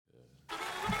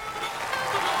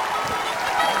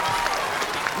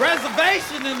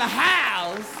Reservation in the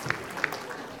house.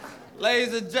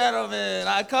 Ladies and gentlemen,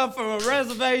 I come from a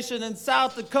reservation in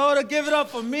South Dakota. Give it up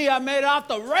for me. I made it off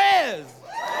the res.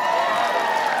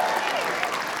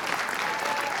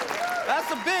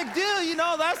 That's a big deal, you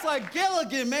know. That's like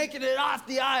Gilligan making it off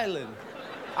the island.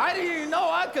 I didn't even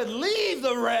know I could leave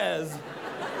the res.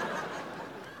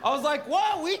 I was like,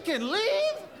 what? We can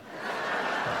leave?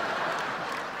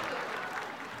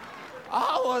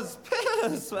 I was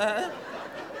pissed, man.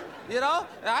 You know,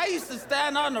 I used to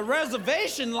stand on the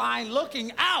reservation line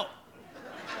looking out.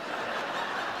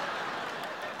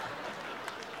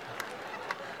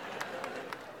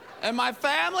 And my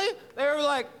family, they were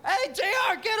like, hey,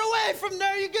 JR, get away from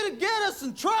there. You're gonna get us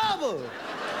in trouble.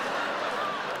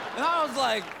 And I was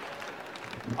like,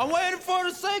 I'm waiting for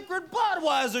the sacred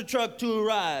Budweiser truck to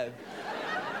arrive.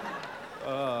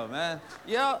 Oh, man.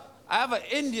 Yeah, I have an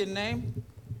Indian name.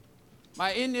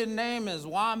 My Indian name is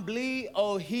Wambli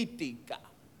Ohitika.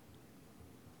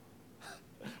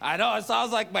 I know, it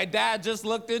sounds like my dad just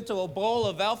looked into a bowl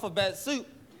of alphabet soup.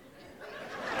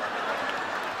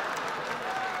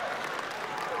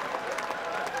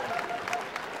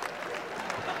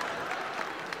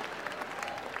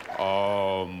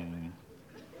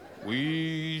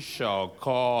 We shall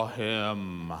call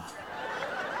him...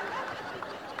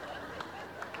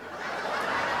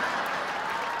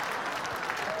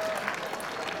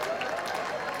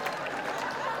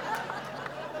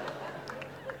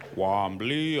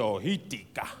 Wambli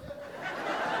Ohitika.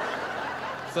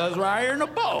 Says right here in the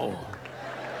bowl.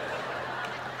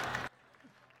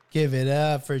 Give it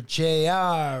up for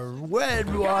JR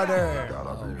Redwater.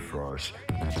 Gotta be fresh.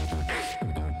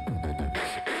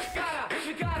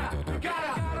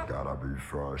 Gotta be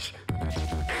fresh.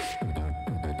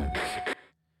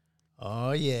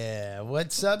 Oh, yeah.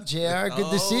 What's up, JR?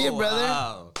 Good to see you, brother.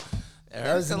 Wow.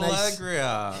 That was Eric a nice-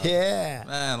 Allegria. Yeah.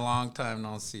 Man, long time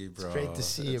no see, bro. It's great to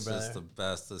see you, brother. It's just the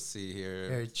best to see here.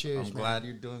 Here, cheers, I'm man. glad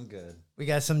you're doing good. We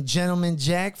got some Gentleman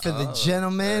Jack for the there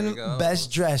gentleman you go.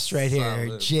 best dressed right here,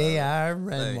 Solid, JR brother.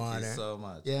 Redwater. Thank you so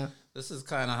much. Yeah. This is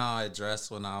kind of how I dressed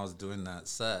when I was doing that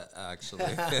set, actually.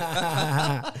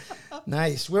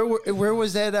 Nice. Where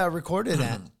was that recorded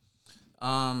at?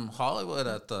 Hollywood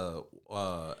at the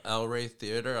El Rey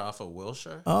Theater off of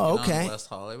Wilshire. Oh, you know, okay. in West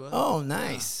Hollywood. Oh,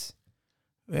 nice.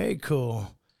 Very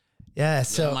cool. Yeah,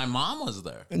 so Yeah, my mom was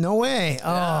there. no way. Oh,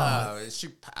 Yeah, she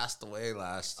passed away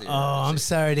last year. I'm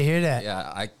sorry to hear that.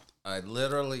 Yeah, I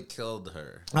literally killed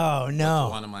her. Oh, no.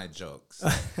 One of my jokes.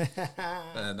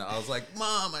 And I was like,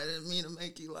 Mom, I didn't mean to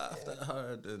make you laugh that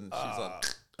hard. And she's like,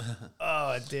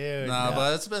 Oh, dude. no, no.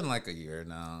 but it's been like a year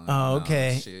now. Oh, You know,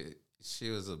 okay.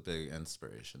 She was a big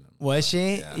inspiration. Was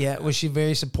she? Yeah. Was she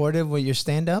very supportive with your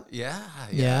stand-up? Yeah.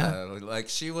 Like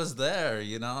she was there,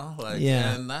 you know? Like,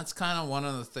 Yeah. And that's kind of one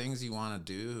of the things you want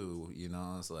to do, you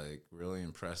know, is like really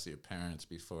impress your parents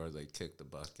before they kick the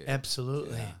bucket.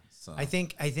 Absolutely. Yeah, so. I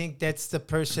think that's the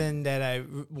person that I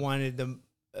wanted to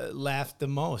laugh the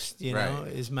most, you know,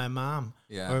 Right. is my mom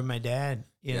Yeah. or my dad,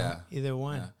 you know, either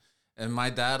one. Yeah. And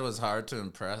my dad was hard to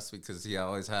impress because he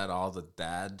always had all the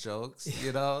dad jokes,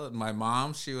 you know. And my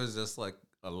mom, she was just like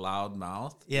a loud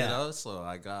mouth, Yeah. you know. So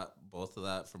I got both of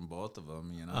that from both of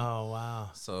them, you know. Oh, wow.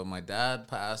 So my dad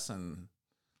passed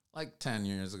like 10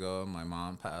 years ago. My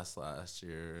mom passed last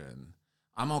year, and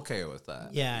I'm okay with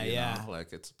that. Yeah, you yeah. know?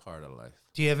 Like it's a part of life.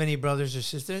 Do you have any brothers or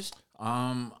sisters?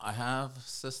 I have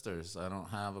sisters. I don't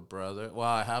have a brother. Well,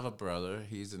 I have a brother.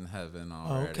 He's in heaven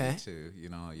already okay. too. You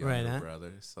know, a Right, younger huh?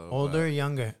 brother. So Older or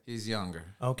younger? he's younger.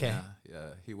 Okay. Yeah.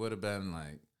 He would have been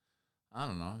like, I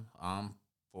don't know. I'm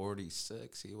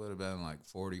 46. He would have been like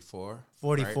 44.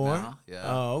 44? Right now. Yeah.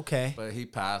 Oh, okay. But he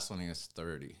passed when he was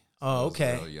 30. So Oh, he was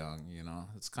okay. real young, you know.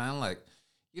 It's kind of like,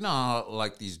 you know,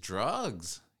 like these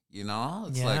drugs, you know.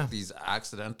 It's Yeah. like these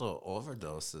accidental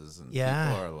overdoses, and Yeah.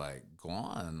 people are like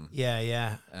gone. Yeah,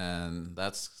 yeah. And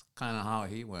that's kind of how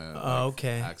he went. Oh,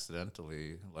 okay.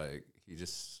 Accidentally, like he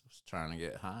just was trying to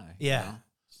get high. Yeah. You know?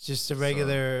 It's just a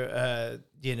regular,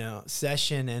 you know,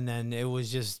 session, and then it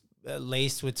was just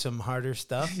laced with some harder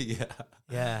stuff. Yeah.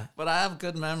 Yeah. But I have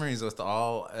good memories with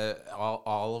all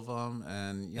of them,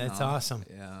 and you That's know, awesome.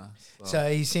 Yeah. So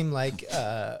he seemed like,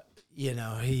 you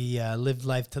know, he lived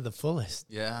life to the fullest.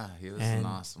 Yeah, he was And- an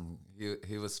awesome.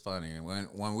 He was funny.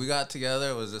 When we got together,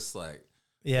 it was just like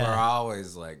Yeah. we're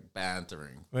always like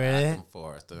bantering Really? back and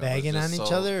forth, and it was Bagging on just each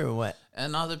so- other or what?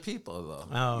 and other people though.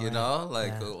 Oh, you right. know,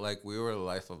 Yeah. like we were the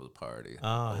life of the party. Oh,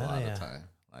 a hell lot yeah. of time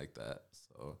like that.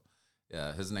 So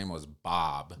yeah, his name was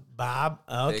Bob. Bob?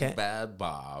 Oh, okay. Big Bad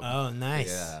Bob. Oh, nice.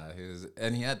 Yeah,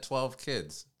 he had 12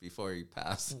 kids before he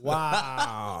passed.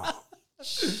 Wow.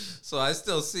 So I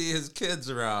still see his kids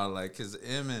around, like his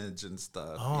image and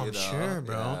stuff. Oh, you I'm know? sure,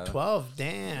 bro. Yeah. 12,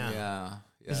 damn. Yeah.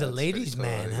 He's a it's ladies' pretty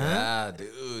man, huh? Yeah,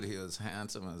 dude, he was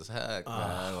handsome as heck,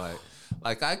 man.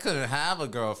 Like I couldn't have a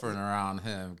girlfriend around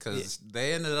him because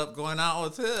they ended up going out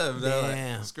with him. They're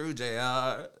Damn. like, screw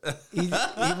JR. He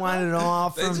wanted it all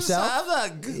for They just himself. have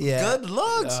that Yeah. good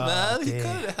looks, Oh, man. He damn.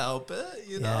 couldn't help it,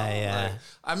 you know. Yeah. Like,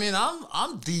 I mean,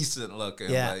 I'm decent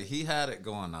looking, Yeah. but he had it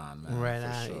going on, man. Right for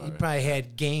on. Sure. He probably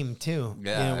had game too.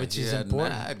 Yeah, which he is had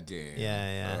important. mad game.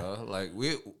 Yeah. Bro.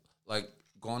 Like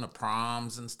going to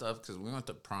proms and stuff because we went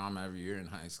to prom every year in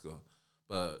high school,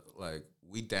 but like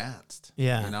we danced.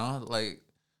 Yeah. you know, like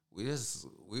we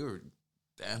were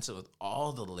dancing with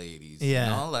all the ladies. Yeah.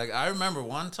 you know? Like I remember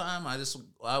one time I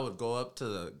would go up to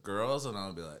the girls and I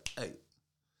would be like, hey.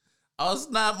 I'll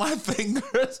snap my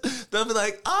fingers. They'll be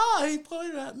like, he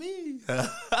pointed at me.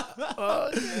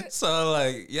 So,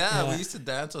 like, we used to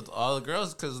dance with all the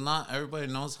girls because not everybody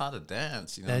knows how to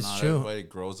dance. You know, That's not true. everybody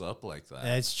grows up like that.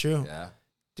 That's true. Yeah.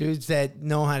 Dudes that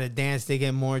know how to dance, they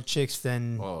get more chicks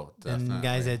than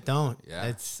guys that don't. Yeah.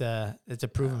 It's a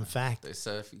proven fact. They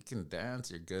said if you can dance,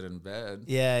 you're good in bed.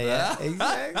 Yeah,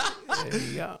 exactly. There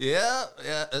you go. Yeah,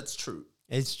 it's true.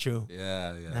 It's true.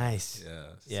 Yeah. Nice. Yeah.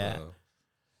 Yeah.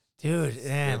 Dude,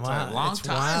 man, Good time. wow. Long it's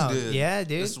time, wild. dude. Yeah,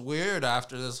 dude. It's weird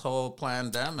after this whole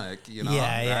pandemic, you know?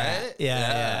 Yeah. Right?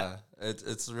 Yeah.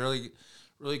 It's really,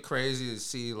 really crazy to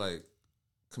see like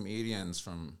comedians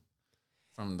from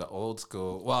the old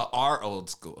school. Well, our old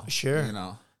school. Sure. You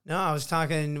know? No, I was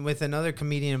talking with another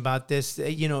comedian about this.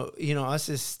 You know, us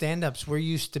as stand-ups, we're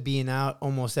used to being out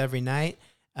almost every night,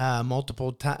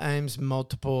 multiple times,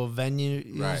 multiple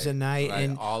venues a night,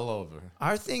 and all over.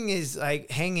 our thing is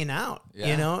like hanging out. Yeah,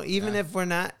 You know, even if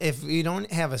we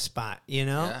don't have a spot. You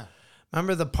know. Yeah.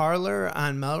 Remember the Parlor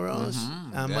on Melrose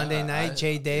on Monday night?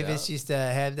 Jay Davis used to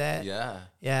have that. Yeah.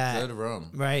 Yeah. Good room.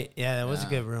 Right. Yeah, that was a Yeah.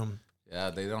 good room. Yeah,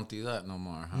 they don't do that no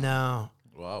more, huh? No,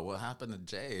 Wow, what happened to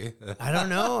Jay? I don't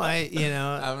know. I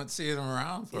haven't seen him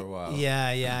around for a while. Yeah,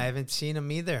 I haven't seen him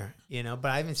either. But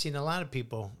I haven't seen a lot of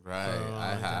people. Right, for a long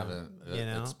I time, haven't. You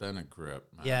know, It's been a grip,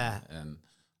 man. Yeah. And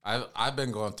I've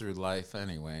been going through life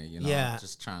anyway, Yeah.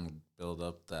 just trying to build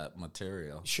up that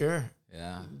material. sure.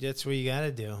 Yeah. That's what you got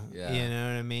to do. Yeah. You know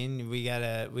what I mean? We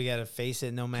gotta face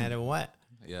it no matter what.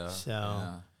 Yeah.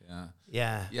 So,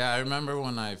 Yeah. Yeah. I remember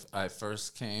when I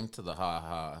first came to the Ha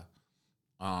Ha,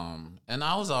 and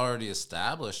I was already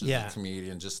established as Yeah. a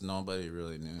comedian, just nobody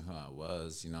really knew who I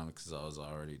was, because I was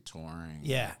already touring.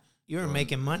 Yeah. You were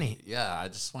making money. Yeah, I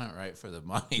just went right for the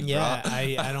money, Yeah. bro.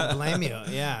 I don't blame you.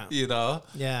 Yeah.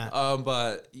 Yeah.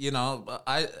 But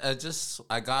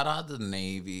I got out of the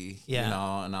Navy,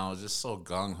 Yeah. and I was just so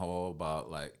gung ho about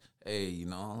like, hey,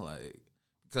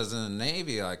 because in the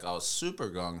Navy, like I was super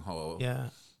gung ho. Yeah.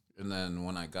 And then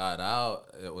when I got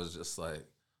out, it was just like,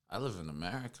 I live in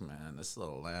America, man. This is a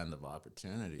land of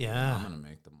opportunity. Yeah. I'm gonna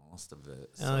make the most of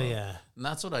it. Oh, yeah. And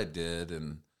that's what I did,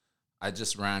 and I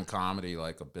just ran comedy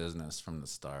like a business from the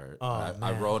start. Oh, I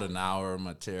man. wrote an hour of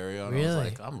material, and I Really? was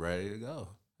like, I'm ready to go.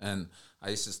 And I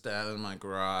used to stand in my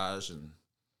garage, and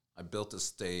I built a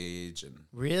stage, and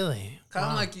Really? kind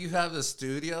of Wow. like you have the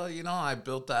studio, I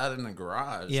built that in the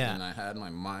garage. Yeah. And I had my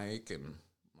mic and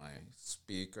my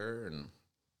speaker, and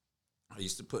I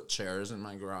used to put chairs in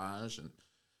my garage,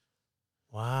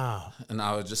 Wow. and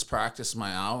I would just practice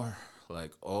my hour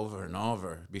like over and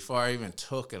over before I even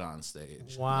took it on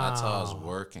stage. Wow. That's how I was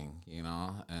working,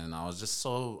 and I was just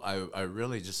I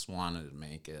really just wanted to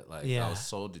make it. Like Yeah. I was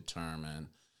so determined,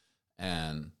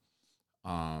 and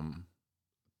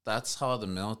that's how the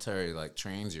military like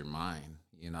trains your mind,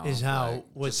 Is how like,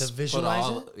 what to just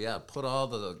visualize it? Yeah, put all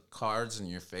the cards in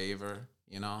your favor,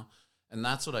 And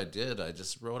that's what I did. I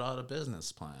just wrote out a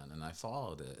business plan and I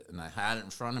followed it. And I had it in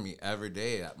front of me every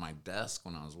day at my desk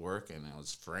when I was working. It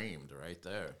was framed right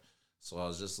there. So I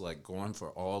was just like going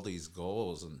for all these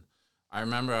goals. And I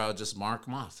remember I would just mark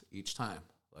them off each time.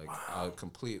 Like I would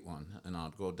complete one and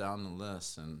I'd go down the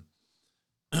list. And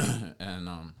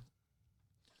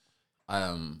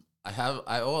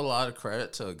I owe a lot of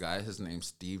credit to a guy. His name's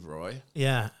Steve Roy.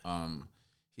 Yeah.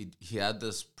 He had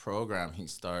this program he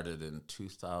started in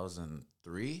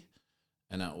 2003,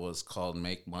 and it was called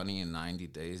Make Money in 90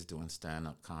 Days Doing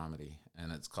Stand-Up Comedy.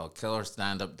 And it's called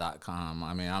killerstandup.com.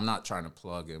 I mean, I'm not trying to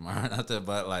plug him or nothing,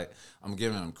 but like I'm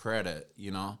giving him credit,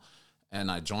 And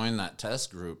I joined that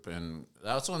test group, and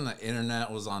that's when the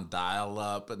internet was on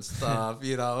dial-up and stuff,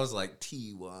 It was like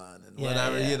T1 and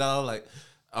whatever, like,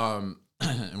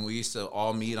 and we used to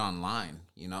all meet online,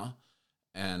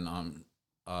 And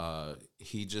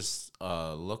he just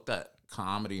looked at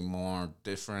comedy more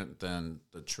different than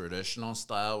the traditional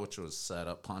style, which was set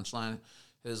up punchline.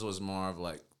 His was more of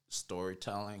like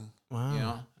storytelling, Wow. you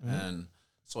know? And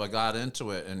so I got into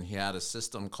it, and he had a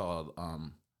system called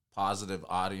positive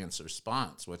audience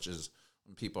response, which is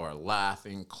when people are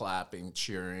laughing, clapping,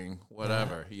 cheering,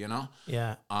 whatever, you know?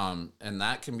 Yeah. And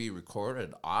that can be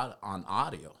recorded on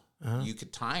audio. You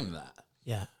could time that.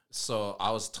 Yeah. So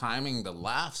I was timing the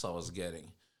laughs I was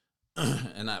getting.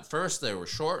 And at first they were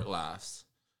short laughs.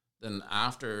 Then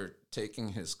after taking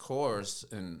his course,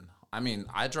 and I mean,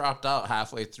 I dropped out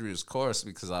halfway through his course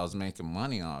because I was making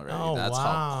money already. Oh, That's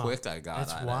wow. how quick I got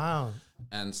That's at it. wild.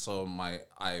 And so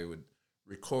I would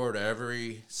record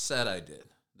every set I did.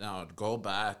 Then I would go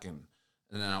back and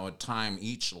then I would time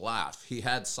each laugh. He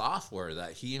had software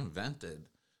that he invented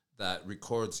that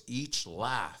records each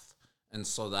laugh. And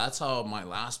so that's how my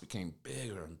laughs became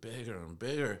bigger and bigger and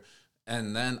bigger.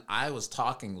 And then I was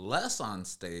talking less on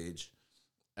stage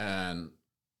and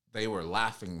they were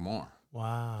laughing more.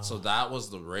 Wow. So that was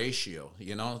the ratio.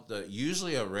 You know,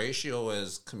 usually a ratio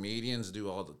is comedians do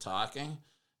all the talking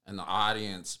and the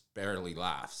audience barely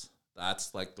laughs.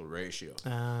 That's like the ratio.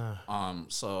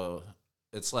 So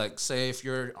it's like, say if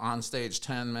you're on stage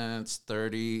 10 minutes,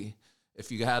 30,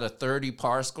 if you had a 30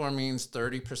 par score, means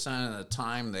 30% of the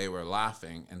time they were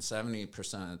laughing and 70%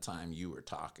 of the time you were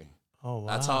talking. Oh, wow.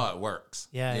 That's how it works.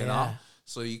 Yeah, you yeah. know?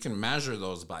 So you can measure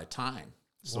those by time.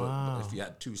 So Wow. if you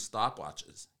had 2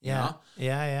 stopwatches, Yeah. you know?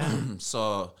 Yeah.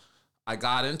 So I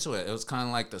got into it. It was kind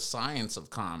of like the science of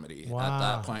comedy at Wow.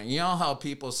 that point. You know how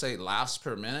people say laughs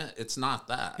per minute? It's not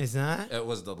that. Is that? It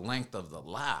was the length of the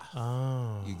laugh.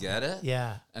 Oh. You get it?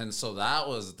 Yeah. And so that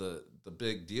was the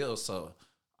big deal. So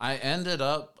I ended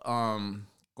up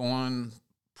going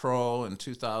pro in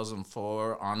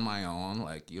 2004 on my own.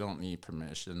 Like, you don't need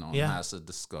permission. No one has to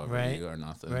discover Right. you or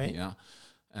nothing. Right. You know?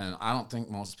 And I don't think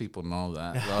most people know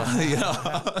that, though, you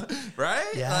know, right?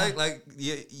 Yeah. Like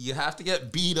you have to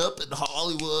get beat up in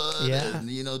Hollywood Yeah. and,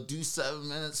 you know, do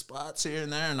 7-minute spots here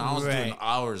and there. And I was doing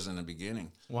hours in the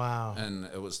beginning. Wow. And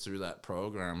it was through that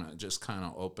program. It just kind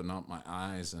of opened up my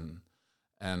eyes. And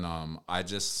I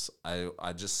just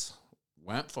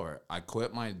went for it. I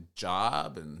quit my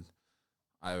job and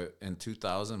in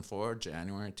 2004,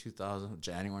 January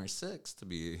 6th to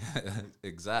be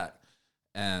exact.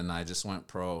 And I just went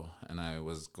pro, and I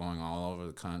was going all over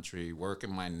the country,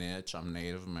 working my niche. I'm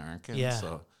Native American,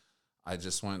 so I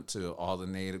just went to all the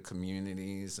Native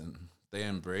communities, and they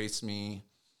embraced me,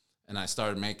 and I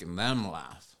started making them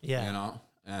laugh, you know?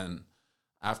 And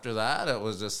after that, it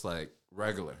was just like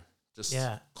regular, just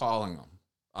calling them.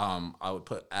 I would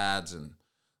put ads in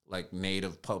like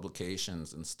Native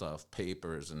publications and stuff,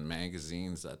 papers and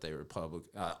magazines that they were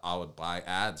I would buy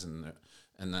ads in there.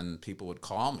 And then people would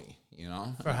call me, you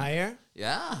know, for hire.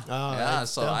 Yeah, Oh, yeah.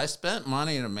 So I spent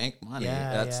money to make money.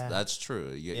 Yeah, that's true.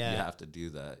 You have to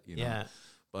do that, you know. Yeah.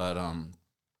 But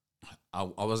I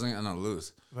wasn't gonna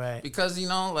lose, Right. Because you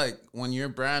know, like when you're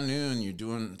brand new and you're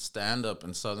doing stand up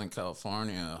in Southern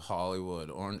California,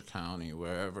 Hollywood, Orange County,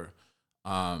 wherever,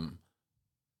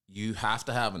 you have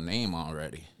to have a name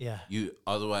already. Yeah.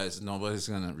 Otherwise nobody's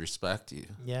gonna respect you.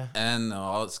 Yeah. And they'll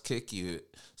always kick you,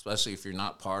 especially if you're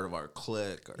not part of our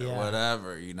clique or Yeah.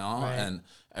 whatever, you know? Right. And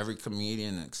every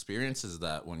comedian experiences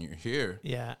that when you're here.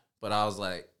 Yeah. But I was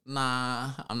like, nah,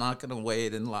 I'm not gonna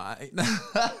wait in line.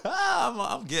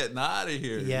 I'm getting out of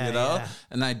here, Yeah, you know? yeah.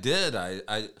 And I did.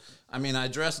 I mean, I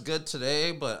dressed good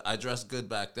today, but I dressed good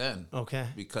back then. Okay.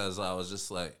 Because I was just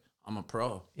like, I'm a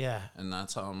pro. Yeah. And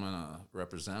that's how I'm going to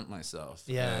represent myself.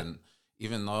 Yeah. And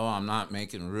even though I'm not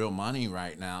making real money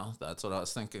right now, that's what I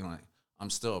was thinking. Like, I'm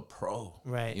still a pro.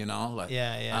 Right. You know? Like,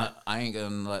 Yeah. I ain't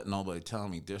going to let nobody tell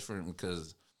me different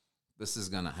because this is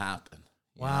going to happen.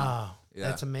 you Wow. know? Yeah.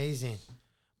 That's amazing.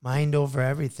 Mind over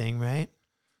everything, right?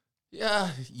 Yeah.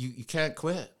 You can't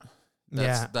quit.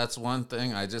 That's one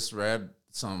thing. I just read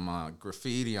some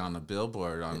graffiti on the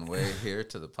billboard on the way here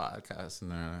to the podcast,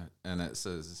 and it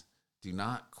says, "Do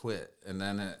not quit." And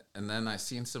then I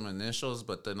seen some initials,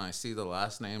 but then I see the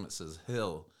last name. It says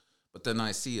Hill, but then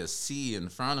I see a C in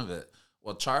front of it.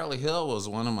 Well, Charlie Hill was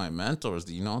one of my mentors.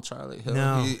 Do you know Charlie Hill?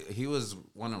 No. He was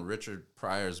one of Richard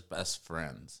Pryor's best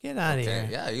friends. Get out of here.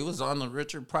 Yeah, he was on the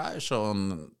Richard Pryor show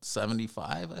in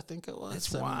 75, I think it was. That's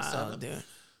 77. wild,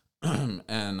 dude.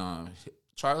 And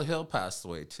Charlie Hill passed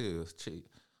away too.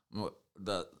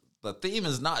 The theme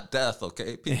is not death,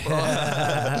 okay, people?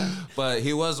 But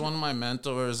he was one of my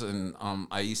mentors, and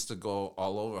I used to go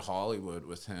all over Hollywood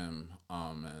with him.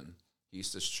 And he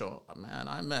used to show, man,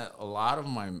 I met a lot of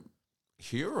my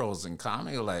heroes in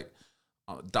comedy. Like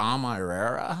Dom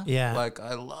Irrera. Yeah. Like,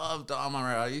 I love Dom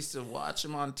Irrera. I used to watch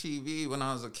him on TV when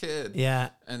I was a kid. Yeah.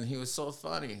 And he was so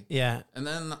funny. Yeah. And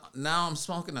then now I'm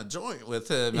smoking a joint with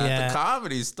him Yeah. at the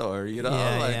Comedy Store, you know,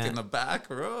 Yeah, like yeah. in the back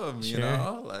room, you Sure.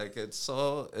 know, like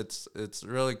it's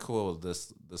really cool,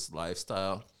 this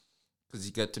lifestyle, because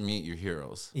you get to meet your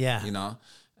heroes, Yeah. you know,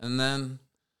 and then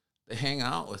they hang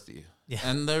out with you. Yeah.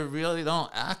 And they really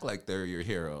don't act like they're your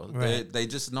hero. Right. They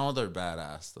just know they're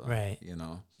badass, though, Right. you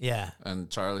know. Yeah. And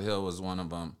Charlie Hill was one of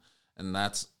them. And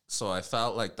so I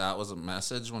felt like that was a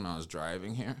message when I was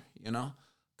driving here, you know,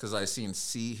 because I seen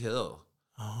C Hill,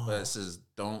 but it says,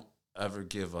 don't ever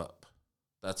give up.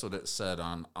 That's what it said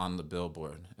on the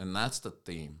billboard. And that's the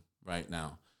theme right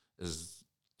now is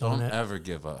don't ever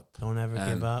give up. Don't ever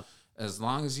give up. As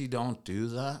long as you don't do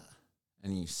that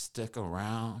and you stick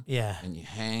around Yeah. and you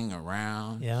hang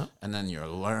around Yeah. and then you're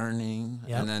learning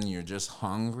Yep. and then you're just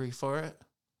hungry for it,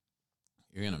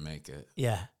 you're going to make it.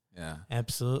 Yeah. Yeah.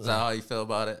 Absolutely. Is that how you feel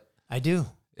about it? I do.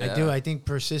 I Yeah. do. I think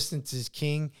persistence is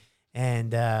king.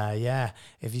 And yeah,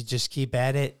 if you just keep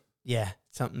at it, yeah,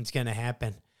 something's going to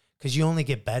happen because you only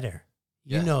get better.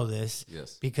 You Yeah. know this.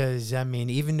 Yes. Because, I mean,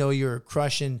 even though you were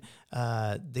crushing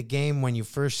the game when you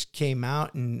first came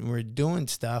out and were doing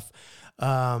stuff,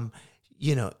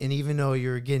 you know, and even though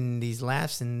you're getting these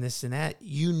laughs and this and that,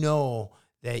 you know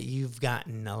that you've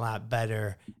gotten a lot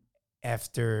better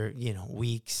after, you know,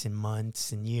 weeks and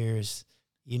months and years.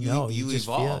 You know, you just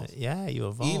evolve. feel it. Yeah, you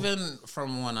evolve. Even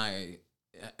from when I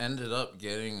ended up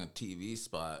getting a TV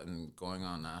spot and going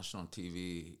on national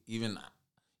TV,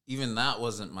 even that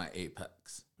wasn't my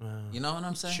apex. You know what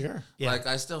I'm saying? Sure. Yeah. Like,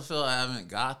 I still feel I haven't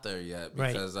got there yet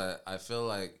Right. because I feel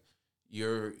like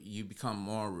you become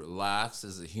more relaxed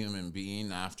as a human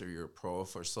being after you're pro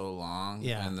for so long.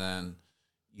 Yeah. And then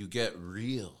you get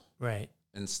real Right.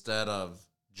 instead of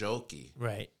jokey,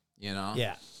 Right. you know?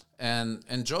 Yeah. And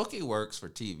jokey works for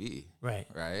TV, Right.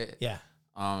 right? Yeah.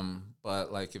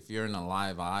 But like if you're in a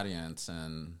live audience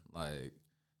and like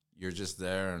you're just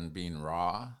there and being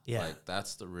raw, Yeah. like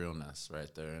that's the realness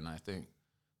right there. And I think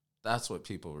that's what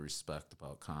people respect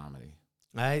about comedy.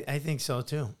 I think so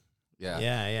too. Yeah.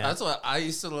 Yeah, yeah. That's what I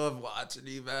used to love watching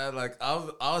you, man. Like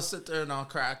I'll sit there and I'll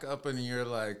crack up and you're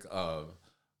like,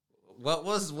 what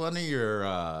was one of your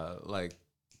like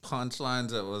punchlines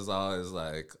that was always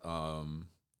like,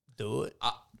 Do it.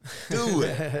 do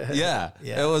it. Yeah.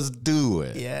 Yeah. It was do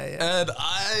it. Yeah, yeah. And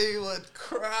I would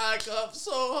crack up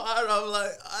so hard. I'm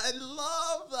like, I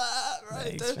love that right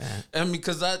Thanks, there. man. And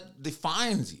because that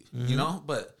defines you, you know?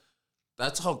 But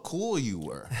that's how cool you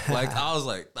were. Like, I was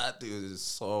like, that dude is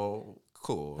so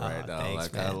cool right now. thanks,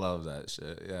 Like, I man. love that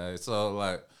shit. Yeah. So,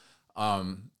 like,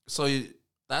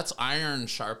 that's iron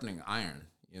sharpening iron,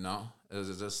 you know? It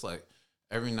was just like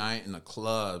every night in the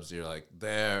clubs, you're like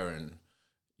there and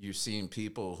you're seeing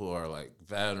people who are like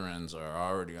veterans or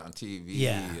already on TV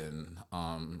Yeah.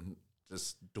 and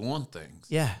just doing things.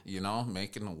 Yeah. You know,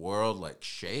 making the world like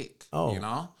shake. Oh. You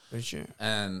know? For sure.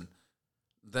 And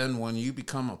then when you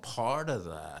become a part of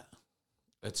that,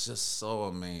 it's just so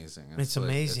amazing. It's like-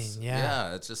 amazing, yeah.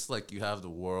 Yeah, it's just like you have the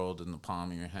world in the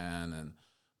palm of your hand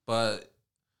but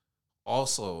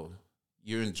also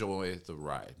you enjoy the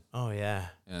ride. Oh yeah.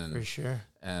 And For sure.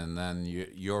 and then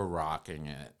you're rocking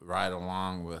it right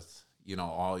along with, you know,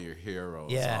 all your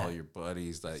heroes, Yeah. all your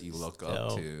buddies that you look up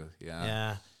Dope. to. Yeah.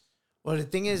 Yeah. Well, the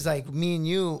thing is, like me and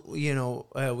you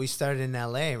know, we started in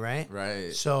LA, right?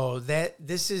 Right. So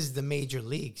this is the major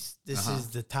leagues. This is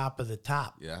the top of the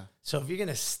top. Yeah. So if you're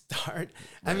gonna start,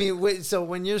 I mean, so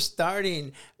when you're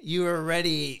starting, you're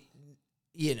already,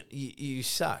 you know, you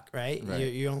suck, right?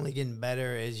 Right. You're only getting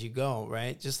better as you go,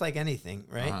 right? Just like anything,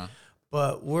 right? Uh-huh.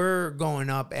 But we're going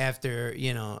up after,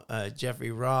 you know,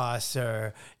 Jeffrey Ross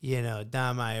or, you know,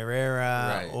 Dom Irrera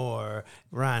Right. or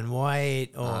Ron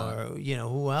White or, you know,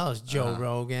 who else? Joe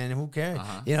Rogan. Who cares?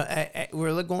 You know,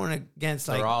 we're going against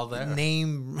They're like all there.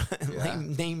 name Yeah.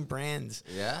 name brands.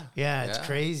 Yeah. Yeah, it's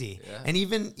crazy. Yeah. And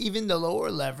even the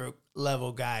lower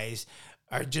level guys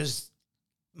are just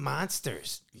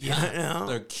monsters. Yeah. You know?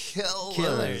 They're killers.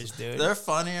 Killers, dude. They're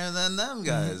funnier than them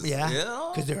guys. Yeah, You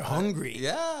know? because they're hungry.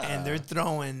 Yeah. And they're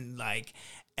throwing like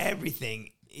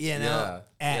everything, you know,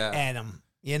 Yeah. at them.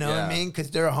 You know what I Yeah. mean? Because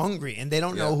they're hungry and they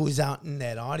don't know Yeah. who's out in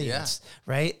that audience,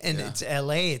 right? And Yeah. it's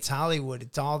LA, it's Hollywood,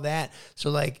 it's all that. So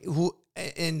like who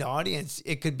in the audience,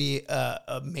 it could be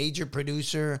a major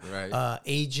producer, Right.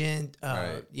 agent,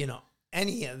 Right. you know,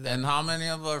 any of them. And how many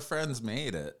of our friends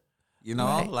made it? You know,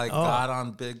 Right. like Oh. got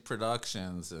on big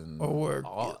productions and Or we're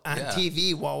on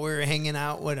TV while we're hanging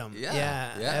out with them.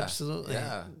 Yeah, absolutely.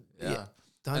 Yeah. tons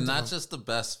And of that's them. just the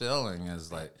best feeling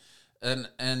is like,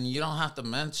 And you don't have to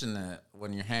mention it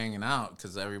when you're hanging out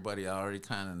because everybody already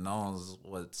kind of knows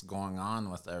what's going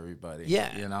on with everybody.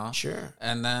 Yeah, you know, sure.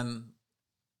 And then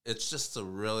it's just a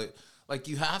really like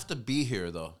you have to be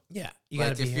here though. Yeah, you Like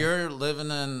gotta be if here. you're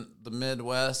living in the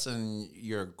Midwest and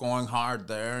you're going hard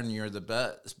there and you're the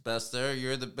best there,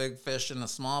 you're the big fish in a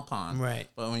small pond. Right.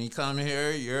 But when you come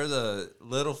here, you're the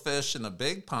little fish in a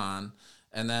big pond,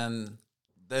 and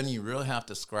then you really have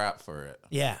to scrap for it.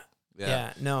 Yeah. Yeah.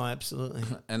 Yeah. No, absolutely.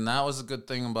 And that was a good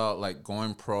thing about like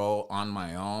going pro on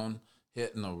my own,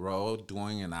 hitting the road,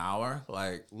 doing an hour.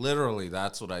 Like literally,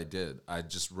 that's what I did. I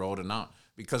just rode an hour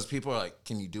because people are like,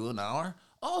 "Can you do an hour?"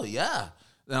 Oh yeah.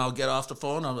 Then I'll get off the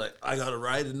phone. I'm like, I gotta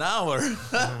ride an hour,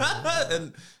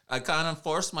 and I kind of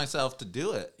forced myself to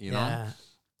do it, you know. Yeah.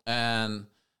 And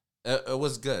it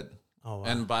was good. Oh, wow.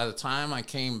 And by the time I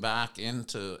came back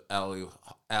into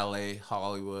LA,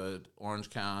 Hollywood, Orange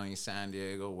County, San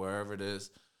Diego, wherever it is,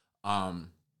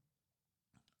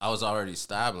 I was already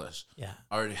established. Yeah.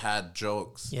 I already had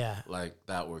jokes Yeah. like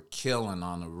that were killing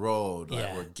on the road, Yeah.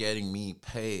 that were getting me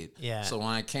paid. Yeah. So when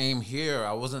I came here,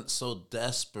 I wasn't so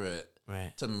desperate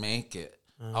Right. to make it.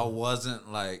 I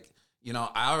wasn't like, you know,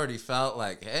 I already felt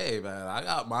like, hey man, I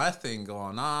got my thing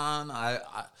going on. I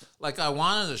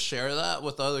wanted to share that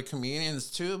with other comedians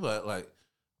too, but like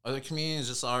other comedians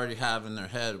just already have in their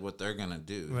head what they're gonna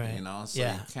do, Right. you know? So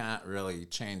Yeah. you can't really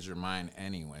change your mind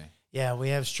anyway. Yeah, we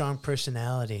have strong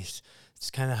personalities. It's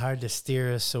kind of hard to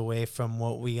steer us away from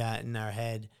what we got in our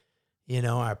head, you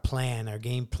know, our plan, our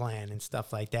game plan and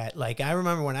stuff like that. Like I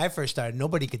remember when I first started,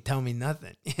 nobody could tell me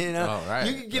nothing, you know. Oh, right,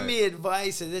 You could give me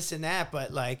advice and this and that,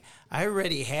 but like I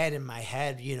already had in my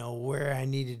head, you know, where I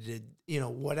needed to, you know,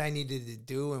 what I needed to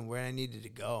do and where I needed to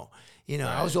go. You know,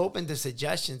 I was open to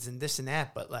suggestions and this and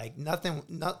that, but like nothing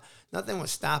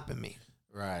was stopping me.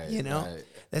 Right. You know, right.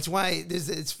 that's why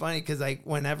it's funny because like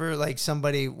whenever like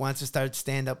somebody wants to start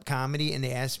stand up comedy and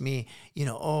they ask me, you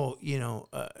know, oh, you know,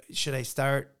 should I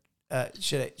start?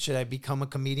 Should I become a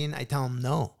comedian? I tell them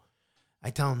no.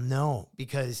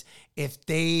 Because if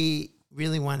they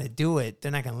really want to do it,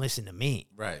 they're not going to listen to me.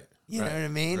 Right. You know what I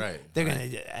mean? Right. They're gonna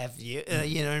F you.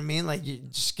 You know what I mean? Like you're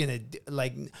just gonna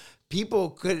like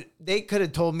people could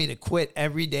have told me to quit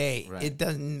every day. Right. It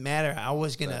doesn't matter. I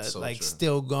was gonna That's so like true.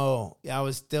 still go. I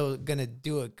was still gonna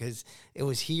do it because it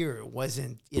was here. It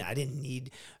wasn't. You know, I didn't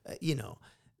need. You know,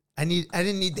 I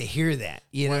didn't need to hear that.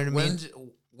 You know what I mean?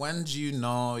 When did you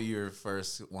know you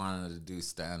first wanted to do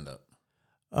stand up?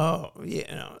 Oh, you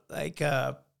know, like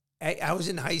I was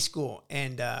in high school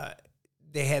and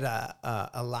they had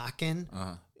a lock-in.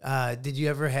 Did you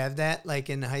ever have that, like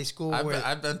in high school?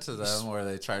 I've been to them where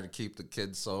they try to keep the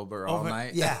kids sober all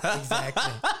night. Yeah,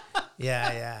 exactly.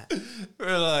 Yeah.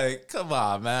 We're like, come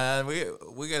on, man,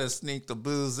 we gotta sneak the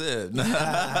booze in.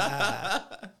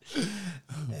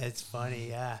 It's funny,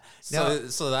 yeah.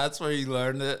 So that's where you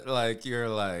learned it. Like you're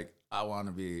like, I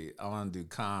want to do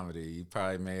comedy. You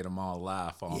probably made them all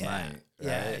laugh all night.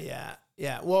 Right?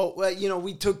 Yeah. Well, you know,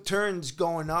 we took turns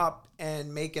going up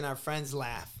and making our friends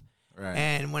laugh. Right.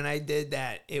 And when I did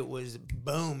that, it was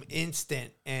boom,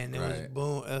 instant, and it was Right.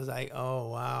 boom. It was like, oh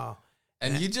wow.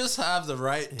 And you just have the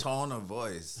right tone of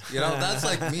voice. You know, that's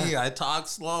like me. I talk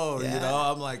slow, you know.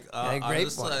 I'm like, great I'm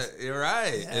just voice. like, you're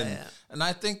right. Yeah. And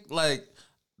I think like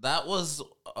that was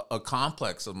a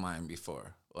complex of mine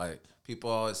before. Like people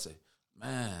always say,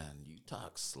 man, you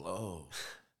talk slow.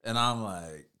 And I'm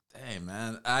like, dang,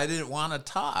 man, I didn't want to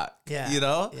talk, Yeah. you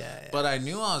know? Yeah. But I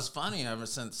knew I was funny ever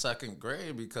since second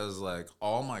grade because like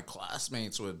all my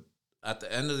classmates would, at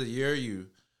the end of the year,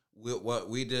 what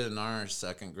we did in our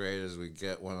second grade is we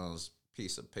get one of those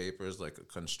piece of papers, like a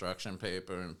construction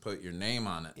paper, and put your name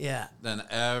on it. Yeah. Then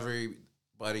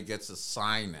everybody gets to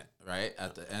sign it, right,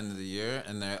 at the end of the year,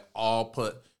 and they all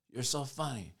put, you're so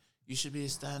funny. You should be a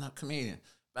stand-up comedian.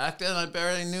 Back then, I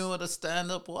barely knew what a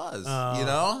stand-up was, you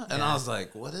know? And I was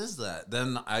like, what is that?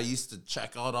 Then I used to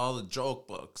check out all the joke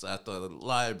books at the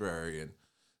library. And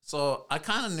so I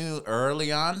kind of knew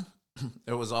early on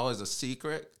it was always a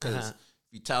secret because if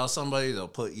you tell somebody, they'll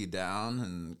put you down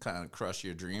and kind of crush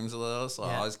your dreams a little. So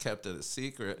I always kept it a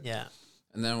secret. Yeah.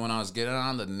 And then when I was getting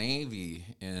on the Navy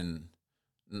in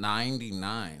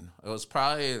 99, it was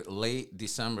probably late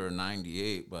December of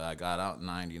 98, but I got out in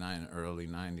 99, early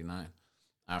 99.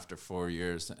 After 4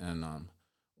 years, and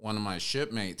one of my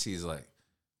shipmates, he's like,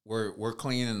 "We're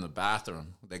cleaning the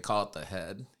bathroom. They call it the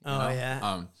head. You know?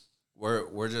 Yeah.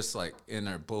 We're just like in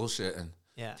there bullshitting.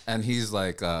 Yeah. And he's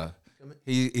like,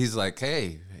 he's like,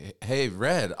 hey,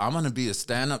 Red, I'm gonna be a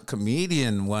stand-up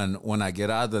comedian when I get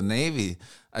out of the Navy.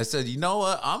 I said, you know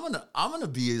what? I'm gonna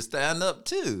be a stand-up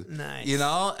too. Nice. You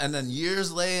know, and then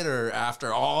years later,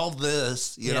 after all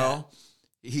this, you know,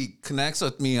 he connects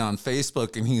with me on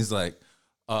Facebook and he's like,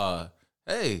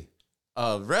 hey,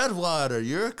 Redwater,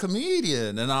 you're a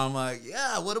comedian. And I'm like,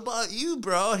 yeah, what about you,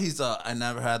 bro? He's I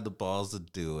never had the balls to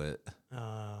do it.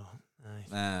 Oh, nice.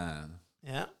 Man.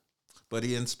 Yeah. But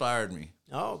he inspired me.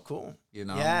 Oh, cool. You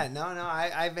know? Yeah, no.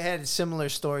 I've had similar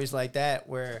stories like that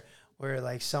where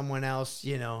like someone else,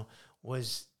 you know,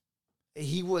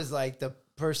 he was like the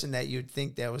person that you'd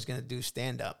think that was going to do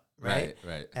stand up. Right.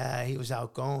 He was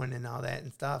outgoing and all that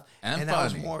and stuff. And I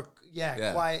was funny. more,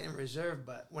 quiet and reserved.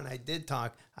 But when I did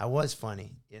talk, I was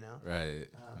funny, you know? Right.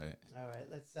 All right.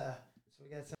 Let's, so we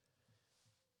got some.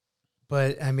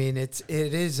 But I mean, it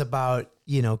is about,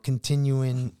 you know,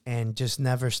 continuing and just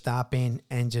never stopping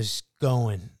and just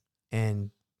going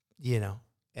and, you know,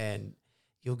 and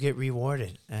you'll get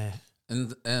rewarded.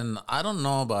 And I don't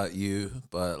know about you,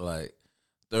 but like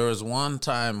there was one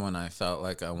time when I felt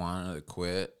like I wanted to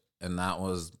quit, and that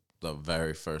was the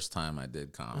very first time I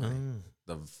did comedy.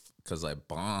 Because I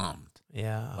bombed.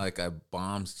 Yeah. Like I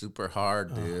bombed super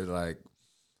hard, dude. Like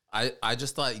I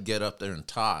just thought you'd get up there and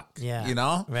talk. Yeah. You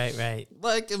know? Right.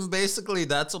 Like, and basically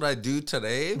that's what I do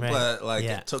today, Right. but like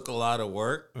it took a lot of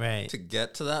work Right. to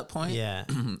get to that point. Yeah.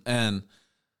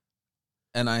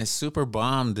 And I super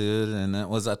bombed, dude, and it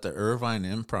was at the Irvine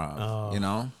Improv, you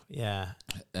know? Yeah.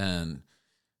 And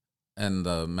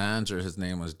the manager, his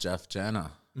name was Jeff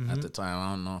Jenna at the time.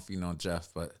 I don't know if you know Jeff,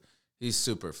 but he's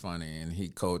super funny, and he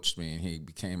coached me, and he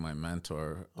became my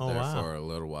mentor for a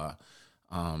little while.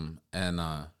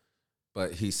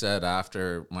 But he said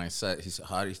after my set, he said,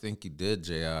 how do you think you did,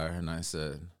 JR? And I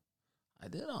said, I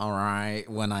did all right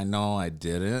when I know I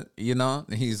didn't, you know?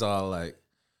 And he's all like,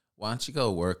 why don't you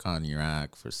go work on your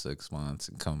act for 6 months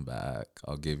and come back?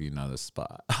 I'll give you another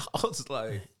spot. I was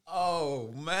like, oh,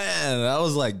 man, that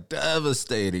was like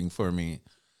devastating for me.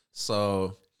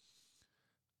 So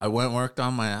I went and worked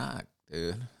on my act,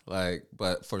 dude. Like,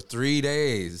 but for 3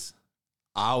 days,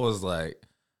 I was like,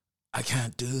 I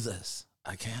can't do this.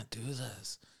 I can't do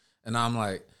this. And I'm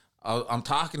like, I'm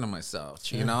talking to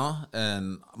myself, you know,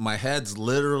 and my head's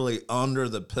literally under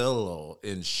the pillow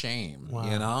in shame,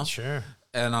 you know? Sure.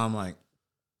 And I'm like,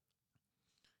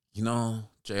 you know,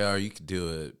 JR, you could do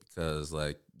it because,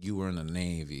 like, you were in the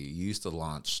Navy. You used to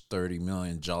launch $30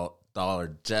 million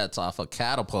jets off a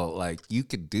catapult. Like, you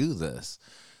could do this.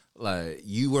 Like,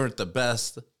 you weren't the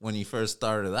best when you first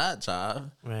started that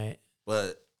job. Right.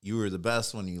 But you were the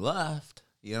best when you left,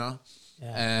 you know?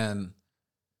 Yeah. And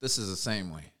this is the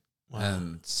same way. Wow.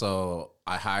 And so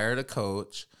I hired a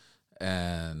coach,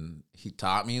 and he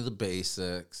taught me the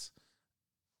basics.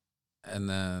 And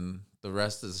then the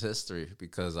rest is history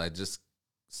because I just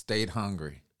stayed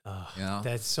hungry. You know?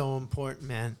 That's so important,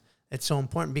 man. It's so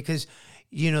important because,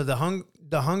 you know, the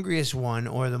hungriest one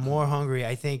or the more hungry,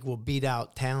 I think, will beat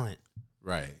out talent.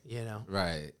 Right. You know?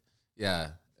 Right. Yeah.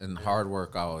 And hard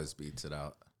work always beats it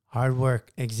out. Hard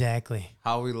work. Exactly.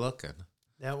 How we looking?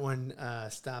 That one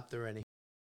stopped already.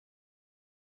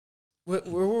 Where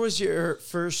was your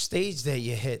first stage that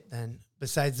you hit then,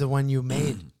 besides the one you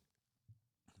made?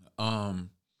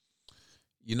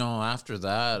 You know, after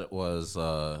that it was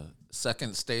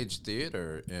Second Stage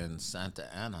Theater in Santa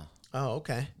Ana. Oh,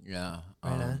 okay. Yeah.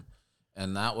 Right on.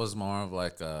 And that was more of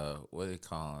like a, what do you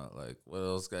call it? Like, what do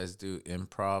those guys do?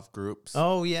 Improv groups?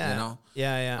 Oh, yeah. You know?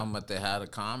 Yeah. But they had a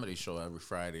comedy show every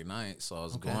Friday night. So I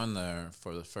was going there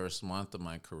for the first month of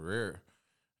my career.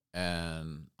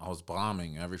 And I was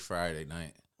bombing every Friday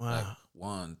night. Wow. Like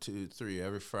 1, 2, 3,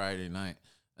 every Friday night.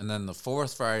 And then the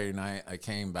fourth Friday night, I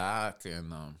came back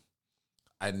and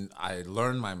I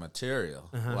learned my material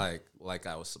like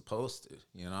I was supposed to,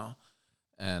 you know?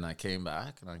 And I came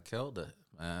back and I killed it,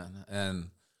 man. And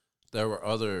there were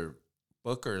other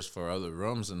bookers for other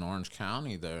rooms in Orange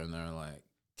County there, and they're like,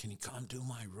 can you come do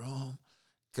my room?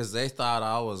 Because they thought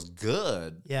I was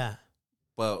good. Yeah.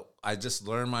 But I just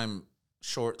learned my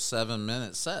short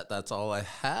 7-minute set. That's all I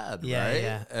had, right?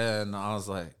 Yeah. And I was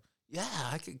like, yeah,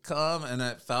 I could come. And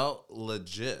it felt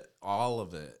legit, all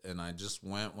of it. And I just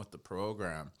went with the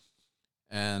program.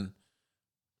 And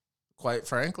quite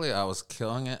frankly, I was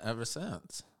killing it ever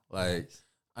since. Like, nice.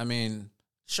 I mean,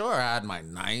 sure, I had my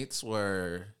nights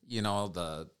where, you know,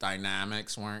 the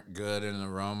dynamics weren't good in the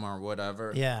room or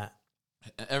whatever. Yeah.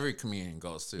 Every comedian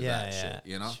goes through that shit,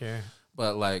 you know? Sure.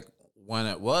 But, like, when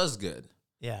it was good,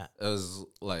 yeah, it was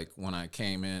like when I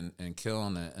came in and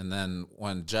killing it. And then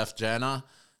when Jeff Jenna,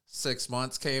 6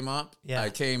 months came up, I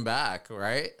came back,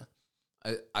 right?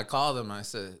 I called him. I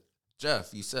said,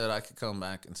 Jeff, you said I could come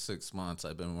back in 6 months.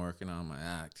 I've been working on my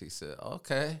act. He said,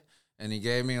 okay. And he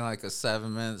gave me like a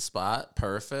 7-minute spot.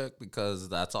 Perfect, because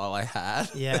that's all I had.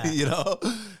 Yeah. You know?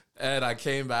 And I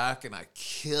came back and I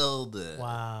killed it.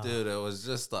 Wow. Dude, it was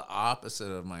just the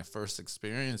opposite of my first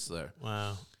experience there.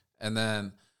 Wow. And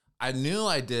then I knew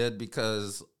I did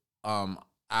because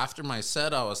after my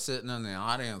set, I was sitting in the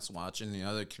audience watching the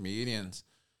other comedians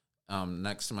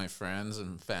next to my friends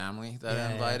and family that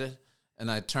I invited. And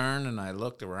I turned and I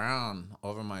looked around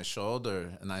over my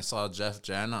shoulder and I saw Jeff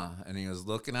Jenna, and he was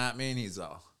looking at me and he's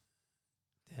all,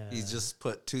 he just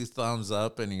put 2 thumbs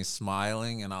up and he's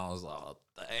smiling, and I was like,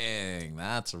 dang,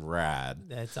 that's rad.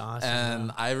 That's awesome. And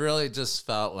bro. I really just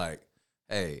felt like,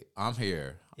 hey, I'm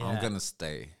here. Yeah. I'm going to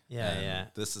stay. Yeah, And yeah.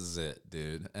 this is it,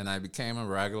 dude. And I became a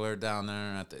regular down there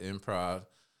at the Improv.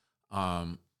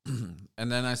 And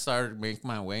then I started making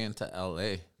my way into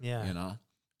LA, Yeah. you know?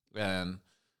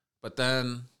 But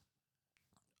then,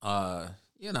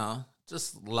 you know,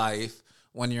 just life,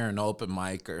 when you're an open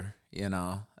micer, you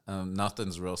know,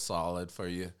 nothing's real solid for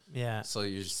you. Yeah. So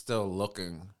you're still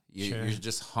looking. Sure. You're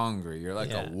just hungry. You're like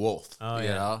Yeah. a wolf, Oh, you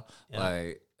yeah. know? Yeah.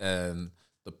 Like, and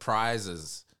the prize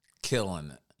is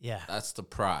killing it. Yeah. That's the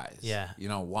prize. Yeah. You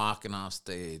know, walking off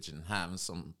stage and having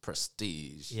some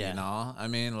prestige, Yeah. you know? I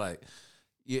mean, like,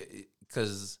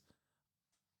 because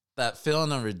that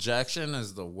feeling of rejection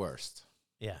is the worst.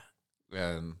 Yeah.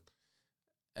 And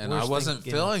I Worst wasn't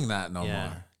thing, feeling that no yeah.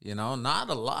 more. You know, not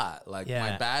a lot. Like, my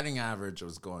Yeah. batting average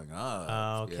was going up.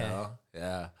 Oh, okay. You know?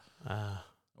 Yeah.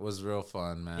 It was real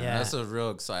fun, man. Yeah. That's a real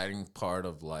exciting part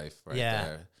of life right Yeah.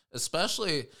 there.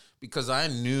 Especially because I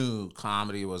knew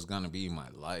comedy was going to be my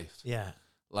life. Yeah.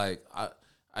 Like,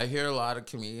 I hear a lot of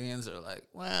comedians are like,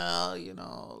 well, you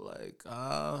know, like,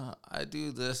 I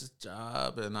do this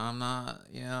job and I'm not,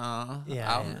 you know,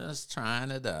 Yeah, I'm yeah. just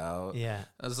trying it out. Yeah.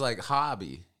 It's like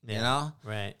hobby, you know?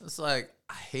 Right. It's like,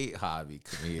 I hate hobby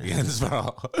comedians,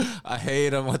 bro. I hate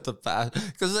them with the passion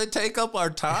because they take up our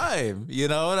time. You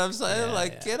know what I'm saying? Yeah,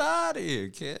 like, yeah. get out of here,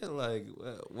 kid. Like,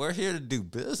 we're here to do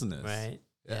business. Right.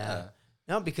 Yeah.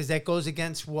 No, because that goes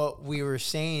against what we were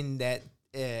saying, that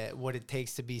what it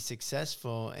takes to be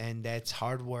successful, and that's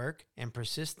hard work and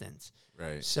persistence.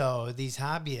 Right. So these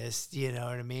hobbyists, you know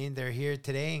what I mean? They're here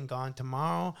today and gone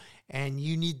tomorrow, and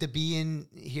you need to be in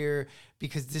here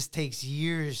because this takes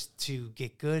years to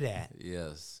get good at.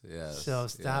 Yes. Yes. So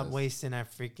stop yes. wasting our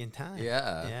freaking time.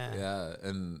 Yeah. Yeah. Yeah.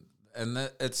 And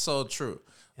it's so true.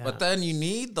 Yeah. But then you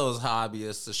need those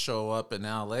hobbyists to show up in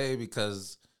LA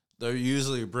because they're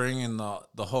usually bringing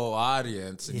the whole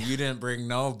audience, and you didn't bring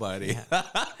nobody.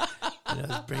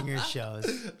 Those bringer shows.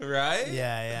 Right?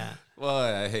 Yeah, yeah.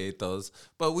 Well, I hate those,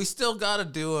 but we still got to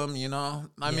do them, you know?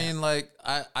 I mean, like,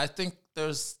 I think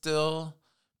there's still,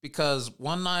 because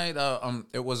one night,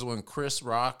 it was when Chris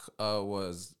Rock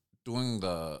was doing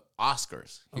the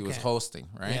Oscars. He was Okay. hosting,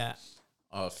 right? Yeah.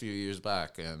 A few years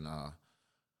back, and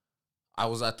I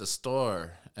was at the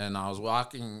store, and I was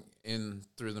walking in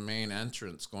through the main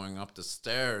entrance, going up the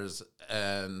stairs,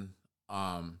 and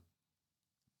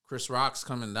Chris Rock's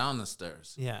coming down the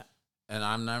stairs. Yeah. And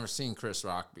I've never seen Chris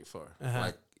Rock before,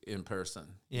 like in person.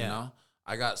 Yeah. You know,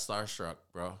 I got starstruck,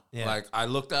 bro. Yeah. Like, I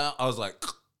looked out, I was like,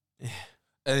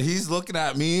 and he's looking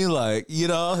at me like, you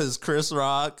know, his Chris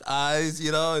Rock eyes,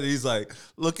 you know, and he's like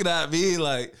looking at me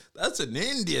like, that's an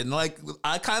Indian. Like,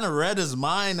 I kind of read his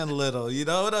mind a little, you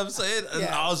know what I'm saying? And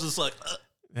Yeah. I was just like,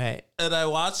 Right. and I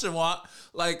watched him walk.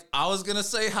 Like, I was gonna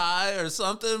say hi or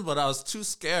something, but I was too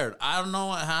scared. I don't know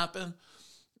what happened.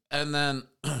 And then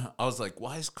I was like,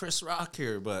 why is Chris Rock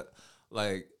here? But,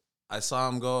 like, I saw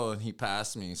him go and he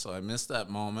passed me, so I missed that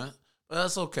moment. But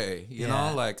that's okay. You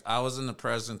know, like, I was in the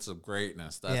presence of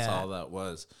greatness. That's all that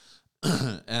was.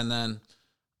 And then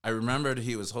I remembered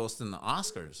he was hosting the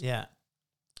Oscars. Yeah.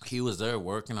 He was there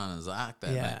working on his act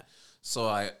that Yeah. night. So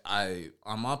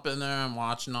I'm up in there, I'm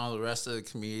watching all the rest of the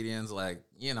comedians, like,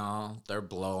 you know, they're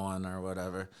blowing or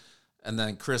whatever. And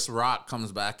then Chris Rock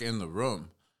comes back in the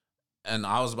room. And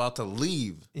I was about to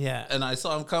leave. Yeah. And I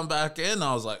saw him come back in.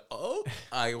 I was like, oh.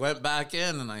 I went back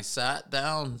in and I sat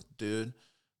down, dude.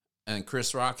 And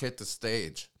Chris Rock hit the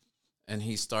stage. And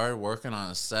he started working on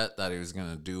a set that he was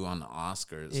going to do on the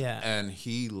Oscars. Yeah. And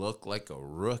he looked like a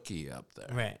rookie up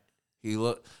there. Right.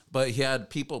 But he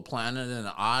had people planted in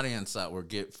the audience that were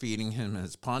feeding him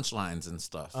his punchlines and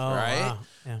stuff, Oh, right? wow.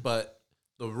 Yeah. But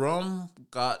the room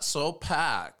got so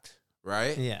packed,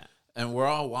 right? Yeah. And we're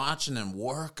all watching him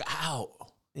work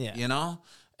out, Yeah. you know?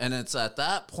 And it's at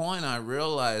that point I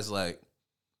realized, like,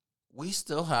 we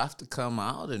still have to come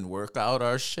out and work out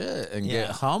our shit and get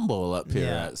humble up here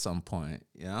Yeah. at some point,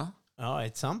 you know? Oh,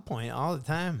 at some point, all the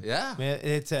time. Yeah.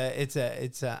 It's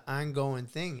a ongoing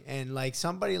thing, and like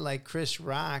somebody like Chris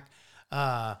Rock,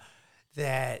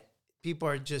 that people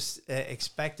are just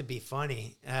expect to be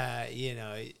funny. You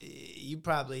know, you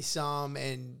probably saw him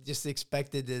and just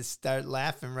expected to start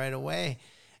laughing right away,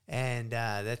 and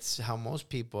that's how most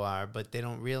people are. But they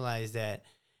don't realize that,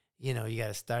 you know, you got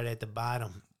to start at the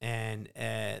bottom, and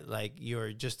like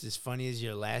you're just as funny as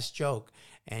your last joke,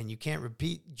 and you can't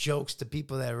repeat jokes to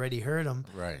people that already heard them,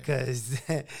 Right? Because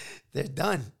they're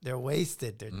done, they're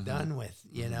wasted, they're done with,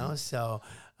 you know. So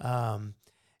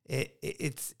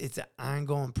it's an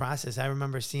ongoing process. I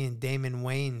remember seeing Damon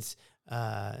Wayans,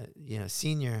 you know,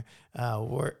 senior,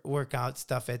 work out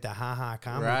stuff at the Ha Ha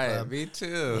Comedy Club. Me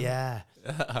too. Yeah.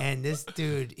 And this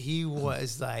dude, he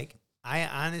was like, I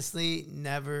honestly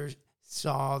never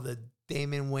saw the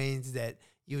Damon Wayans that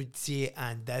you would see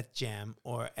on Death Jam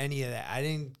or any of that. I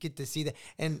didn't get to see that.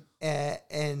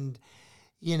 And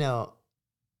you know,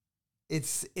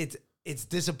 it's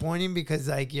disappointing because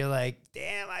like you're like,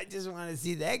 damn, I just want to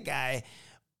see that guy.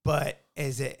 But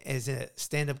as a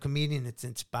stand-up comedian, it's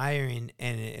inspiring,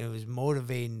 and it was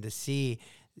motivating to see,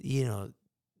 you know,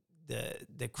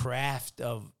 the craft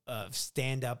of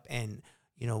stand-up, and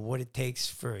you know what it takes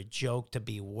for a joke to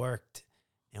be worked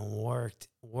and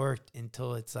worked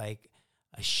until it's like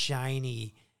a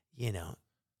shiny, you know,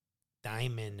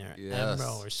 diamond or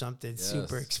emerald or something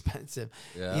super expensive.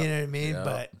 Yeah. You know what I mean? Yeah.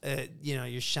 But you know,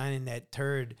 you're shining that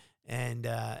turd, and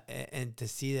to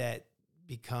see that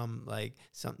become like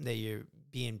something that you're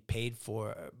being paid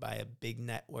for by a big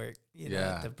network, you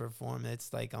know, to perform,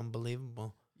 it's like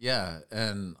unbelievable. Yeah,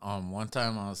 and one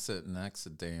time I was sitting next to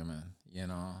Damon, you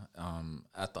know,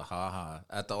 at the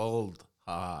at the old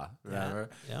remember?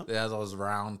 Yeah. They had those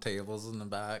round tables in the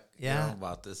back, you know,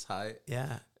 about this height.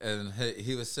 Yeah. And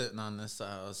he was sitting on this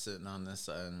side, I was sitting on this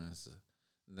side, and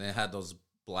they had those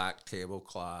black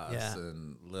tablecloths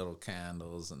and little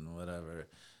candles and whatever.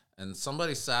 And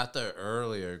somebody sat there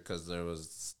earlier because there was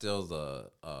still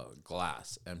the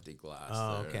empty glass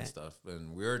there and stuff.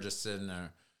 And we were just sitting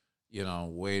there, you know,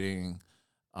 waiting.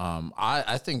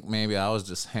 I think maybe I was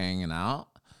just hanging out,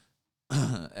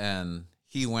 and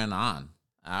he went on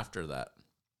after that.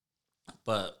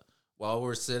 But while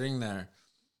we're sitting there,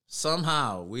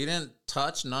 somehow we didn't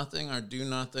touch nothing or do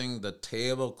nothing. The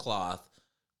tablecloth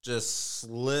just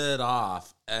slid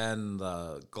off, and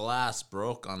the glass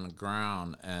broke on the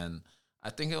ground. And I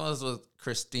think it was with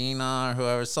Christina or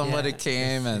whoever. Somebody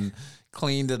came and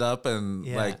cleaned it up and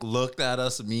like looked at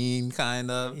us mean,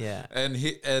 kind of. Yeah.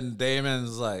 And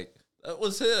Damon's like, that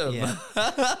was him. Yeah.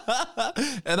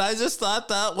 And I just thought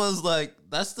that was like,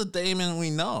 that's the Damon we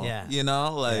know. Yeah. You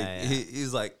know, like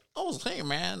he's like, oh, hey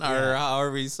man, or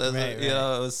however he says it. You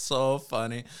know, it was so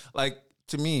funny. Like,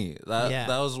 to me, that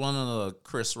was one of the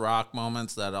Chris Rock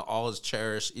moments that I always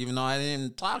cherish, even though I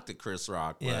didn't talk to Chris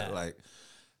Rock. But like,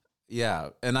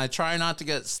 and I try not to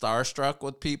get starstruck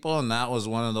with people, and that was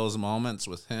one of those moments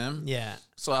with him. Yeah.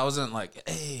 So I wasn't like,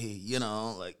 hey, you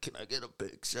know, like, can I get a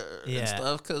picture and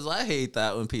stuff? Because I hate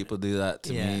that when people do that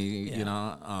to me, you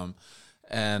know.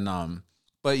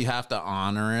 But you have to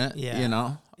honor it, you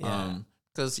know,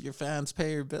 because your fans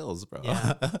pay your bills, bro.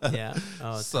 Yeah. Yeah.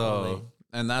 Oh, so. Totally.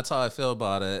 And that's how I feel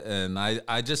about it. And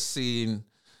I just seen,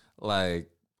 like,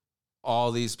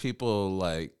 all these people,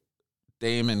 like,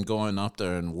 Damon going up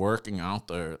there and working out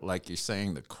there, like you're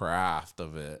saying, the craft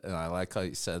of it. And I like how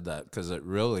you said that, because it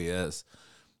really is.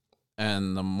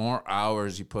 And the more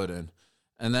hours you put in.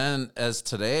 And then as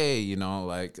today, you know,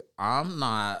 like, I'm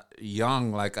not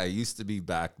young like I used to be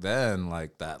back then,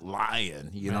 like that lion,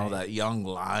 you know, that young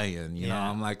lion. You know,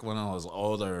 I'm like when I was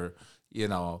older, you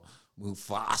know,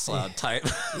 Mufasa type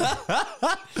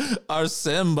or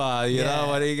Simba, you know,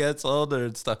 when he gets older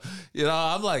and stuff. You know,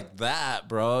 I'm like that,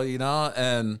 bro, you know,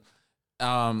 and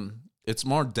it's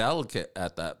more delicate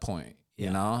at that point,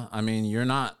 you know? I mean, you're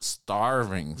not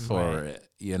starving for it,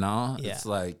 you know? It's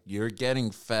like you're getting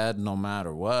fed no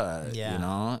matter what, you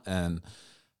know? And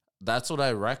that's what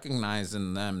I recognize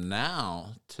in them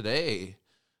now, today,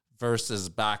 versus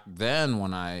back then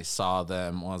when I saw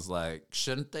them, was like,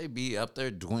 shouldn't they be up there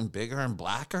doing bigger and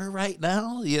blacker right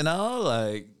now? You know,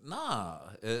 like, nah,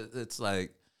 it's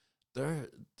like they're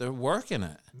working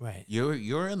it. Right.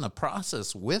 You're in the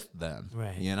process with them.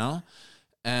 Right. You know,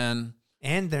 and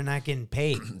they're not getting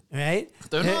paid. Right.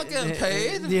 They're not getting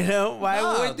paid. You know why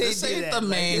would they this do ain't that? The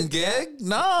main gig.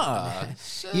 Nah.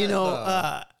 You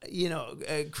know,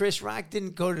 Chris Rock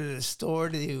didn't go to the store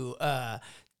to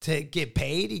to get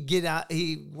paid.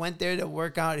 He went there to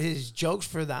work out his jokes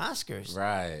for the Oscars.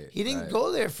 Right. He didn't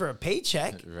go there for a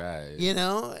paycheck. Right. You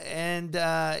know, and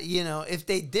if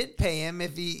they did pay him,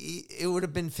 it would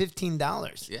have been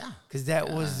 $15. Yeah. Because that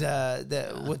was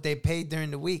what they paid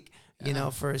during the week. You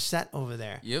know, for a set over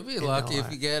there. You'll be lucky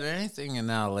if you get anything in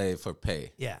LA for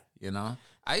pay. Yeah. You know,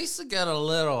 I used to get a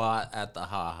little at the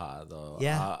haha though.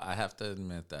 Yeah. I have to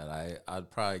admit that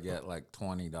I'd probably get like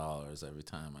 $20 every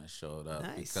time I showed up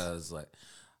because like,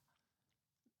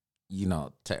 you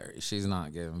know, Terry, she's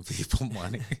not giving people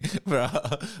money, bro.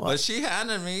 But she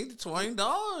handed me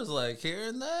 $20 like here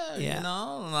and there, you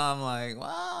know, and I'm like,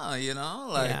 wow, you know,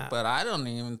 like, but I don't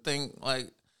even think like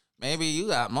maybe you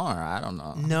got more. I don't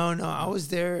know. No, I was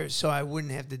there so I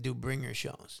wouldn't have to do bringer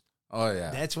shows. Oh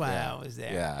yeah, that's why I was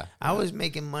there. Yeah, I was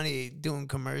making money doing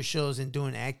commercials and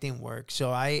doing acting work. So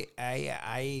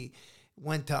I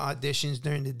went to auditions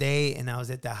during the day and I was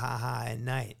at the haha at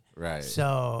night. Right.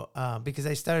 So because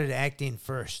I started acting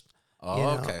first.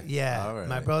 Oh, okay. Yeah, all right.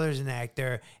 my brother's an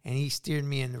actor and he steered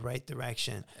me in the right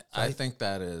direction. So I think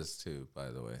that is too.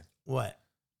 By the way, what?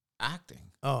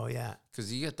 Acting. Oh yeah.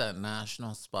 Because you get that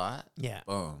national spot. Yeah.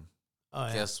 Boom. Oh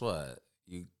yeah. Guess what?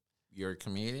 You're a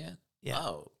comedian. Yeah.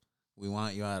 Oh, we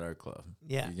want you at our club.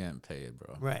 Yeah. You're getting paid,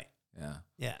 bro. Right. Yeah.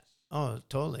 Yeah. Oh,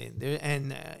 totally.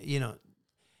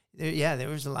 There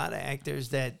was a lot of actors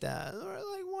that were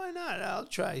like, why not? I'll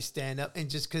try stand up, and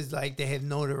just because like they have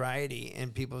notoriety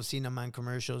and people have seen them on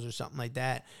commercials or something like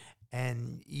that,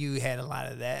 and you had a lot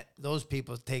of those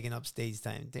people taking up stage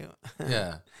time too.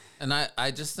 Yeah, and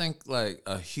I just think like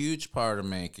a huge part of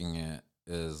making it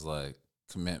is like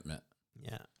commitment.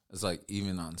 Yeah. It's like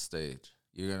even on stage,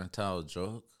 you're gonna tell a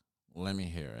joke. Let me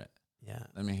hear it. Yeah.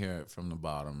 Let me hear it from the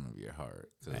bottom of your heart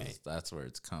because Right. that's where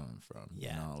it's coming from.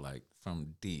 Yeah. You know, like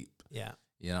from deep. Yeah.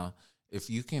 You know, if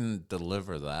you can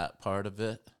deliver that part of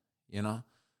it, you know,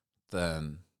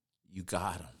 then you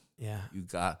got them. Yeah. You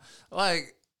got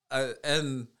like,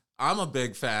 and I'm a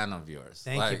big fan of yours.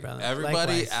 Thank like, you, brother.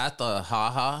 Everybody Likewise. at the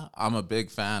haha, I'm a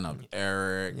big fan of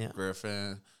Eric, Yeah.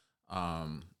 Griffin,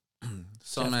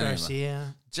 so Jeff many.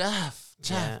 Garcia. Jeff.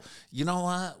 Yeah. You know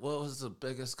what? What was the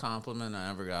biggest compliment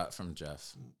I ever got from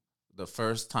Jeff? The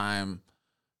first time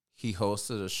he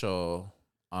hosted a show,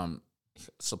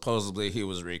 supposedly he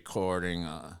was recording,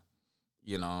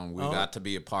 you know, and we got to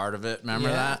be a part of it. Remember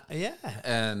that? Yeah.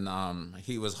 And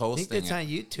he was I hosting think it's it. on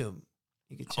YouTube.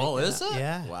 You can check Is out. it?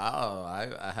 Yeah. Wow,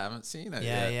 I haven't seen it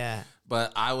Yeah, yet. yeah.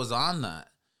 But I was on that,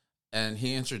 and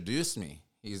he introduced me.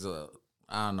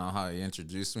 I don't know how he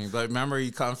introduced me, but remember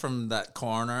you come from that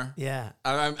corner? Yeah.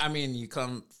 I mean, you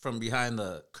come from behind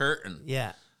the curtain.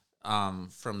 Yeah.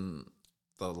 From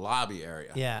the lobby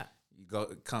area. Yeah.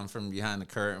 You come from behind the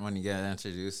curtain when you get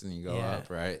introduced and you go Yeah. up,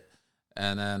 right?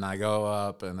 And then I go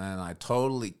up and then I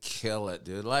totally kill it,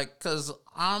 dude. Like, cause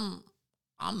I'm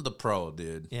the pro,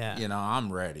 dude. Yeah. You know,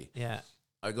 I'm ready. Yeah.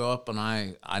 I go up and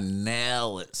I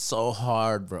nail it so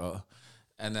hard, bro.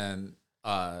 And then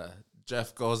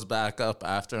Jeff goes back up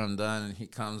after I'm done and he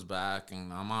comes back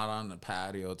and I'm out on the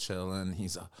patio chilling.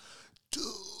 He's like, dude,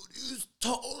 you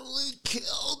totally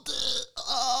killed it.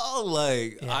 Oh,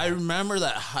 like, I remember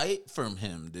that hype from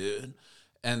him, dude.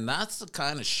 And that's the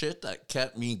kind of shit that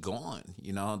kept me going,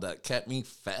 you know, that kept me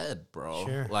fed, bro.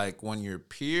 Sure. Like when your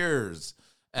peers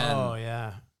and Oh,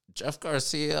 yeah. Jeff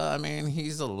Garcia, I mean,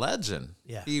 he's a legend.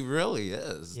 Yeah. He really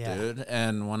is, Yeah. dude.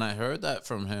 And when I heard that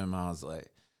from him, I was like,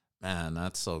 man,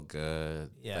 that's so good.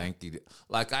 Yeah. Thank you.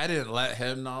 Like, I didn't let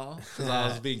him know because I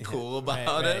was being cool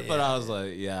about right, it. But yeah. I was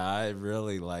like, yeah, I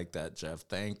really like that, Jeff.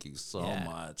 Thank you so Yeah.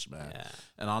 much, man. Yeah.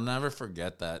 And I'll never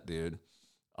forget that, dude.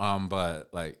 But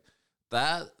like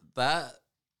that,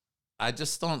 I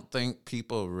just don't think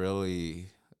people really,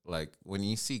 like, when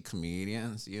you see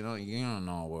comedians, you know, you don't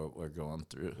know what we're going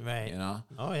through. Right. You know?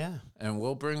 Oh, yeah. And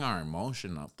we'll bring our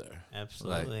emotion up there.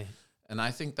 Absolutely. And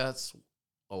I think that's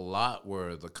a lot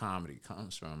where the comedy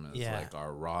comes from is Yeah. like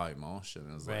our raw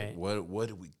emotion is Right. like what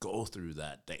did we go through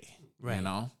that day, Right. you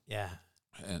know? Yeah.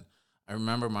 And I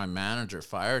remember my manager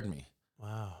fired me.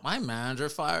 Wow. My manager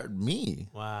fired me,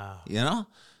 Wow. you know?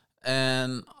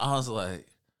 And I was like,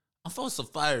 I'm supposed to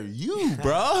fire you,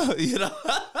 bro. You know?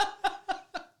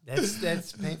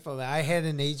 That's painful. I had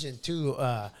an agent too,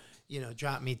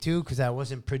 drop me too because I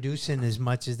wasn't producing as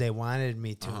much as they wanted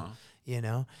me to, you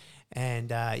know.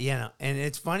 And and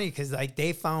it's funny because like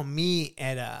they found me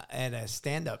at a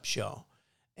stand up show,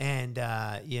 and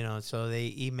so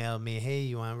they emailed me, hey,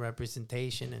 you want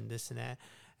representation and this and that,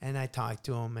 and I talked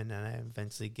to them, and then I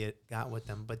eventually got with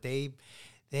them, but they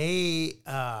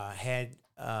had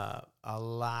a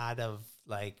lot of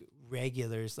like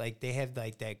regulars. Like they have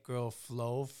like that girl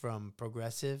Flo from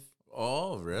Progressive.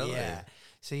 Oh, really? Yeah.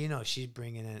 So she's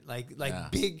bringing in like Yeah.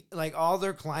 big, like all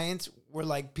their clients were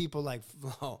like people like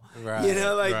Flo. Right,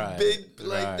 Like right, big,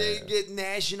 like they right. get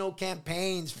national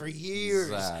campaigns for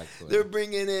years. Exactly. They're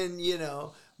bringing in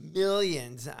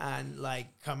millions on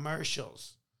like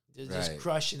commercials. They're just Right.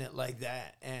 crushing it like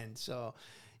that. And so,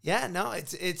 yeah, no,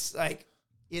 it's like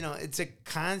it's a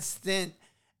constant.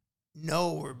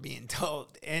 No, we're being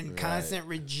told, and constant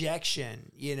rejection,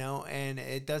 and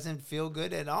it doesn't feel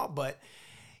good at all. But,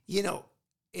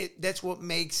 that's what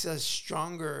makes us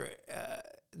stronger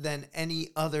than any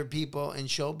other people in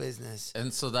show business.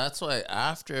 And so that's why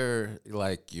after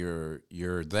like you're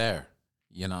there,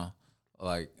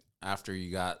 like after you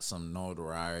got some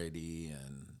notoriety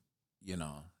and you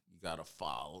got a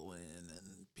following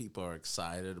and people are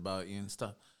excited about you and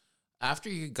stuff. After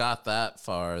you got that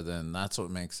far, then that's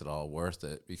what makes it all worth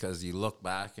it, because you look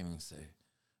back and you say,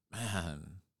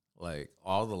 man, like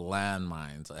all the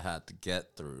landmines I had to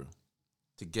get through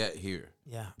to get here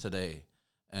today.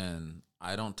 And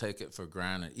I don't take it for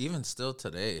granted. Even still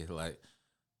today, like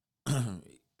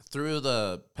through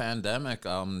the pandemic,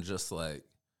 I'm just like,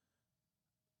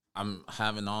 I'm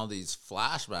having all these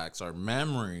flashbacks or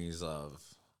memories of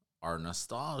our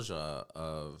nostalgia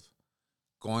of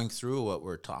going through what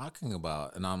we're talking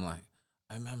about, and I'm like,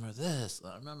 I remember this,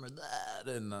 I remember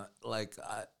that, and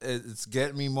it's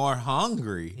getting me more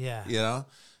hungry.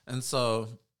 And so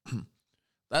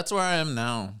that's where I am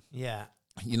now.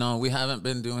 We haven't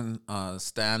been doing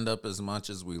stand up as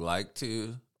much as we like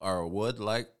to or would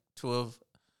like to have,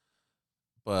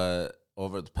 but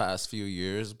over the past few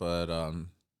years. But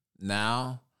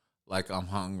now, like, I'm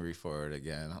hungry for it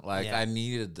again. Like I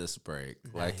needed this break.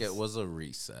 Nice. Like it was a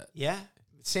reset.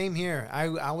 Same here.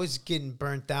 I was getting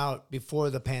burnt out before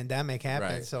the pandemic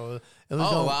happened. Right. So it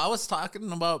was I was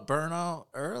talking about burnout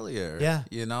earlier.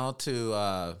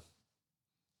 To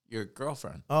your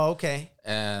girlfriend. Oh, okay.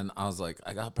 And I was like,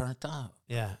 I got burnt out.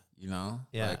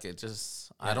 Like it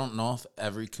just, I don't know if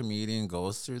every comedian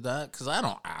goes through that, because I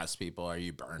don't ask people, are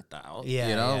you burnt out?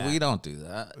 We don't do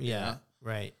that.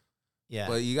 Right. Yeah.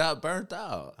 But you got burnt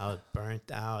out. I was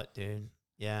burnt out, dude.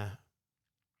 Yeah.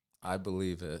 I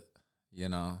believe it.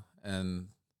 And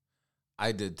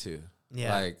I did too.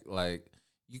 Yeah. Like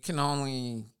you can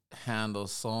only handle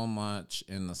so much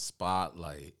in the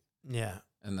spotlight. Yeah.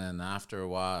 And then after a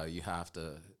while, you have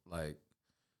to, like,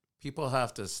 people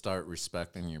have to start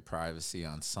respecting your privacy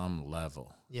on some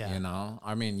level. Yeah.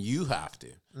 I mean, you have to.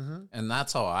 Mm-hmm. And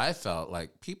that's how I felt.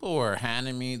 Like, people were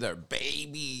handing me their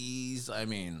babies. I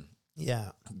mean, yeah,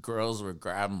 girls were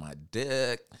grabbing my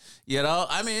dick.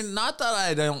 I mean, not that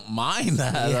I don't mind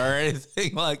that or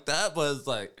anything like that, but it's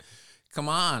like, come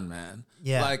on, man.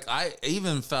 Yeah. Like, I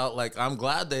even felt like I'm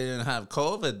glad they didn't have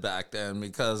COVID back then,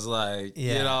 because, like,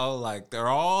 like they're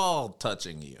all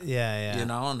touching you. Yeah.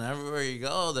 And everywhere you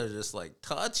go, they're just like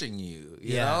touching you,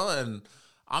 you know? And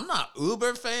I'm not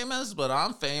uber famous, but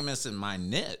I'm famous in my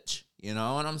niche. You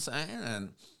know what I'm saying?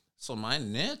 And so my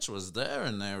niche was there,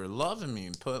 and they were loving me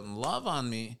and putting love on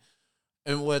me,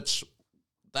 in which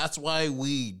that's why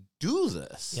we do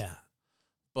this. Yeah.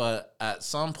 But at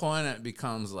some point it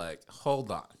becomes like,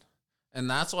 hold on. And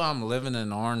that's why I'm living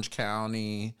in Orange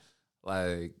County.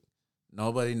 Like,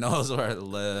 nobody knows where I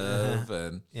live.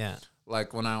 And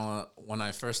like when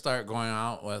I first started going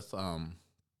out with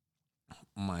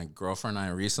my girlfriend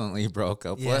I recently broke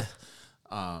up with,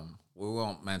 we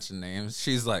won't mention names.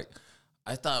 She's like,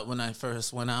 I thought when I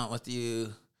first went out with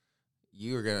you,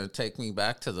 you were going to take me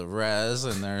back to the res,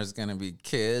 and there's going to be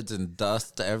kids and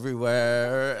dust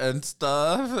everywhere and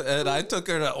stuff. And I took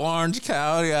her to Orange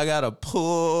County. I got a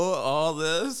pool, all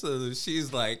this. And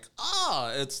she's like,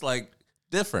 oh, it's like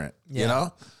different, you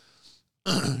know?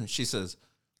 She says,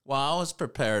 well, I was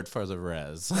prepared for the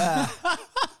res.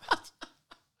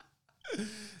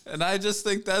 And I just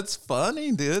think that's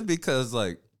funny, dude, because,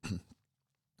 like,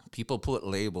 people put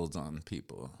labels on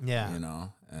people, you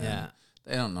know? And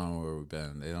they don't know where we've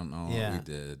been. They don't know what we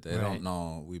did. They don't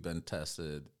know we've been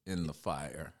tested in the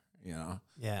fire, you know?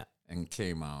 Yeah. And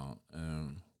came out,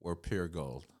 and we're pure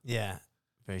gold. Yeah,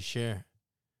 for sure.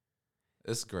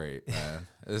 It's great, man.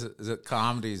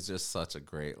 Comedy is just such a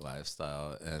great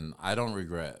lifestyle, and I don't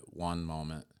regret one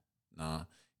moment. No,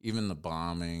 even the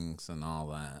bombings and all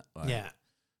that. Like,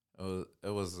 it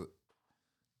was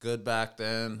good back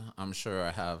then. I'm sure I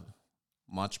have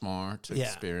much more to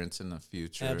experience in the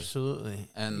future. Absolutely.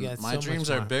 And my dreams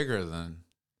are bigger than,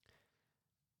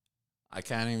 I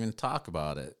can't even talk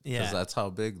about it, because that's how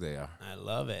big they are. I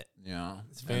love it. You know,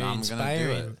 it's very and I'm inspiring.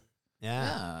 gonna do it.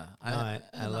 Yeah.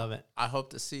 I love it. I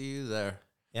hope to see you there.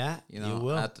 Yeah, You know,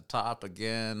 will. at the top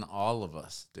again, all of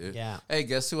us, dude. Yeah. Hey,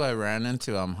 guess who I ran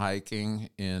into? I'm hiking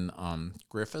in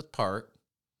Griffith Park.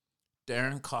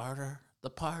 Darren Carter, the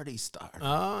party starter.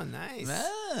 Oh, nice.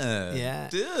 Man, Yeah.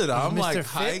 dude, He's I'm Mr. like Fit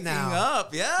hiking now.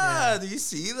 up. Yeah, Yeah. do you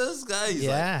see this guy? He's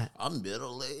Yeah. like, I'm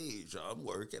middle aged. I'm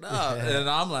working out, and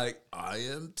I'm like, I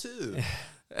am too.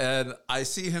 And I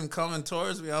see him coming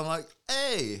towards me. I'm like,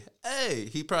 hey.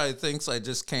 He probably thinks I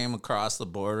just came across the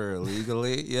border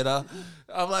illegally, you know?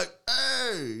 I'm like,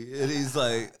 hey. And he's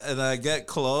like, and I get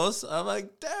close. I'm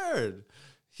like, Darren.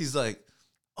 He's like,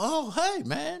 oh, hey,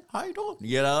 man, how you doing?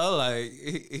 You know, like,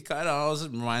 he kind of always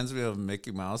reminds me of a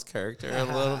Mickey Mouse character a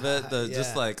little bit.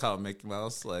 Just Yeah. like how Mickey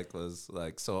Mouse, like, was,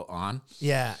 like, so on.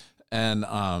 Yeah. And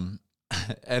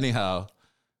anyhow,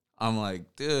 I'm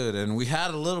like, dude, and we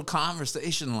had a little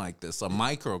conversation like this, a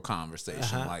micro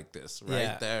conversation like this,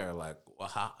 right there. Like, well,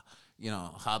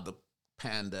 how the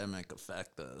pandemic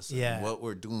affect us, and what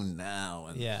we're doing now,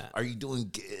 and are you doing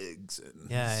gigs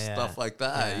and stuff like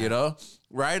that, you know,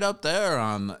 right up there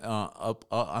on up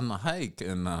on the hike,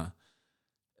 and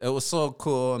it was so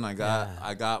cool, and I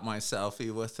got my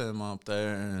selfie with him up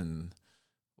there, and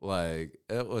like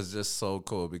it was just so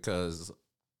cool because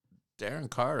Darren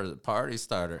Carter, the party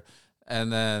starter.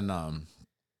 And then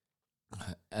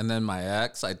my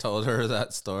ex, I told her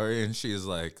that story, and she's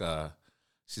like,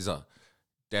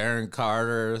 Darren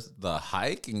Carter, the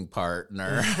hiking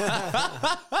partner.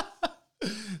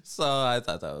 So I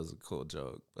thought that was a cool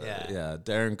joke. But yeah,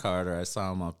 Darren Carter, I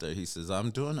saw him up there. He says, I'm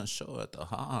doing a show at the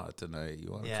Ha tonight. You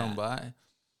want to come by?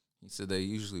 He said, they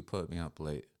usually put me up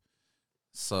late.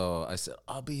 So I said,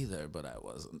 I'll be there, but I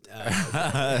wasn't there.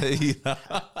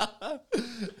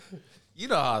 You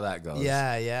know how that goes.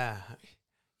 Yeah.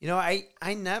 You know, I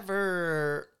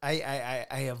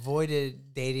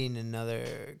avoided dating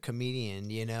another comedian,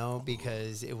 you know,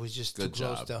 because it was just too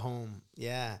close to home.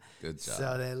 Yeah. Good job.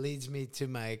 So that leads me to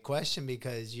my question,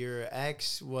 because your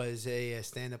ex was a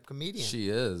stand-up comedian. She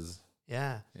is.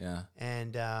 Yeah. Yeah.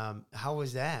 And how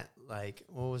was that? Like,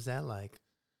 what was that like?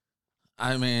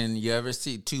 I mean, you ever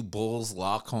see two bulls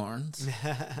lock horns?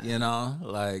 You know,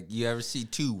 like you ever see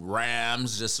two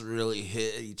rams just really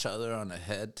hit each other on the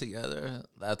head together?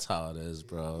 That's how it is,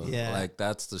 bro. Yeah. Like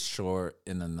that's the short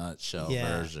in a nutshell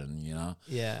version, you know?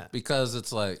 Yeah. Because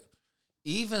it's like,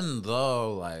 even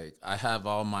though like I have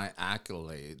all my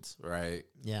accolades, right?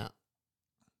 Yeah.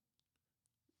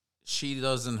 She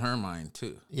does in her mind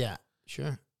too. Yeah,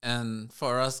 sure. And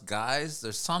for us guys,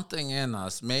 there's something in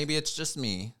us. Maybe it's just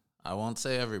me. I won't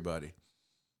say everybody,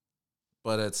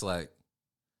 but it's like,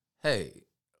 hey,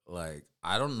 like,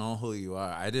 I don't know who you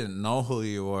are. I didn't know who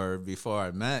you were before I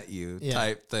met you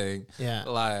type thing. Yeah.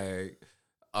 Like,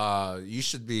 you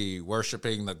should be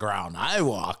worshiping the ground I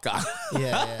walk on.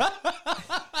 Yeah.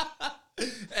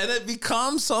 And it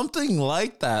becomes something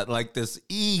like that, like this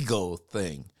ego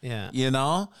thing. Yeah. You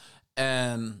know?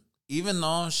 And even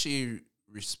though she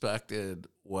respected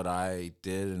what I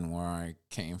did and where I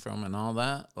came from and all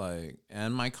that, like,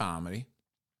 and my comedy,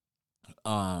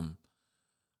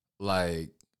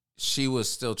 like, she was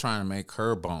still trying to make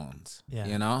her bones,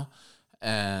 you know?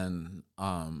 And,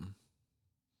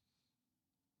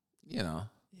 you know,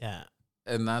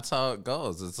 and that's how it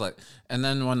goes. It's like, and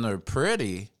then when they're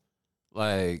pretty,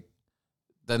 like,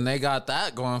 then they got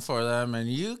that going for them, and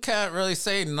you can't really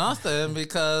say nothing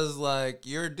because, like,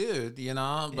 you're a dude, you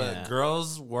know? But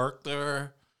girls work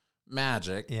their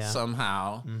magic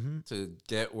somehow to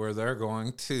get where they're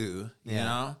going to, you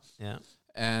know? Yeah.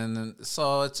 And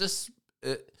so it's just,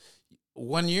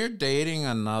 when you're dating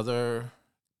another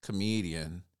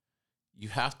comedian, you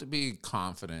have to be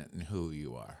confident in who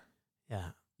you are.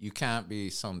 Yeah. You can't be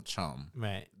some chum.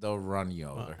 Right. They'll run you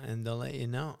over. And they'll let you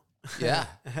know. Yeah,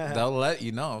 they'll let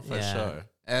you know for sure.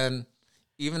 And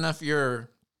even if you're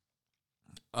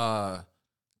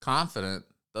confident,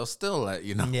 they'll still let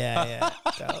you know. Yeah,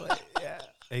 totally. Yeah,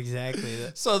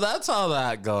 exactly. So that's how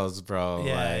that goes, bro.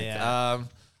 Yeah, like,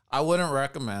 I wouldn't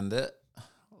recommend it.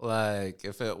 Like,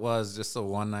 if it was just a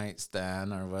one night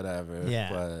stand or whatever. Yeah,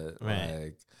 but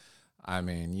like, I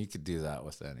mean, you could do that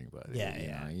with anybody. Yeah, you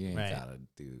yeah. know? You ain't Right. gotta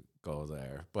go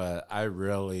there. But I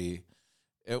really.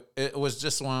 It was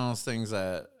just one of those things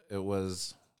that it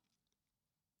was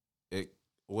a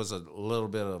little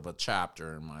bit of a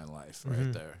chapter in my life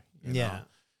right there. You know?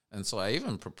 And so I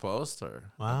even proposed to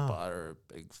her. Wow. I bought her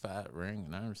a big fat ring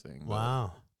and everything.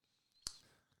 Wow.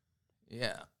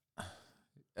 Yeah.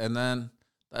 And then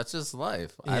that's just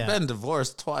life. I've been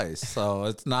divorced twice, so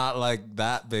it's not like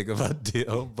that big of a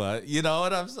deal, but you know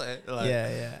what I'm saying? Like,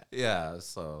 yeah.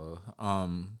 So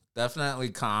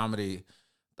definitely comedy.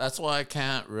 That's why I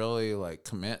can't really like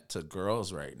commit to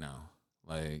girls right now.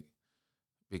 like,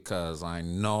 because I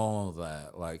know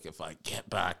that, like, if I get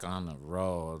back on the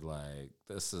road, like,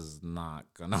 this is not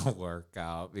gonna work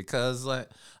out, because, like,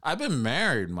 I've been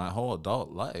married my whole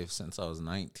adult life since I was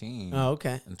 19. Oh,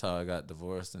 okay. Until I got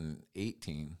divorced in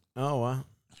 18. Oh, wow.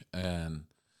 And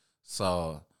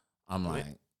so I'm like,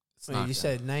 it's Wait, not you gonna-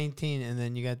 said 19 and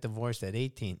then you got divorced at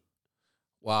 18.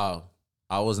 wow.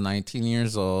 I was 19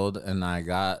 years old and I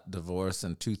got divorced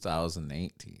in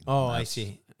 2018. Oh, I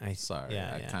see. Sorry,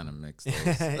 Yeah, I yeah. kind of mixed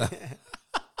those.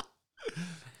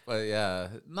 But yeah,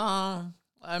 no,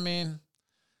 I mean,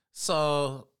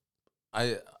 so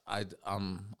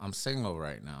I'm single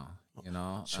right now, you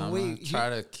know. So I'm wait, gonna try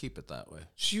to keep it that way.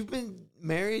 So you've been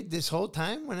married this whole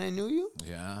time when I knew you?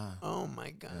 Yeah. Oh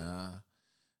my God. Yeah.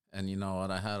 And you know what?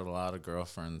 I had a lot of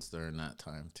girlfriends during that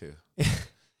time too.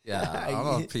 Yeah,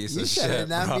 I'm a piece you of said shit, it,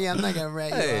 not bro. me. I'm not gonna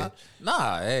write you Hey, off.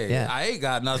 nah, hey, Yeah. I ain't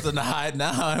got nothing to hide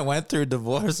now. I went through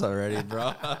divorce already,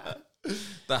 bro.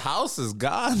 The house is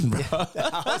gone, bro.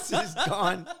 The house is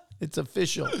gone. It's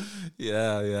official.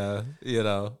 Yeah. You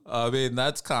know, I mean,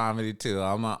 that's comedy too.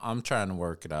 I'm trying to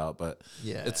work it out, but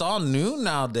Yeah. it's all new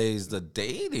nowadays. The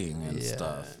dating and Yeah.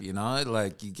 stuff, you know,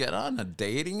 like you get on a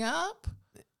dating app,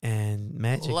 And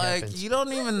magic like happens. you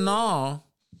don't even know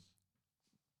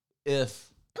if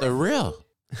they're real.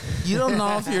 You don't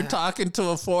know if you're talking to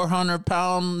a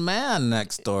 400-pound man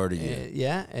next door to you.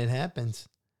 Yeah, it happens.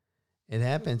 It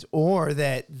happens. Or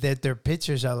that their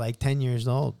pictures are like 10 years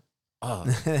old. Oh,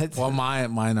 That's- well,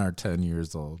 mine are 10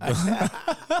 years old.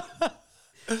 I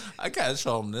can't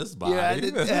show them this body. I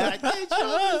can't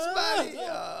show this body.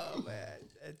 Oh man,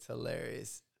 that's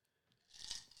hilarious.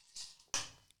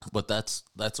 But that's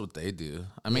what they do.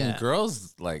 I mean, Yeah.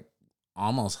 girls like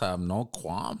almost have no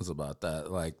qualms about that.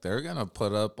 Like they're gonna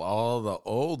put up all the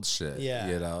old shit. Yeah.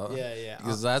 You know. Yeah.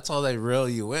 Because that's how they reel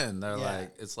you in. They're Yeah.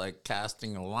 like, it's like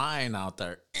casting a line out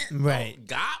there. Right.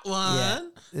 Got one. Yeah.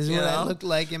 This is you what I know? looked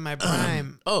like in my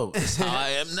prime. Oh, it's how I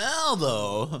am now,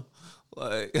 though.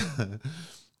 Like,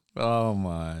 oh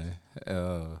my.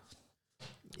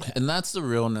 And that's the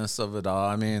realness of it all.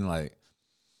 I mean, like,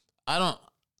 I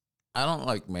don't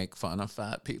like make fun of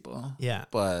fat people. Yeah.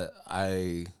 But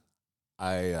I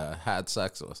had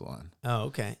sex with one, Oh,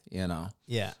 okay. you know,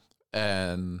 Yeah.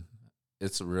 and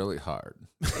it's really hard.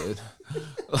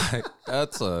 Like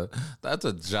that's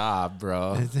a job,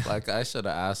 bro. Like I should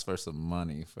have asked for some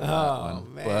money for that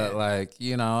one. man. But like,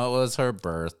 you know, it was her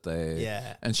birthday.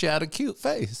 Yeah. And she had a cute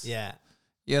face. Yeah.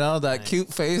 You know, that Nice.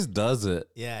 cute face does it.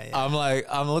 Yeah.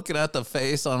 I'm looking at the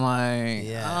face. I'm like,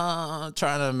 Yeah.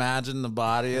 trying to imagine the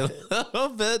body a little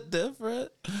bit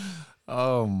different.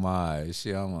 Oh my,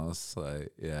 she almost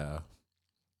like, yeah.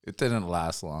 It didn't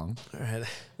last long. All right.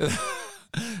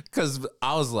 Because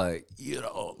I was like, you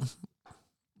know,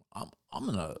 I'm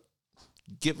gonna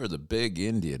give her the big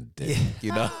Indian dick,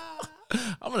 you know.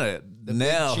 I'm gonna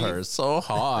nail chief. her so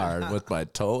hard with my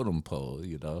totem pole,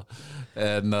 you know,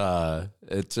 and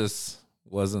it just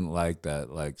wasn't like that.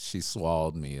 Like she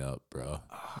swallowed me up, bro.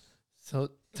 So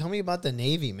tell me about the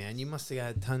Navy, man. You must have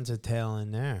got tons of tail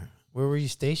in there. Where were you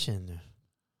stationed?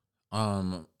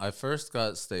 I first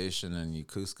got stationed in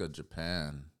Yokosuka,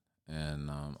 Japan,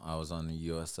 and I was on the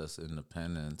USS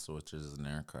Independence, which is an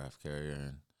aircraft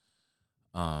carrier,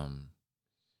 and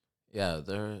yeah,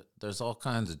 there's all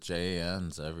kinds of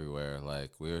JNs everywhere.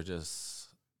 Like we were just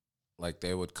like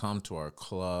they would come to our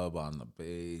club on the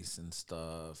base and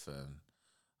stuff, and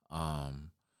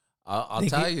I'll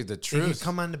tell you the They truth. could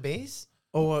come on the base?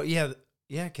 Oh, well, yeah.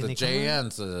 Yeah, can The they come on?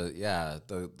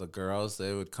 JNs, the girls,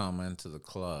 they would come into the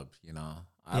club, you know.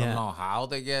 I Yeah. don't know how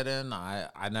they get in.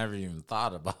 I never even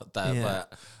thought about that, Yeah.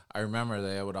 but I remember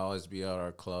they would always be at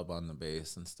our club on the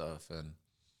base and stuff.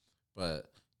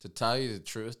 But to tell you the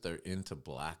truth, they're into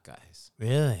black guys.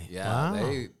 Really? Yeah,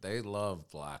 Wow. they love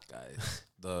black guys.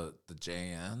 the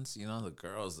JNs, you know, the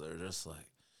girls, they're just like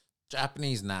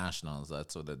Japanese nationals.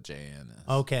 That's what a JN is.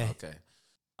 Okay. Okay.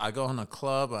 I go in a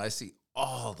club, I see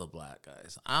all the black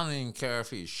guys. I don't even care if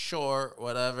he's short,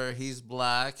 whatever. He's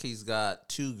black. He's got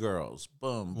 2 girls.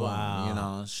 Boom, boom. Wow. You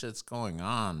know, shit's going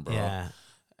on, bro. Yeah.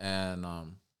 And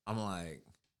I'm like,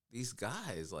 these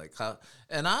guys, like, how?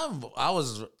 And I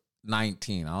was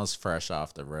 19. I was fresh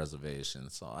off the reservation,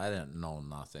 so I didn't know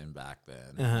nothing back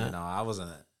then. Uh-huh. You know, I wasn't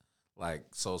like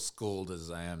so schooled as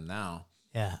I am now.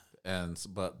 Yeah.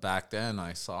 But back then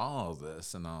I saw all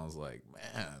this and I was like,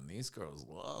 man, these girls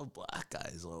love black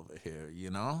guys over here, you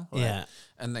know? Like, Yeah.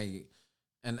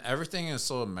 And everything is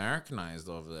so Americanized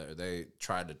over there. They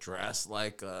try to dress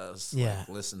like us, Yeah. like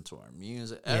listen to our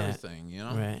music, Yeah. everything, you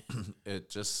know? Right.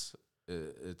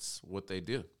 It's what they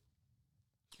do.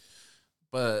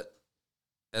 But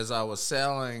as I was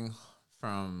sailing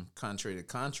from country to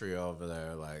country over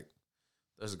there, like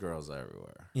there's girls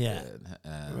everywhere. Yeah.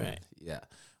 And Right. yeah.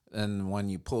 And when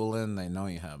you pull in, they know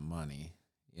you have money,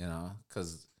 you know,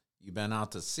 because you've been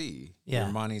out to sea. Yeah.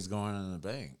 Your money's going in the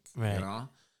bank. Right. You know,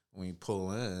 when you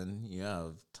pull in, you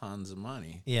have tons of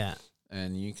money. Yeah.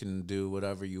 And you can do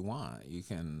whatever you want. You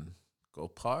can go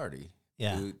party.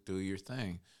 Yeah. Do your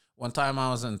thing. One time I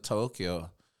was in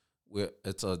Tokyo.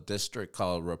 It's a district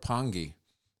called Roppongi.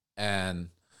 And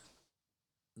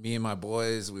me and my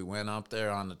boys, we went up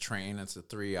there on the train. It's a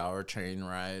 3-hour train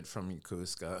ride from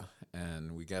Yokosuka.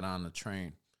 And we get on the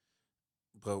train.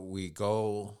 But we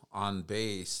go on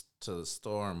base to the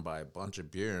store and buy a bunch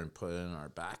of beer and put it in our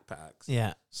backpacks.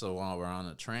 Yeah. So while we're on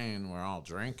the train, we're all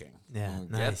drinking. Yeah, When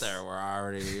we nice. get there, we're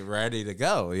already ready to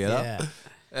go, you know? Yeah.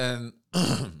 And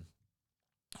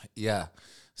yeah.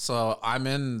 So I'm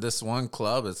in this one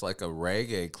club. It's like a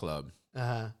reggae club.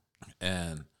 Uh-huh.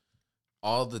 And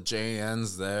all the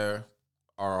JNs there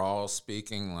are all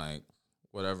speaking like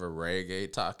whatever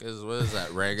reggae talk is. What is that?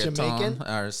 Reggaeton Jamaican?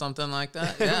 or something like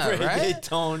that? Yeah, right?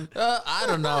 Reggaeton. I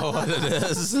don't know what it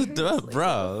is, bro. What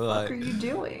are Like, you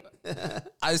doing?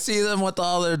 I see them with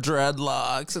all their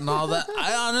dreadlocks and all that.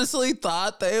 I honestly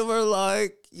thought they were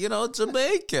like, you know,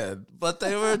 Jamaican, but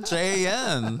they were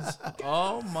JNs.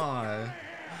 Oh my.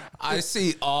 I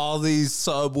see all these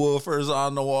subwoofers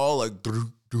on the wall, like,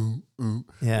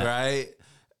 Yeah. right?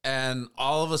 And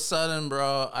all of a sudden,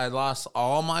 bro, I lost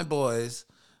all my boys.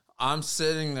 I'm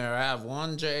sitting there. I have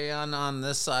one JN on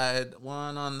this side,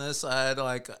 one on this side.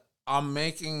 Like, I'm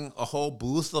making a whole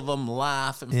booth of them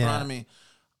laugh in Yeah. front of me.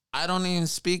 I don't even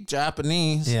speak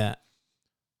Japanese. Yeah.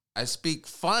 I speak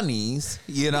funnies,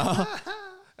 you know?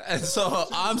 And so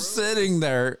I'm sitting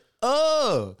there,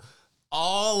 all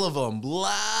of them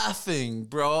laughing,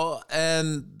 bro.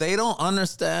 And they don't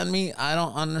understand me. I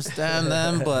don't understand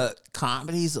them, but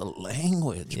comedy's a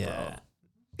language, Yeah.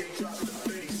 bro.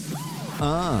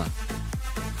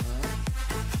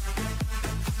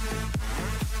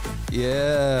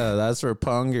 Yeah, that's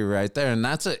Roppongi right there. And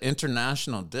that's an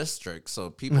international district. So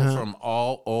people from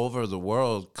all over the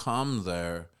world come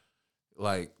there,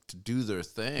 like, to do their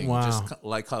thing. Wow. Just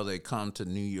like how they come to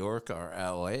New York or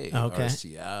LA Okay. or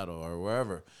Seattle or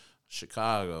wherever,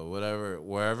 Chicago, whatever,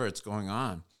 wherever it's going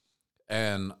on.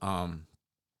 And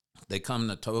they come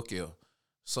to Tokyo.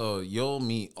 So you'll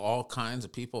meet all kinds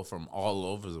of people from all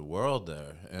over the world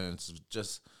there. And it's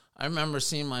just, I remember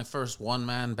seeing my first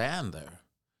one-man band there.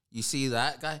 You see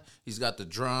that guy? He's got the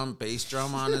bass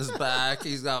drum on his back.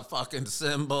 He's got fucking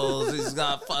cymbals. He's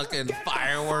got fucking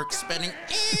fireworks spinning.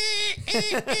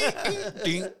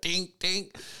 Dink, dink,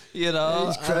 dink. You know?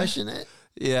 He's crushing it.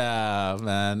 Yeah,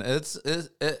 man.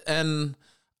 And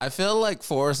I feel like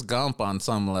Forrest Gump on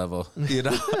some level, you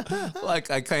know?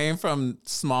 Like, I came from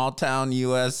small town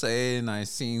USA and I've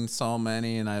seen so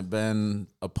many and I've been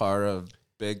a part of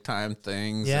big time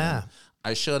things. Yeah. And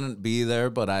I shouldn't be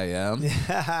there, but I am.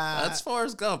 That's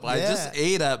Forrest Gump. I just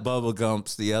ate at Bubba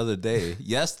Gump's the other day,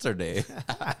 yesterday,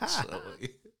 actually.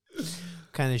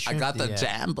 Kind of I shrimp got the do you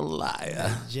have? jambalaya.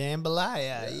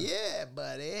 Jambalaya. Yeah,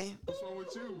 buddy. What's wrong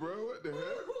with you, bro? What the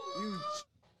hell?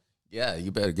 Yeah,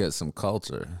 you better get some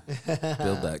culture.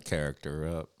 Build that character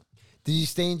up. Did you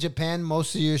stay in Japan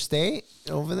most of your stay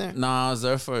over there? No, I was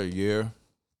there for a year.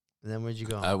 And then where'd you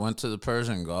go? I went to the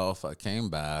Persian Gulf. I came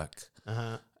back.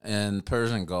 Uh-huh. And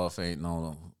Persian Gulf ain't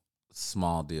no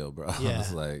small deal, bro. Yeah.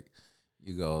 It's like,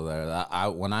 you go there.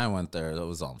 When I went there, it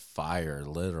was on fire,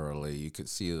 literally. You could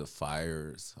see the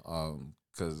fires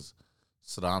because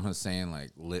Saddam Hussein,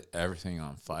 like, lit everything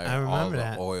on fire. I remember All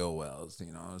that. the oil wells,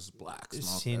 you know, it was black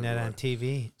smoke Seen that everywhere. on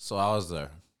TV. So I was there.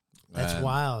 That's And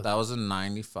wild. That was in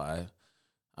 95.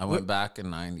 I went back in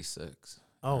 96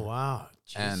 Oh, wow.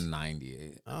 Jeez. and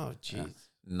 98. Oh, jeez.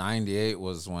 98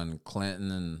 was when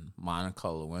Clinton and Monica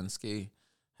Lewinsky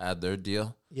had their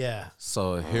deal. Yeah.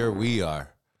 So here we are.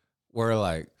 We're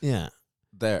like Yeah.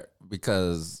 there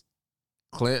because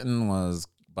Clinton was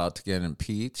about to get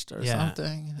impeached or Yeah.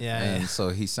 something. Yeah, And yeah. so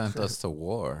he sent us to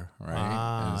war, right?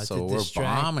 Ah, and so to we're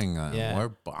distract. bombing them. Yeah. We're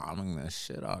bombing the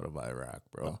shit out of Iraq,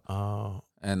 bro. Oh.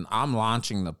 And I'm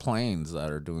launching the planes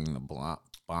that are doing the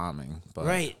bombing. But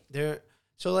Right. There.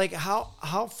 So, like,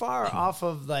 how far off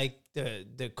of, like,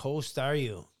 the coast are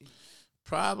you?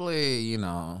 probably,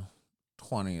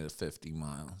 20 to 50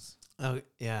 miles. Oh,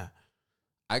 yeah.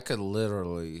 I could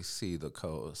literally see the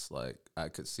coast. Like, I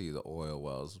could see the oil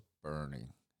wells burning,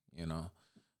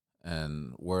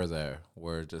 and we're there.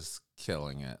 We're just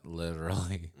killing it,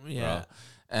 literally. Yeah. Bro.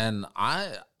 And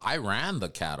I ran the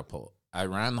catapult. I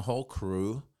ran the whole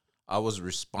crew. I was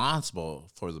responsible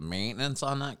for the maintenance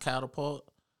on that catapult.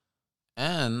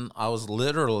 And I was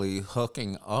literally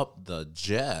hooking up the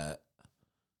jet,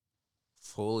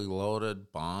 fully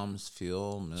loaded, bombs,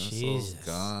 fuel, missiles, Jesus.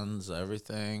 guns,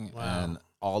 everything. Wow. And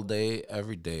all day,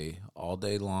 every day, all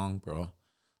day long, bro.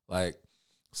 Like,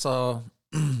 so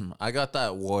I got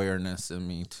that warriorness in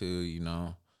me too, you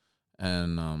know.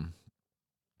 And I'm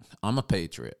a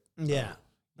patriot. Yeah.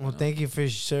 Well, thank you for your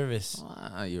service.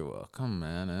 You're welcome,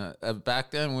 man.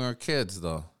 Back then, we were kids,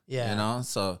 though. Yeah. You know?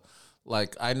 So,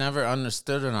 like, I never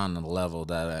understood it on the level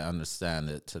that I understand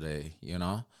it today, you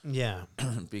know? Yeah.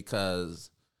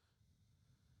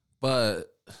 But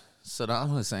Saddam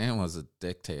Hussein was a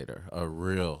dictator, a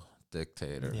real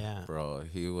dictator. Yeah. Bro,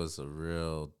 he was a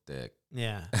real dick.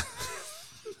 Yeah.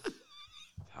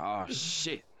 Oh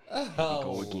shit.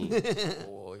 Go again.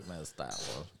 Oh, he messed that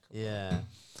one. Yeah.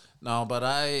 No, but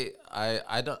I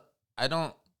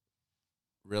don't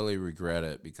really regret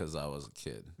it because I was a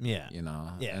kid. Yeah. You know?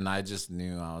 Yeah. And I just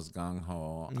knew I was gung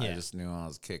ho. I Yeah. just knew I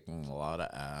was kicking a lot of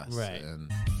ass. Right.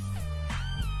 And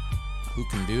who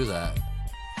can do that?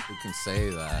 Who can say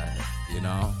that? You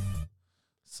know?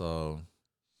 So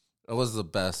it was the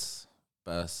best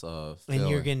feeling. And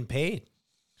you're getting paid.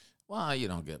 Well, you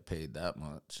don't get paid that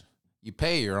much. You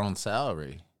pay your own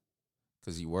salary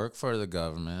because you work for the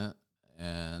government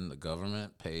and the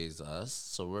government pays us,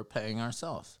 so we're paying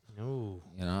ourselves. Ooh.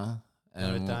 You know?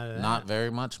 Never And thought of that. not very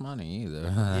much money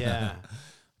either. Yeah.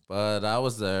 But I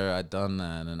was there, I'd done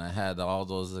that, and I had all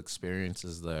those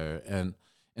experiences there. And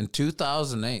in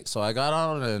 2008, so I got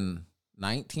out in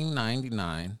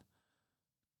 1999.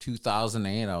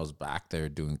 2008, I was back there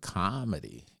doing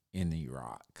comedy in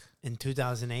Iraq. In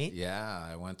 2008? Yeah,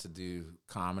 I went to do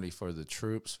comedy for the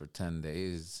troops for 10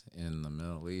 days in the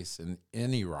Middle East and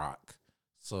in Iraq.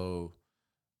 So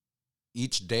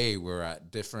each day we're at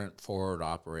different forward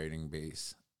operating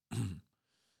base.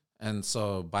 And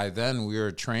so by then we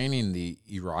were training the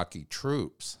Iraqi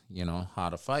troops, you know, how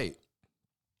to fight.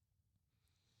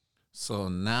 So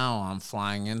now I'm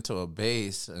flying into a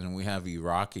base and we have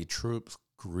Iraqi troops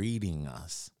greeting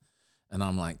us. And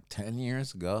I'm like, 10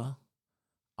 years ago,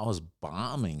 I was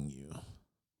bombing you.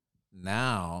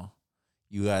 Now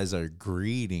you guys are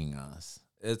greeting us.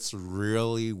 It's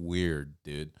really weird,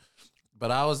 dude. But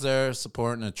I was there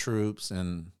supporting the troops,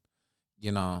 and,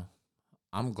 you know,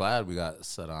 I'm glad we got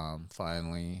Saddam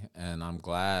finally, and I'm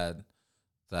glad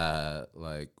that,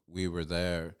 like, we were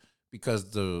there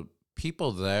because the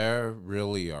people there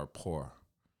really are poor.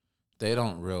 They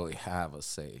don't really have a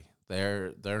say.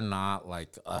 They're not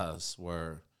like us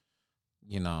where,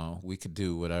 you know, we could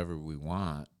do whatever we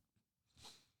want.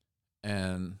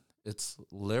 And it's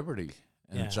liberty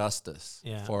and justice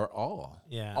for all.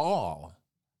 Yeah. All.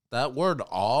 That word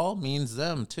all means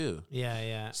them too. Yeah,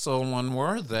 yeah. So when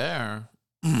we're there,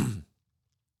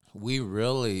 we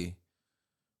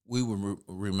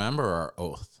remember our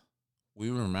oath. We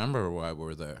remember why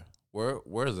we're there.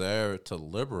 We're there to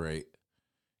liberate.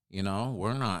 You know,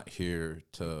 we're not here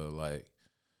to like,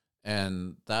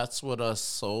 and that's what us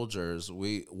soldiers,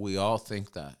 we all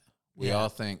think that. We all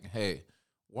think, hey,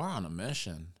 we're on a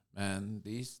mission, man.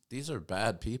 These are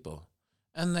bad people.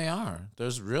 And they are.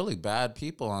 There's really bad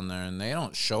people on there, and they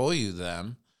don't show you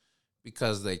them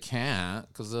because they can't,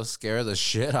 because they'll scare the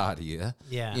shit out of you.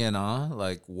 Yeah. You know,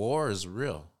 like war is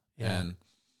real. Yeah. And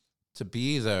to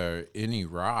be there in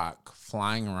Iraq,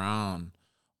 flying around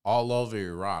all over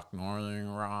Iraq, northern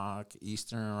Iraq,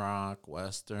 eastern Iraq,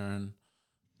 western,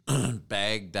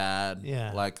 Baghdad.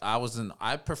 Yeah. Like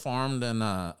I performed in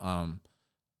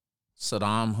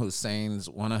Saddam Hussein's,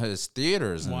 one of his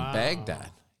theaters in Baghdad.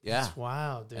 Yeah. That's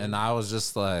wild, dude. And I was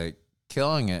just like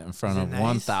killing it in front Is of it nice?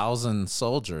 1,000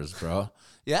 soldiers, bro.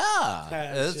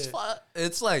 Yeah. It's Shit. fun.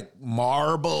 It's like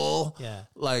marble. Yeah.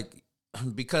 Like,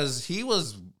 because he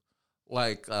was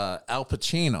like Al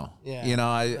Pacino. Yeah. You know,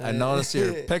 I noticed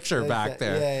your picture Like back that.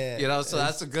 there. Yeah, yeah. You know, so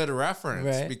that's a good reference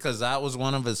Right. because that was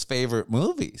one of his favorite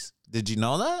movies. Did you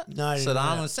know that? No, I didn't know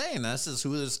Saddam that. Hussein, this is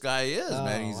who this guy is,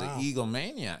 man. He's wow. an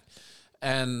egomaniac.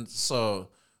 And so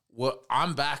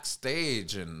I'm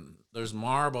backstage and there's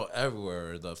marble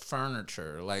everywhere, the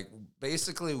furniture. Like,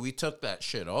 basically, we took that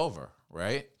shit over,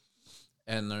 right?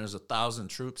 And there's 1,000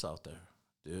 troops out there,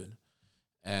 dude.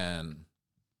 And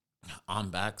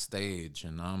I'm backstage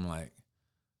and I'm like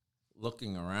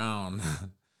looking around,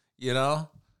 you know?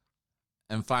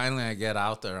 And finally I get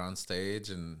out there on stage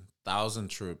and 1,000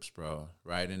 troops, bro,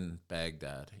 right in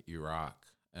Baghdad, Iraq.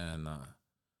 And I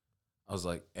was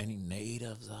like, any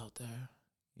natives out there?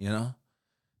 You know?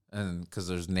 And because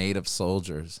there's native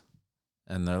soldiers.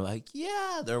 And they're like,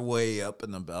 yeah, they're way up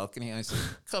in the balcony. I said,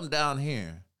 come down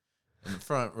here in the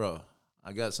front row.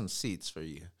 I got some seats for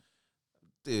you.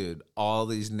 dude, all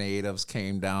these natives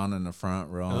came down in the front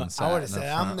row and sat I would in have the said,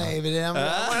 I'm front row. David.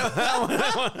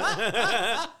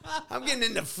 I'm getting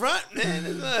in the front, man.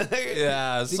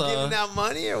 Yeah, Is he so giving out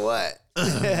money or what?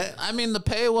 I mean, the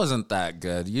pay wasn't that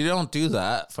good. You don't do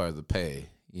that for the pay,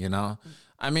 you know?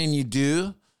 I mean, you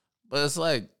do, but it's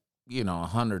like, you know,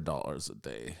 $100 a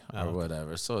day or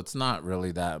whatever. So it's not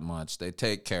really that much. They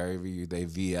take care of you. They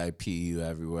VIP you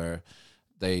everywhere.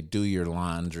 They do your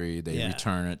laundry. They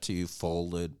return it to you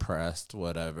folded, pressed,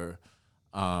 whatever.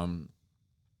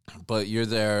 But you're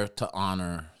there to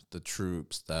honor the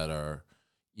troops that are,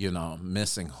 you know,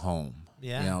 missing home.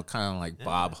 Yeah. You know, kind of like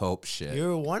Bob Hope shit. You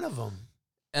were one of them.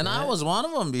 And I was one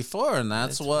of them before, and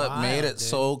that's what wild, made it dude.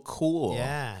 so cool.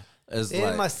 Yeah. They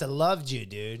They must have loved you,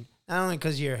 dude. Not only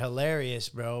because you're hilarious,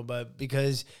 bro, but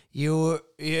because you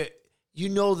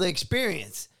know the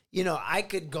experience. You know, I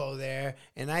could go there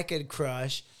and I could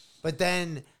crush, but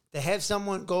then to have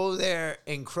someone go there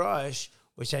and crush,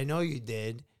 which I know you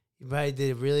did, you probably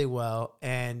did really well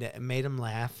and made them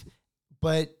laugh.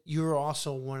 But you were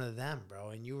also one of them, bro,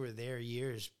 and you were there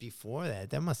years before that.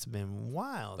 That must have been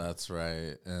wild. That's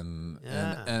right, and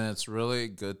Yeah. and it's really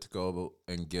good to go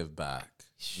and give back,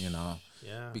 you know,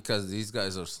 Yeah. because these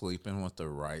guys are sleeping with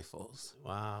their rifles.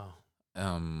 Wow.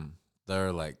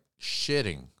 They're like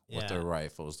shitting with Yeah. their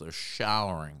rifles. They're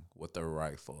showering with their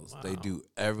rifles. They Wow. do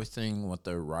everything with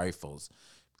their rifles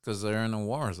because they're in a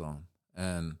war zone.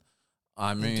 And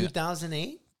I In mean,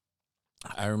 2008?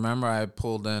 I remember I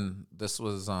pulled in. This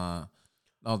was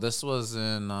this was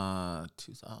in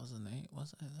 2008.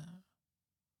 Was it that?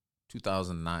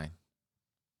 2009,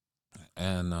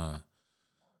 and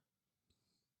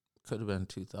could have been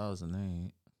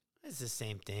 2008. It's the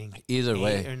same thing. Either 8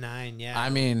 way, or 9, yeah. I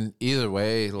mean, either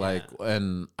way, like,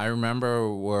 and I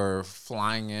remember we're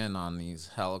flying in on these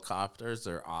helicopters.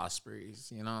 They're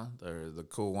Ospreys, you know, they're the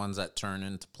cool ones that turn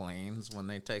into planes when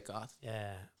they take off.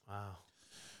 Yeah, wow.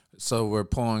 So we're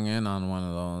pulling in on one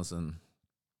of those, and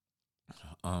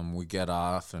we get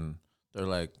off, and they're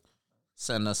like,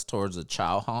 send us towards the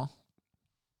chow hall.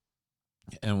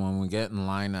 And when we get in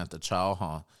line at the chow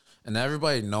hall, and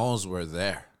everybody knows we're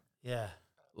there. Yeah.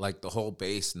 Like the whole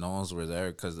base knows we're there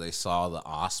because they saw the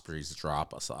Ospreys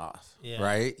drop us off, Yeah.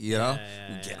 right? You know,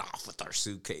 yeah, we get off with our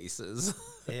suitcases,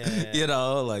 Yeah. you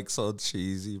know, like so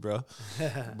cheesy, bro.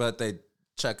 But they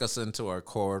check us into our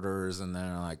quarters, and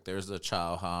they're like, "There's the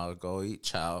chow hall. Go eat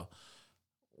chow."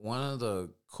 One of the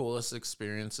coolest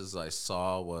experiences I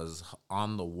saw was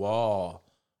on the wall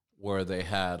where they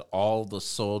had all the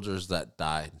soldiers that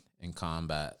died in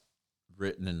combat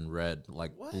written in red,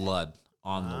 like blood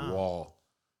on the wall.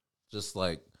 Just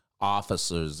like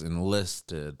officers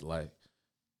enlisted, like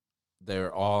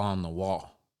they're all on the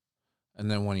wall. And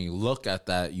then when you look at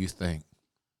that, you think,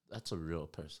 that's a real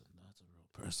person. That's a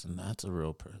real person. That's a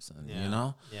real person, you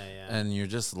know? Yeah, yeah. And you're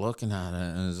just looking at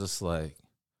it, and it's just like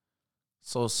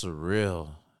so surreal.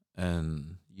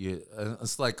 And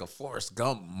it's like a Forrest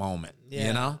Gump moment,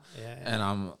 you know? Yeah.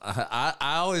 And I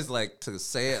always like to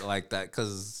say it like that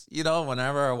because, you know,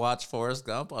 whenever I watch Forrest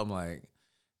Gump, I'm like,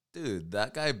 dude,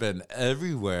 that guy been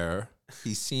everywhere.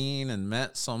 He's seen and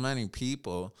met so many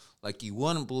people. Like, you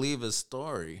wouldn't believe his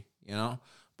story, you know?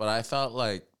 But I felt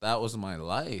like that was my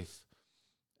life.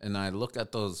 And I look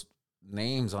at those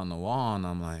names on the wall, and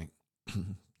I'm like,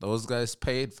 those guys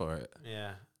paid for it.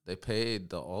 Yeah. They paid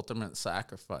the ultimate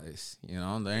sacrifice, you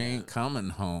know? They ain't coming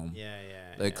home. Yeah.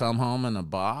 They come home in a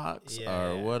box Yeah,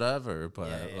 or yeah. whatever, but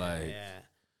Yeah.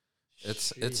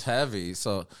 it's heavy.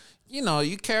 So, you know,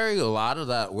 you carry a lot of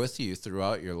that with you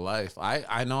throughout your life.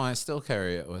 I know I still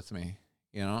carry it with me.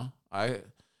 You know, I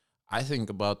think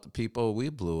about the people we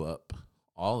blew up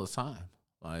all the time.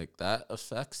 Like, that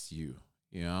affects you,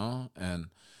 you know? And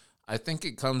I think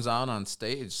it comes out on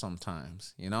stage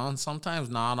sometimes, you know, and sometimes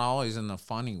not always in a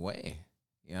funny way,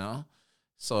 you know?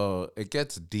 So it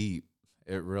gets deep.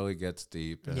 It really gets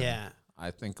deep. And Yeah.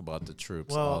 I think about the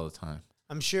troops Well, all the time.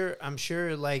 I'm sure.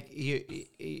 Like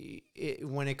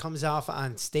when it comes off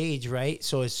on stage, right?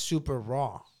 So it's super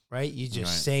raw, right? You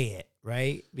just Right. say it,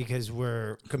 right? Because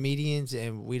we're comedians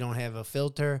and we don't have a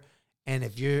filter. And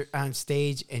if you're on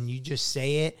stage and you just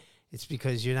say it, it's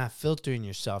because you're not filtering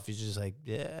yourself. You're just like,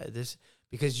 yeah, this,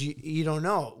 because you don't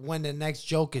know when the next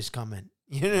joke is coming.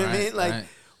 You know what I mean? Like,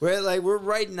 right. we're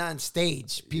writing on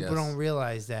stage. People Yes. don't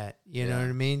realize that. You know Yeah. what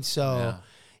I mean? So. Yeah.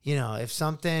 You know, if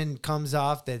something comes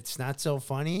off that's not so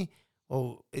funny,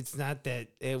 well, it's not that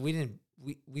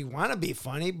we want to be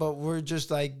funny, but we're just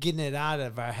like getting it out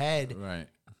of our head, Right.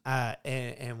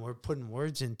 and we're putting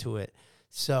words into it.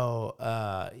 So,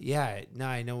 yeah, no,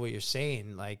 I know what you're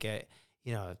saying. Like,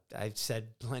 you know, I've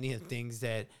said plenty of things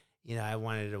that, I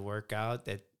wanted to work out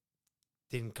that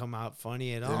didn't come out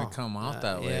funny at all. Didn't come out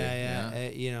that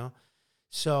way. Yeah.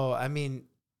 So, I mean,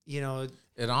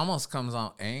 it almost comes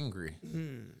out angry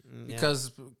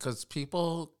because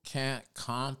people can't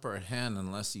comprehend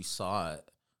unless you saw it,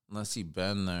 unless you've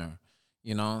been there,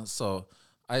 So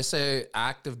I say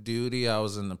active duty, I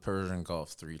was in the Persian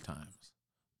Gulf 3 times.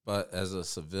 But as a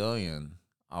civilian,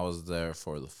 I was there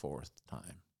for the 4th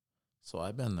time. So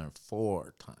I've been there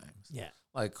 4 times. Yeah.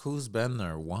 Like, who's been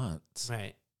there once?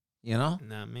 Right.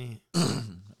 Not me.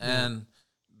 And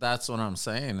that's what I'm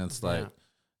saying. It's like,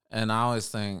 and I always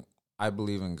think, I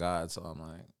believe in God, so I'm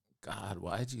like, God,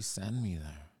 why'd you send me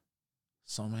there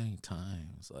so many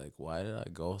times? Like, why did I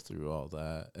go through all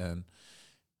that? And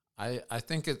I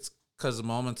think it's because of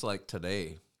moments like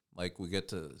today, like we get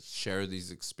to share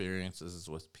these experiences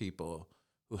with people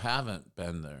who haven't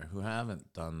been there, who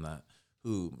haven't done that,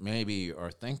 who maybe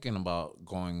are thinking about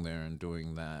going there and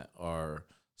doing that, or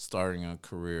starting a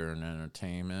career in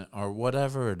entertainment, or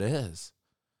whatever it is.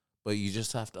 But you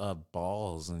just have to have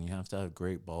balls, and you have to have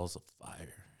great balls of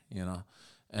fire,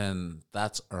 And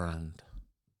that's earned.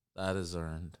 That is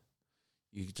earned.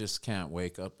 You just can't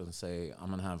wake up and say, I'm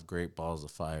going to have great balls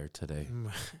of fire today.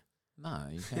 Nah,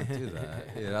 you can't do that.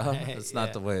 It's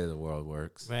not the way the world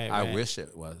works. Right, I wish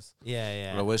it was.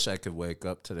 Yeah. But I wish I could wake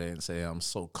up today and say, I'm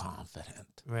so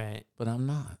confident. Right. But I'm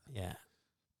not. Yeah.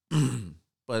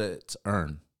 But it's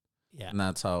earned. Yeah. And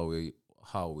that's how we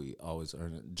always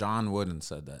earn it. John Wooden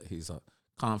said that. He's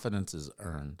confidence is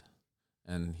earned.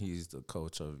 And he's the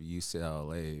coach of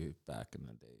UCLA back in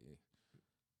the day.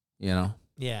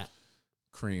 Yeah.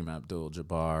 Kareem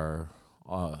Abdul-Jabbar,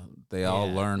 they all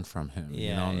learned from him,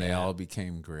 and they all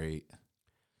became great.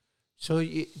 So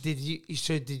did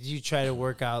you try to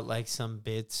work out like some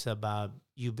bits about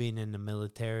you being in the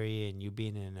military and you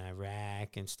being in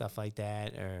Iraq and stuff like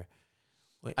that, or?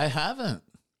 I haven't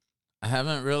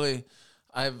really.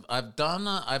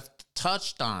 I've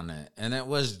touched on it, and it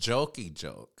was jokey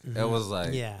joke. Mm-hmm. It was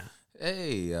like,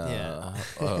 hey,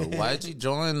 why'd you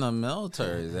join the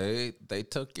military? They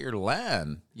took your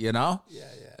land, Yeah.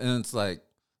 And it's like,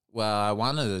 well, I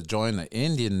wanted to join the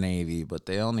Indian Navy, but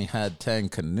they only had 10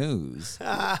 canoes.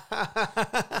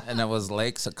 And it was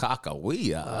Lake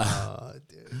Sakakawea. Oh,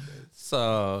 dude.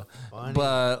 So, funny.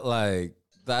 But like,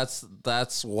 that's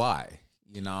why,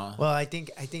 Well, I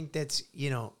think that's,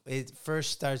 it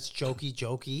first starts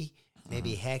jokey,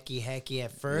 maybe hacky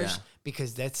at first,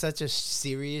 because that's such a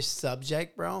serious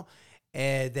subject, bro.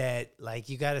 And that, like,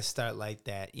 you got to start like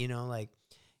that,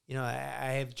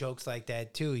 I have jokes like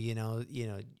that too,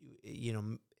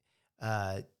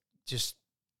 just,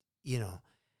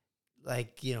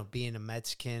 like, being a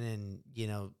Mexican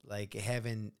and, like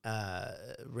having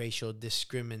racial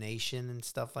discrimination and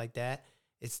stuff like that.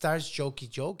 It starts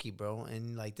jokey, bro,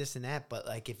 and like this and that. But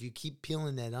like, if you keep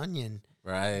peeling that onion,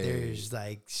 right, there's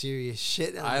like serious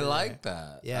shit. I like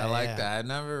that. Yeah, I like that. I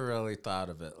never really thought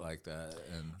of it like that.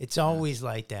 And it's always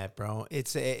like that, bro.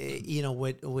 It's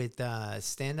with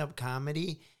stand-up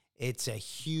comedy, it's a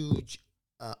huge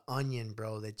onion,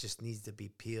 bro, that just needs to be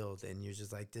peeled, and you're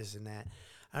just like this and that.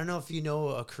 I don't know if you know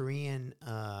a Korean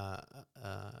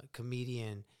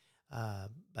comedian by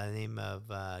the name of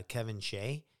Kevin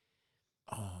Shea.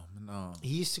 Oh no!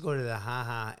 He used to go to the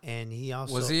Haha, and he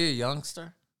also was he a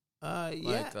youngster?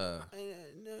 Yeah,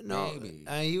 no,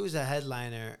 he was a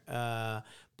headliner.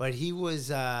 But he was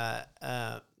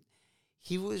part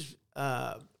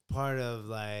of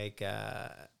like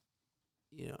I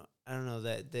don't know,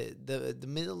 that the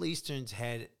Middle Easterns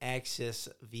had Axis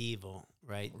of Evil,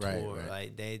 right? Tour. Right.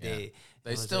 Like they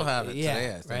still have it today.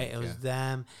 I think. Right. It was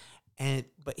them.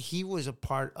 But he was a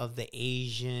part of the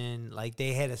Asian, like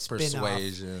they had a spin-off.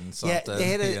 Persuasion, something. Yeah, they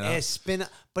had a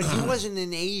spin-off, but he wasn't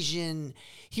an Asian.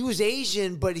 He was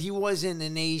Asian, but he wasn't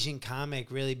an Asian comic,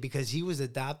 really, because he was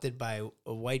adopted by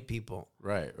white people.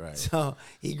 Right. So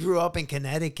he grew up in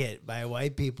Connecticut by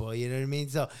white people, you know what I mean?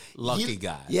 So lucky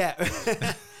guy. Yeah.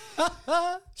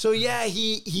 So yeah,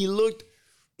 he looked,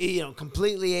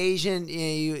 completely Asian,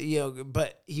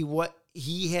 but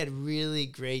he had really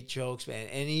great jokes, man.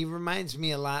 And he reminds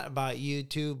me a lot about you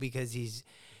too, because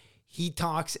he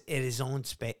talks at his own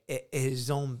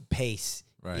pace.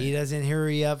 Right. He doesn't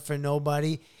hurry up for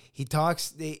nobody. He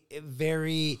talks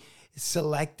very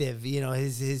selective.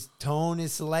 His tone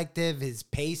is selective. His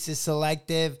pace is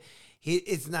selective.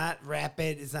 It's not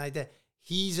rapid. It's not like that.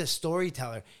 He's a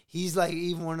storyteller. He's like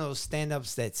even one of those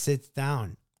stand-ups that sits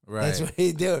down. Right. That's what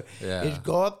he do. Yeah. He'd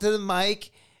go up to the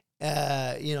mic,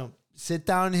 sit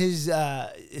down his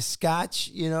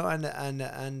scotch, on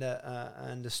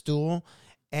the stool,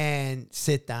 and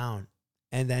sit down,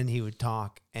 and then he would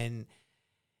talk. And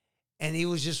And he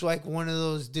was just like one of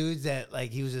those dudes that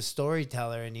like he was a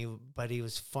storyteller but he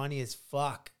was funny as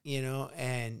fuck, you know,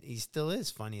 and he still is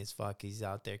funny as fuck. He's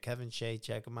out there. Kevin Shea,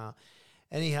 check him out.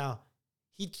 Anyhow,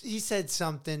 he said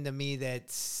something to me that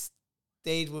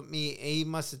stayed with me. He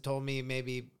must have told me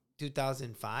maybe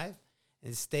 2005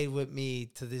 and stayed with me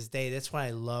to this day. That's why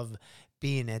I love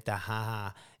being at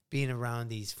the being around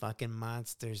these fucking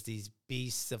monsters, these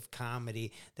beasts of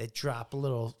comedy that drop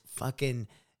little fucking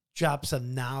drops of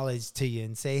knowledge to you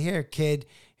and say, here, kid,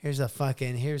 here's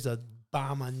a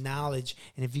bomb of knowledge.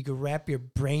 And if you could wrap your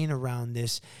brain around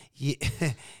this,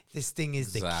 this thing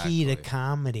is the key to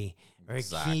comedy or a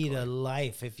key to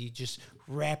life. If you just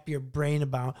wrap your brain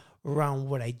around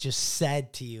what I just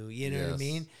said to you, you know what I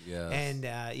mean? Yes. And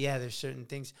there's certain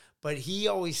things. But he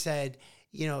always said,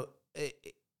 you know,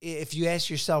 if you ask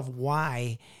yourself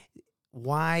why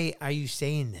are you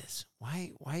saying this?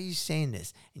 Why are you saying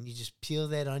this? And you just peel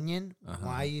that onion.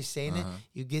 Why are you saying it?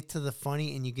 You get to the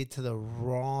funny and you get to the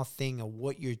raw thing of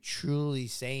what you're truly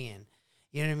saying.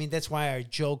 You know what I mean? That's why our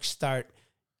jokes start,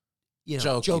 you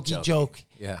know, jokey joke,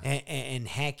 and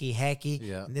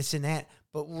hacky, and this and that.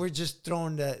 But we're just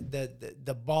throwing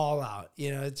the ball out.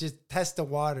 You know, it's just test the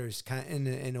waters kind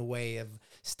of in a way of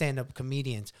stand-up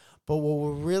comedians. But what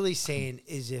we're really saying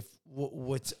is if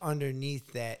what's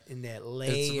underneath that in that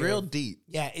layer. It's real deep.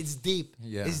 Yeah, it's deep.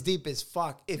 Yeah. It's deep as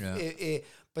fuck.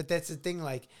 But that's the thing,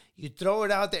 like, you throw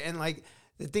it out there, and, like,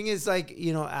 the thing is, like,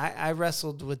 you know, I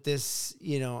wrestled with this,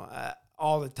 you know,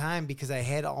 all the time because I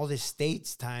had all this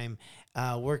stage time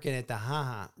working at the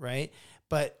right?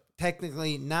 But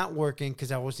technically not working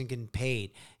because I wasn't getting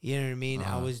paid. You know what I mean?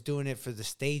 I was doing it for the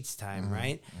stage time,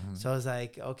 right? So I was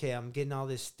like, okay, I'm getting all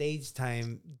this stage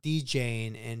time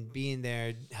DJing and being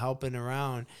there, helping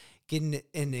around, getting it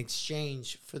in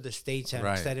exchange for the stage time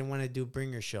because I didn't want to do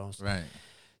bringer shows. Right.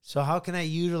 So how can I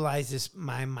utilize this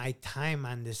my time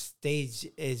on this stage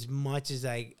as much as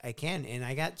I can? And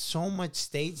I got so much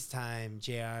stage time,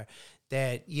 JR,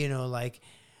 that, you know, like,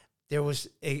 there was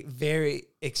a very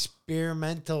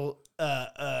experimental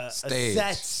stage,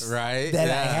 sets right? that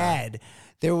I had.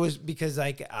 There was, because,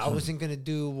 like, I wasn't going to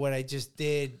do what I just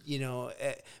did, you know,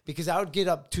 because I would get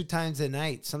up 2 times a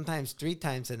night, sometimes 3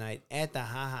 times a night at the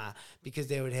because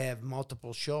they would have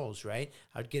multiple shows, right?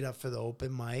 I would get up for the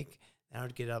open mic. I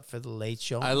would get up for the late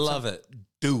show. I love it.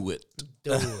 Do it.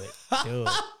 Do it.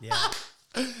 Yeah.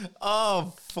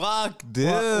 Oh, fuck, dude.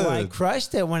 Well, I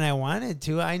crushed it when I wanted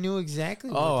to. I knew exactly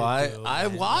what to do. I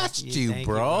watched you,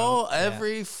 bro.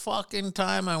 Every fucking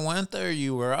time I went there,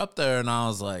 you were up there, and I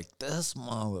was like, this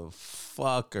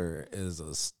motherfucker is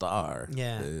a star.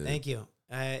 Yeah, dude. thank you.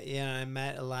 I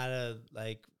met a lot of,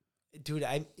 like, dude,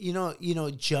 you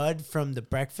know Judd from the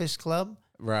Breakfast Club?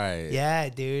 Right. Yeah,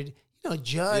 dude. You know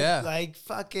Judd, like,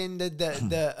 fucking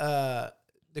the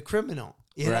criminal.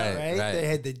 You know, right? They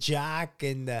had the jock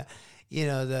and the, you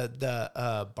know,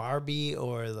 the Barbie,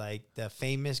 or, like, the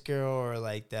famous girl, or,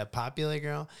 like, the popular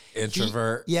girl.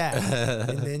 Introvert.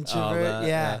 An introvert.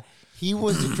 Yeah. He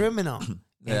was the criminal.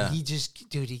 And he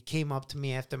he came up to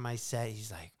me after my set.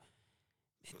 He's like,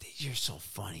 you're so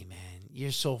funny, man.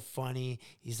 You're so funny.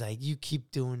 He's like, you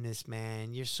keep doing this,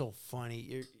 man. You're so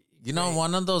funny. You know,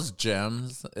 one of those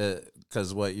gems,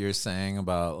 because what you're saying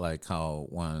about, like, how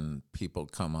when people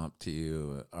come up to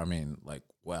you, I mean, like,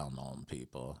 well-known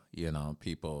people, you know,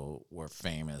 people were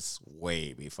famous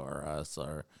way before us,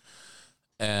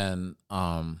 and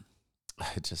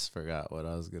I just forgot what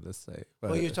I was going to say.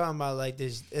 But well, you're talking about, like,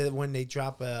 this when they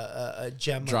drop a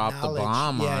gem drop of the knowledge.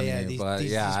 bomb on yeah, you. these, But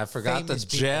these I forgot the famous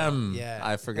gem. people. Yeah.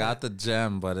 I forgot the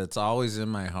gem, but it's always in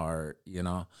my heart, you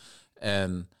know,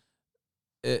 and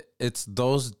it's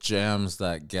those gems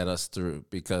that get us through,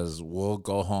 because we'll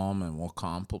go home and we'll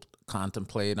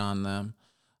contemplate on them,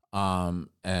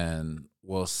 and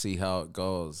we'll see how it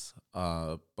goes.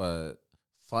 But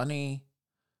funny,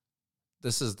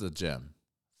 this is the gem.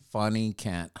 Funny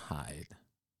can't hide.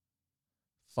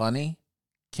 Funny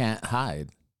can't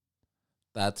hide.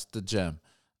 That's the gem.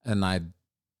 And I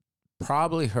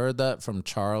probably heard that from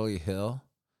Charlie Hill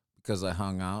because I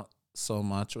hung out so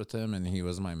much with him and he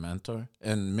was my mentor.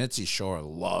 And Mitzi Shore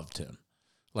loved him.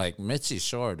 Like, Mitzi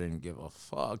Shore didn't give a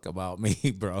fuck about me,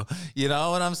 bro. You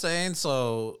know what I'm saying?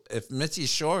 So if Mitzi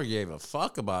Shore gave a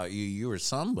fuck about you, you were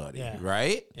somebody,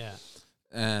 right? Yeah.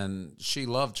 And she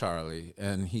loved Charlie.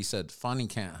 And he said, funny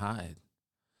can't hide.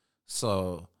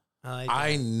 So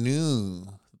I knew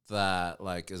that,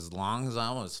 like, as long as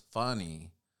I was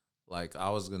funny, like,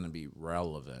 I was going to be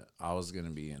relevant. I was going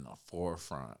to be in the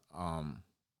forefront.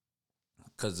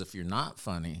 Because if you're not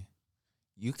funny,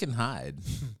 you can hide,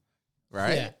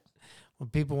 right? Yeah. Well,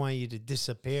 people want you to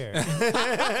disappear.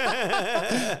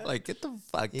 Like, get the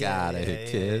fuck out of here,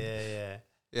 kid.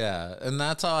 Yeah, and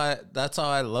that's how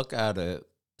I look at it.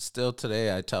 Still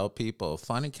today, I tell people,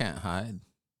 funny can't hide.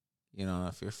 You know,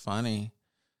 if you're funny,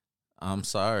 I'm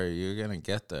sorry, you're gonna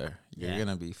get there. You're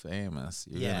gonna be famous.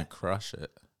 You're gonna crush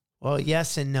it. Well,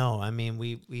 yes and no. I mean,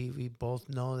 we both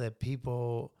know that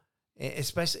people,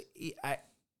 especially I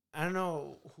don't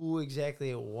know who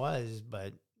exactly it was,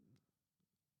 but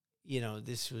you know,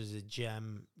 this was a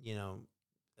gem. You know,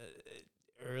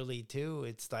 early too.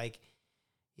 It's like,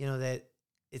 you know, that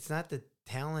it's not the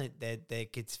talent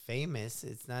that gets famous.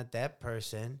 It's not that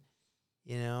person.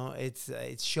 You know,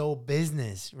 it's show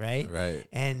business, right? Right.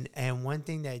 And one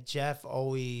thing that Jeff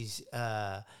always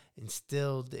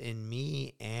instilled in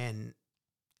me and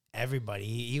everybody,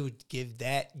 he would give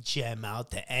that gem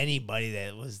out to anybody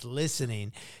that was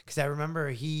listening. Because I remember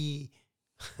he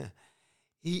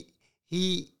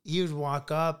would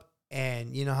walk up.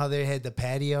 And you know how they had the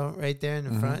patio right there in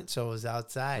the front? So it was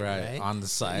outside, right? On the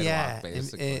sidewalk,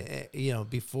 basically. You know,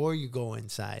 before you go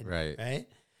inside. Right. Right?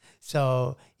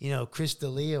 So, you know, Chris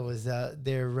D'Elia was out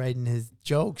there writing his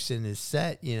jokes in his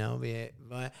set, you know.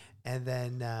 And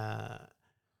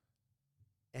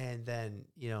then,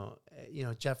 you know,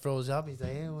 Jeff rolls up. He's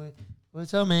like, hey,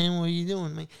 what's up, man? What are you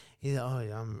doing, man? He's like, oh,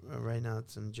 yeah, I'm writing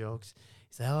out some jokes.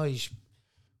 He's like, oh, you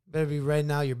better be writing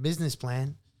out your business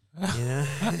plan. You know,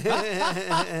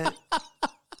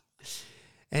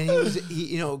 and he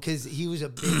you know, because he was a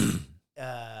big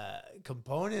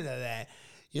component of that,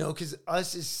 you know, because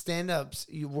us as stand-ups,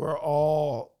 we're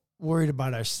all worried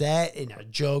about our set and our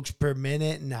jokes per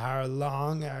minute and how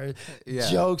long our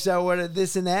jokes are, what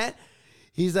this and that.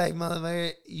 He's like,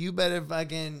 motherfucker, you better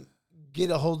fucking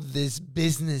get a hold of this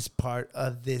business part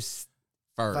of this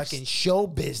fucking show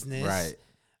business,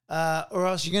 right? Or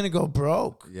else you're gonna go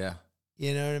broke. Yeah.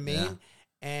 You know what I mean? Yeah.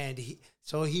 And he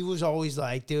was always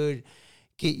like, dude,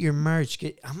 get your merch.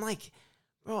 I'm like,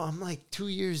 bro, I'm like 2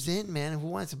 years in, man. Who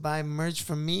wants to buy merch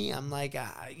from me? I'm like,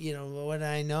 you know, what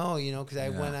I know, you know, because I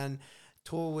went on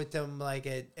tour with them like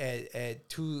at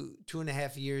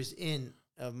 2.5 years in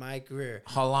of my career.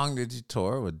 How long did you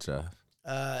tour with Jeff?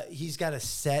 He's got a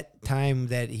set time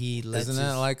that he lets. Isn't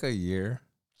it like a year?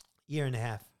 Year and a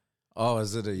half. Oh,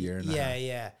 is it a year and a half?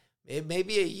 Yeah. It may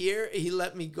be a year. He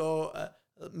let me go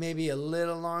maybe a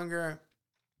little longer,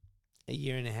 a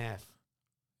year and a half.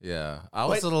 Yeah, I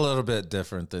was a little bit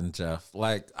different than Jeff.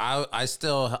 Like I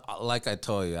still, like I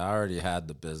told you, I already had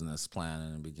the business plan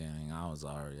in the beginning. I was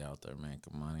already out there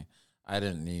making money. I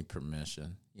didn't need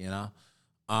permission, you know.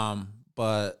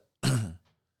 But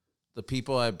the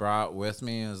people I brought with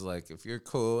me is like, if you're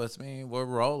cool with me, we're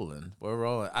rolling.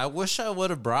 I wish I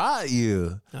would have brought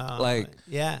you.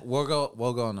 We'll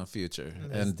go in the future.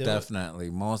 And definitely,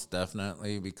 most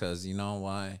definitely, because you know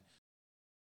why?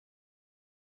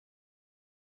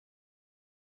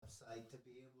 Like to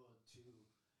be able to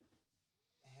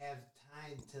have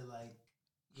time to, like,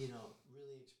 you know,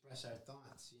 really express our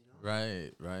thoughts, you know?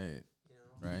 Right. You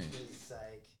know? Right. It's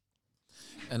like,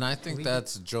 and I think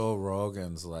that's Joe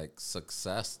Rogan's like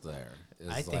success there.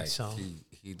 I think so.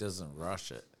 He doesn't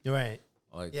rush it. Right.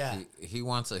 Like he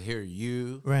wants to hear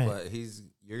you, right, but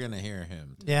you're gonna hear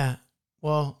him too. Yeah.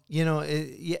 Well, you know,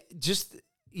 just,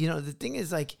 you know, the thing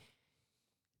is, like,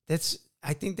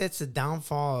 I think that's the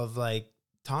downfall of like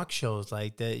talk shows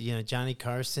like that. You know, Johnny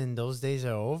Carson, those days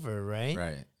are over, right?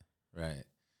 Right.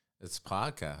 It's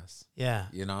podcasts. Yeah.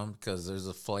 You know, because there's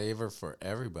a flavor for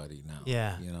everybody now.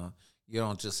 Yeah. You know, you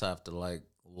don't just have to like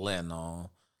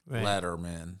Leno,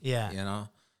 Letterman. Yeah. You know,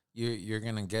 you're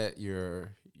gonna get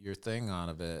your thing out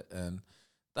of it, and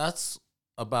that's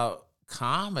about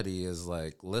comedy. Is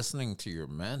like listening to your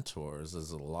mentors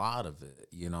is a lot of it.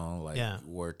 You know, like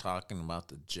we're talking about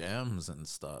the gems and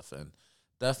stuff, and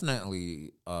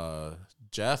definitely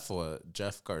Jeff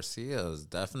Garcia is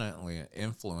definitely an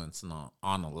influence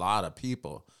on a lot of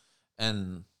people,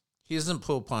 and he doesn't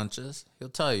pull punches. He'll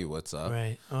tell you what's up.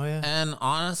 Right. Oh yeah. And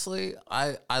honestly,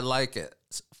 I like it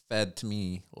fed to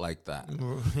me like that.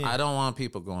 Yeah. I don't want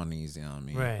people going easy on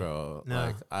me, bro. No.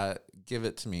 Like, I give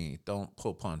it to me. Don't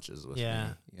pull punches with me.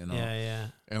 You know. Yeah.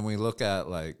 And we look at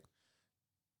like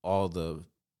all the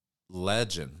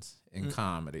legends in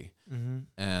comedy,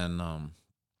 and I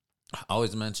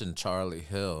always mention Charlie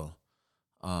Hill,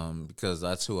 because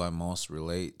that's who I most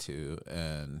relate to,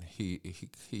 and he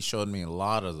showed me a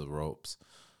lot of the ropes.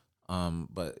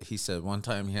 But he said one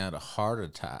time he had a heart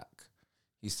attack.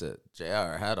 He said,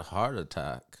 JR, I had a heart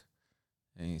attack.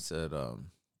 And he said,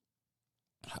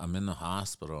 I'm in the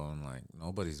hospital and like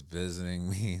nobody's visiting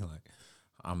me. Like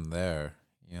I'm there,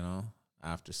 you know,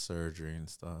 after surgery and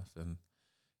stuff. And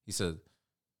he said,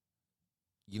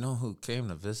 you know who came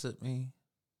to visit me?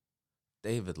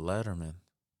 David Letterman.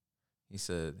 He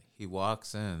said, he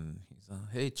walks in. He's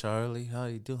like, hey, Charlie, how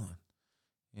you doing?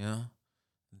 You know?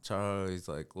 And Charlie's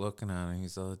like looking at him.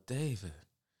 He's like, David.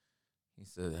 He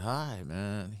said, hi,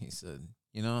 man. He said,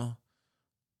 you know,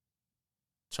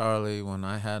 Charlie, when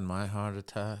I had my heart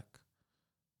attack,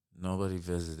 nobody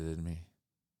visited me.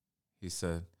 He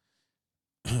said,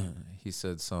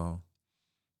 so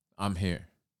I'm here.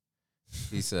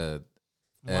 He said,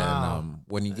 Wow. and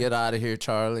when you get out of here,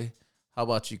 Charlie, how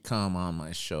about you come on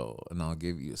my show and I'll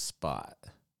give you a spot?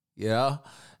 Yeah.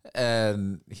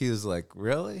 And he was like,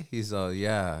 really? He's all,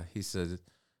 yeah. He said,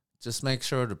 just make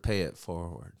sure to pay it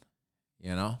forward,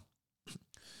 you know?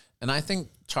 And I think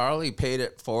Charlie paid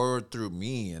it forward through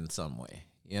me in some way,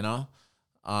 you know?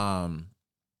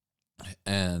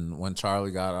 And when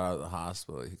Charlie got out of the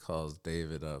hospital, he calls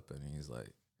David up and he's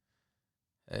like,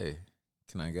 hey,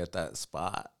 can I get that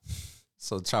spot?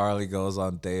 So Charlie goes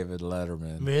on David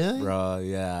Letterman. Really? Bro,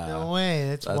 yeah. No way.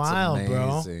 That's wild,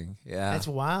 amazing. bro. Yeah. That's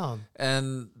wild.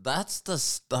 And that's the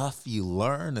stuff you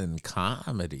learn in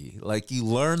comedy. Like, you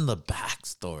learn the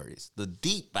backstories, the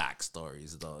deep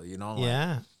backstories, though, you know? Like,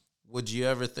 Yeah. would you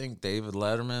ever think David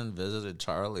Letterman visited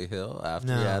Charlie Hill after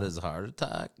he No. had his heart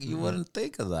attack? You wouldn't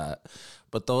think of that.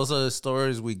 But those are the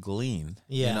stories we glean,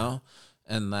 Yeah. you know?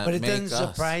 And that But it make doesn't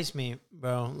us. surprise me,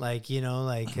 bro. Like, you know,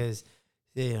 like, because,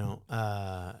 you know,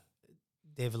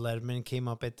 David Letterman came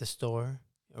up at the store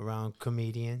around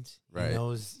comedians. Right. He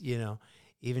knows, you know,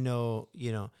 even though,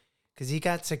 you know, because he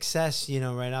got success, you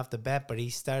know, right off the bat, but he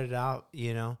started out,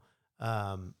 you know,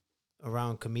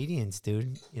 around comedians,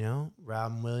 dude, you know,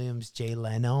 Robin Williams, Jay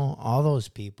Leno, all those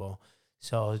people.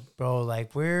 So, bro,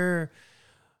 like, we're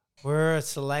a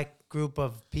select group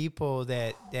of people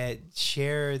that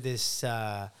share this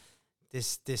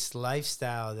this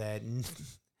lifestyle that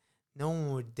no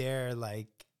one would dare, like,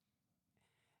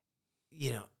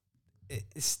 you know,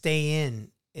 stay in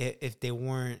if they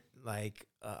weren't like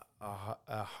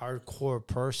a hardcore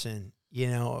person, you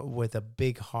know, with a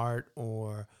big heart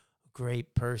or a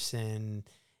great person,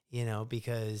 you know,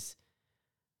 because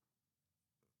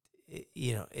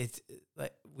you know, it's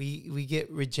like we get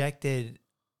rejected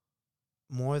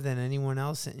more than anyone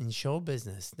else in show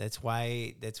business. That's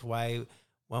why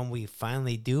when we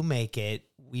finally do make it,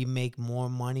 we make more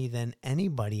money than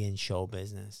anybody in show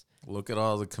business. Look at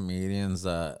all the comedians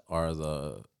that are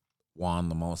won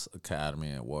the most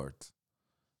Academy Awards.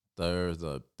 They're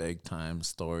the big time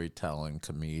storytelling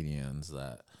comedians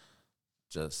that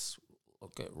just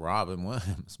look at Robin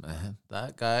Williams, man.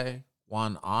 That guy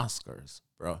won Oscars,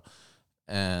 bro.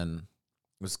 And it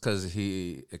was because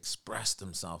he expressed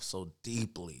himself so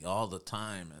deeply all the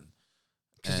time.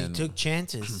 Because he took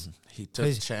chances. He took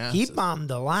chances. He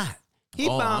bombed a lot. He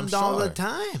bombed all the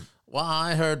time. Well,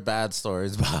 I heard bad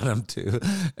stories about him too,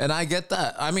 and I get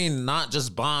that. I mean, not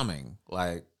just bombing,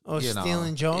 like, you know,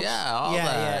 stealing jokes. yeah, all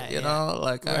that. You know,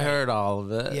 like, I heard all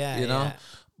of it. Yeah, you know, yeah.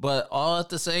 but all at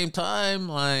the same time,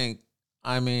 like,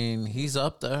 I mean, he's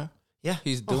up there. Yeah,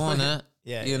 He's doing it.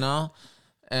 Yeah, you know,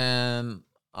 and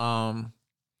I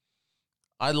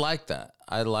like that.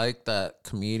 I like that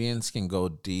comedians can go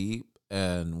deep,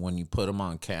 and when you put them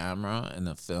on camera in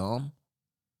a film,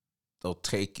 they'll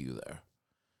take you there.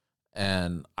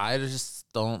 And I just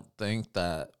don't think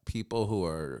that people who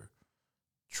are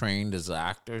trained as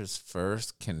actors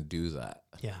first can do that.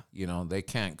 Yeah. You know, they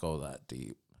can't go that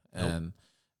deep. And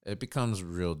it becomes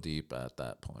real deep at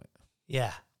that point.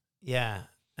 Yeah. Yeah.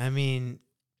 I mean,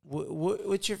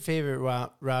 what's your favorite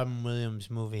Robin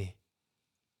Williams movie?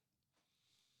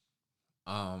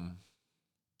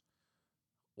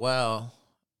 Well,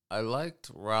 I liked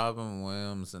Robin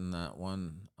Williams in that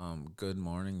one, Good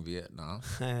Morning Vietnam.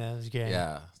 That was great.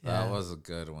 Yeah, that Yeah. was a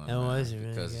good one. That was really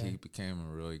because good. he became a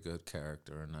really good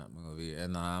character in that movie,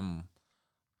 and I'm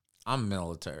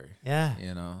military. Yeah.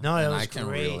 You know, No, it and was I can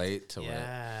great. relate to it.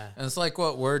 Yeah. And it's like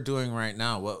what we're doing right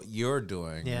now. What you're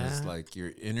doing is Yeah. like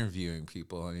you're interviewing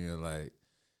people, and you're like,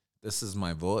 "This is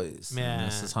my voice. Yeah.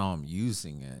 And this is how I'm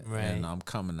using it, Right. and I'm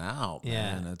coming out,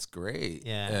 Yeah. man. It's great.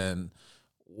 Yeah. And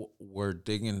we're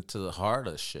digging to the heart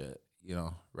of shit, you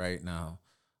know, right now.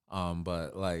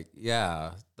 But like,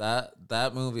 yeah,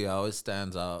 that movie always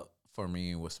stands out for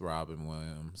me with Robin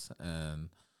Williams, and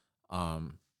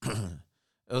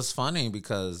it was funny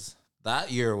because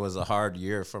that year was a hard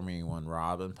year for me when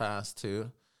Robin passed too,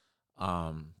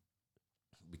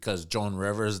 because Joan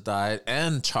Rivers died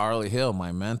and Charlie Hill,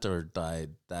 my mentor,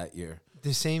 died that year.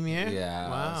 The same year? Yeah,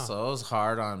 Wow. so it was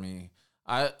hard on me.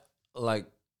 I like.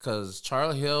 Because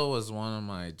Charlie Hill was one of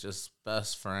my just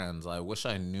best friends. I wish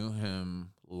I knew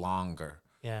him longer.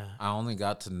 Yeah. I only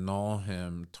got to know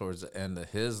him towards the end of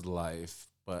his life,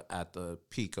 but at the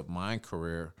peak of my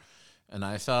career. And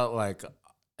I felt like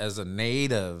as a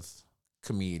native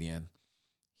comedian,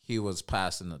 he was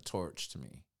passing the torch to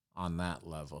me on that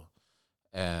level.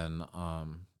 And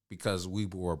because we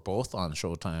were both on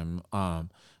Showtime,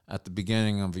 at the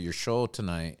beginning of your show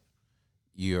tonight,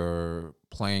 you're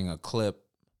playing a clip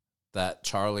that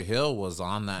Charlie Hill was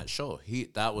on that show.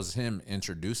 That was him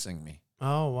introducing me.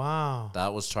 Oh, wow.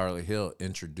 That was Charlie Hill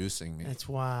introducing me. That's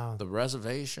wild. The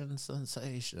reservation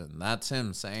sensation. That's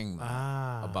him saying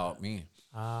that about me.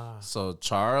 So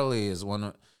Charlie is one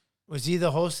of... Was he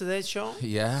the host of that show?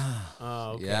 Yeah.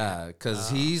 Oh, okay. Yeah, because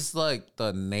he's like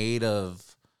the native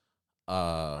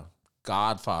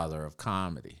godfather of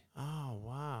comedy. Oh,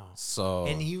 wow. So...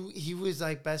 And he was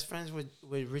like best friends with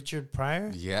Richard Pryor?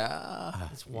 Yeah.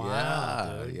 That's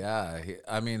wild, dude. Yeah.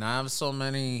 I mean, I have so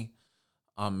many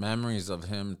memories of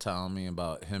him telling me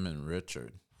about him and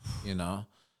Richard, you know?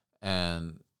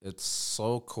 And it's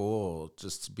so cool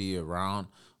just to be around.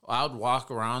 I would walk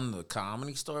around the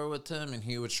Comedy Store with him, and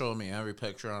he would show me every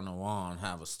picture on the wall and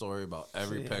have a story about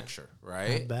every picture,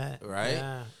 right? I bet. Right?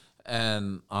 Yeah.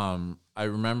 And I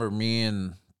remember me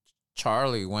and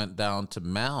Charlie went down to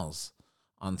Mel's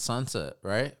on Sunset,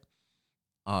 right?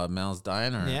 Mel's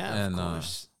Diner. Yeah, and of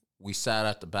course. we sat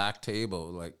at the back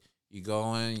table. Like, you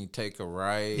go in, you take a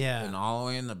right, and all the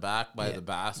way in the back by the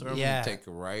bathroom, you take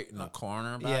a right in the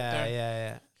corner back there.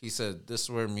 Yeah. He said, this is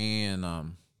where me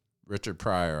and Richard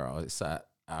Pryor always sat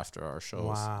after our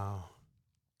shows. Wow.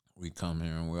 We come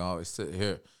here and we always sit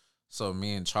here. So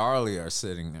me and Charlie are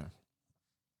sitting there.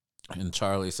 And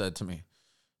Charlie said to me,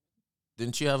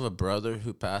 didn't you have a brother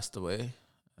who passed away?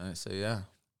 And I said, yeah.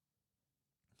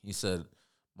 He said,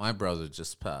 my brother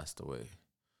just passed away,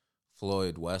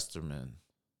 Floyd Westerman.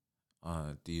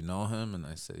 Do you know him? And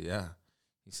I said, yeah.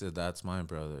 He said, that's my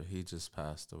brother. He just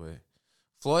passed away.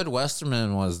 Floyd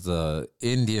Westerman was the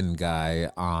Indian guy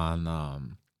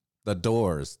on The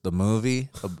Doors, the movie.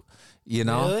 You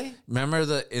know? Really?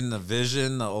 Remember in the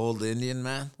Vision, the old Indian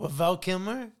man? What, Val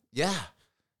Kilmer? Yeah.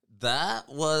 That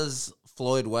was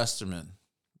Floyd Westerman,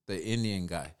 the Indian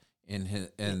guy in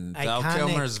Val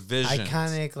Kilmer's Vision.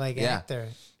 Iconic actor.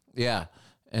 Yeah.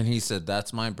 And he said,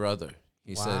 that's my brother.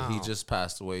 He said he just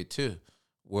passed away too.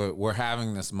 We're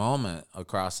having this moment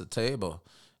across the table,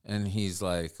 and he's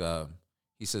like,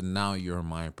 he said, now you're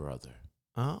my brother.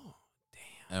 Oh,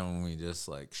 damn. And we just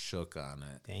like shook on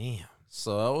it. Damn.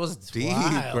 So it was deep,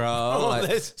 wild. bro. Like,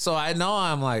 That's- so I know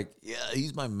I'm like, yeah,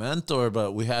 he's my mentor,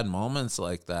 but we had moments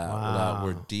like that that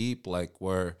were deep, like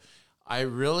where I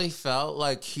really felt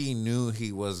like he knew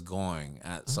he was going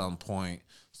at some point.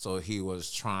 So he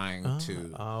was trying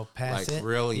to pass like it?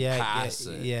 really pass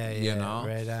it. Yeah, you know?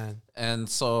 right on. And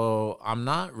so I'm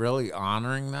not really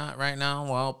honoring that right now.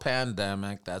 Well,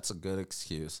 pandemic, that's a good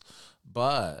excuse.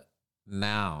 But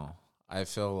now I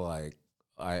feel like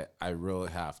I really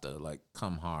have to like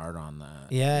come hard on that.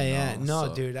 Yeah, you yeah. know? No,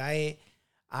 So- dude,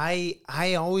 I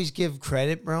always give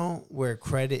credit, bro, where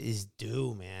credit is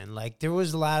due, man. Like there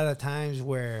was a lot of times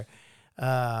where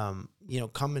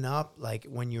coming up, like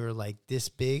when you're like this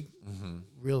big,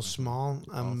 real small,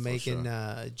 I'm making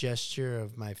a gesture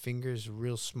of my fingers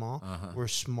real small. We're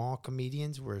small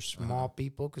comedians. We're small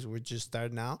people because we're just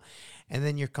starting out. And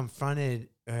then you're confronted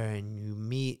and you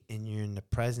meet and you're in the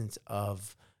presence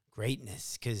of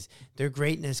greatness because they're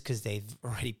greatness because they've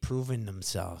already proven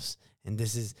themselves. And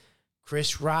this is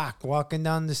Chris Rock walking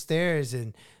down the stairs,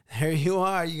 and there you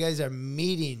are. You guys are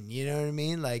meeting. You know what I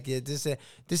mean? Like this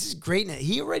is greatness.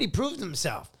 He already proved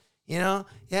himself. You know?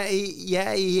 He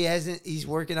hasn't. He's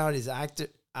working out his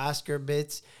Oscar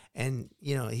bits, and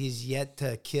he's yet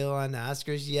to kill on the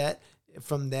Oscars yet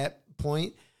from that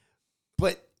point.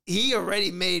 But he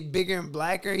already made Bigger and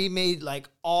Blacker. He made like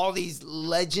all these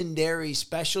legendary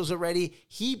specials already.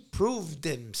 He proved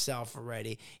himself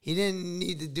already. He didn't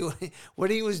need to do it. What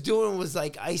he was doing was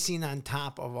like icing on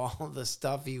top of all the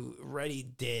stuff he already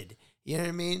did. You know what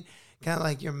I mean? Kind of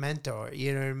like your mentor.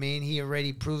 You know what I mean? He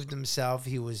already proved himself.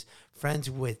 He was friends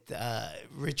with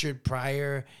Richard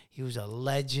Pryor. He was a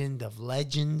legend of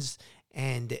legends,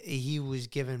 and he was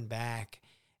giving back.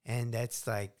 And that's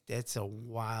a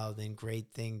wild and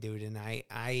great thing, dude. And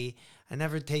I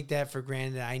never take that for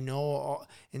granted. I know,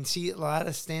 and see a lot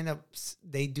of stand-ups,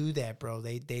 they do that, bro.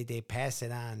 They pass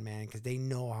it on, man, because they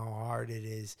know how hard it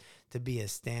is to be a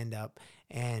stand-up,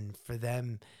 and for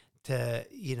them to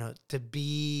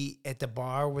be at the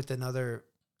bar with another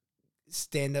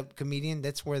stand-up comedian,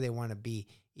 that's where they want to be,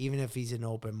 even if he's an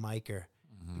open micer,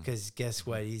 because guess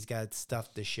what? He's got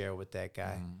stuff to share with that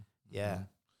guy. Yeah.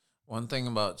 One thing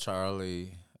about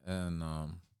Charlie and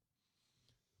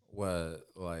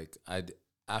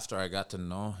after I got to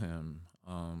know him,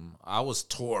 I was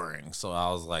touring, so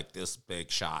I was like this big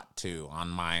shot too on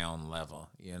my own level,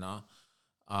 you know.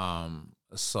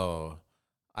 So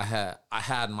I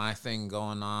had my thing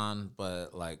going on,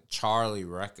 but like Charlie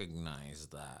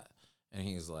recognized that, and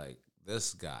he's like,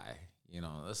 this guy,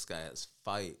 this guy is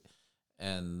fight,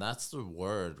 and that's the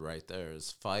word right there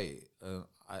is fight.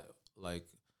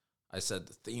 I said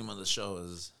the theme of the show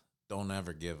is don't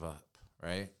ever give up,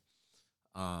 right?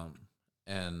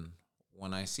 And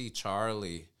when I see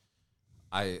Charlie,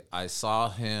 I saw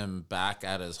him back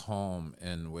at his home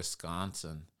in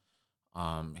Wisconsin.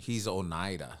 He's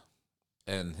Oneida,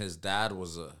 and his dad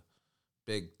was a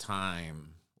big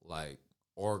time like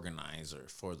organizer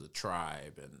for the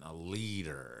tribe and a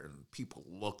leader, and people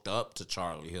looked up to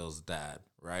Charlie Hill's dad,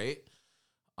 right?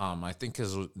 I think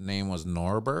his name was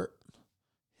Norbert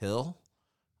Hill.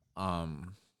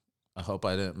 I hope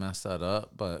I didn't mess that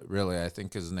up, but really I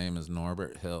think his name is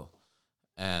Norbert Hill.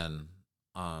 And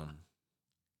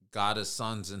got his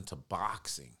sons into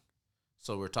boxing.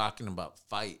 So we're talking about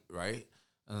fight, right?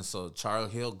 And so Charlie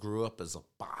Hill grew up as a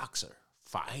boxer,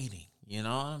 fighting. You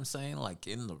know what I'm saying? Like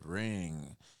in the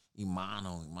ring,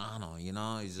 mano,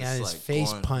 he's just his like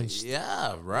face punched.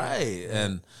 Yeah, right.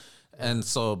 Yeah. And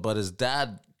so, but his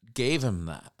dad gave him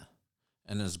that,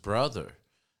 and his brother,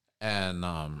 and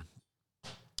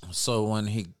so when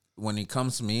he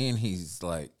comes to me and he's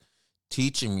like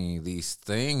teaching me these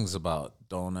things about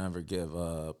don't ever give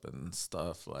up and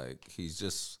stuff, like he's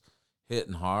just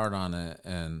hitting hard on it,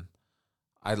 and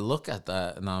I look at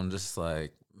that and I'm just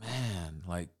like, man,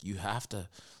 like you have to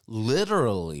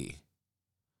literally,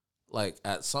 like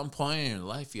at some point in your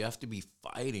life, you have to be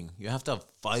fighting. You have to have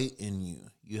fight in you.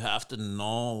 You have to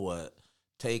know what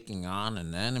taking on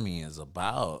an enemy is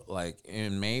about. Like,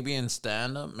 and maybe in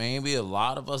stand-up, maybe a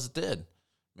lot of us did.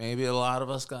 Maybe a lot of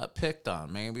us got picked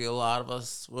on. Maybe a lot of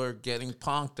us were getting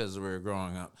punked as we were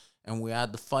growing up. And we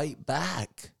had to fight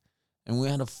back. And we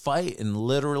had to fight and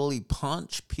literally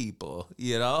punch people,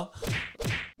 you know?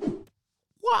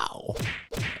 Wow.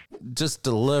 Just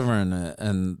delivering it,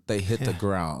 and they hit the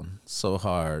ground so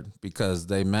hard because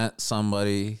they met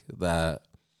somebody that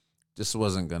just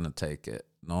wasn't going to take it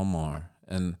no more.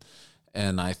 And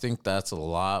I think that's a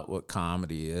lot what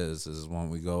comedy is when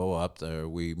we go up there,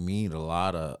 we meet a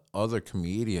lot of other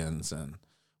comedians and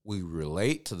we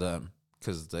relate to them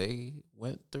because they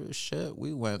went through shit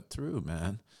we went through,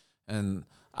 man. And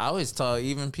I always tell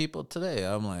even people today,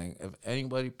 I'm like, if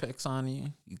anybody picks on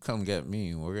you, you come get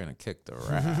me. We're going to kick their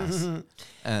ass.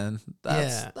 And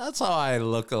that's how I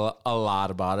look a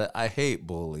lot about it. I hate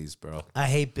bullies, bro. I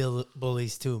hate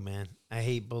bullies too, man. I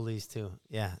hate bullies too.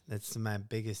 Yeah, that's my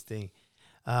biggest thing.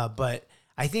 But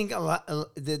I think a lot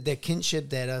the kinship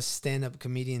that us stand-up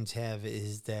comedians have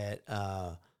is that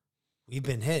we've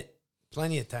been hit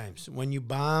plenty of times. When you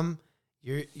bomb,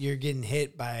 you're getting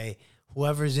hit by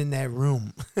whoever's in that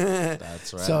room.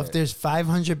 That's right. So if there's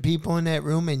 500 people in that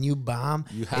room and you bomb,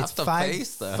 you have to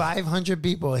face them. 500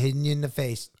 people hitting you in the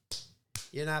face.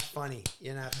 You're not funny.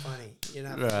 You're not funny. You're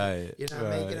not funny. Right. You're not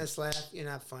making us laugh. You're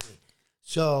not funny.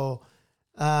 So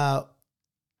the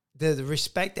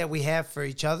respect that we have for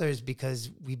each other is because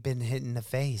we've been hit in the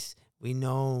face. We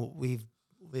know we've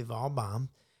all bombed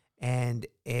and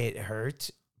it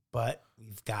hurts, but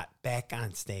we've got back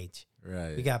on stage.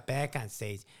 Right. We got back on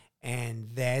stage.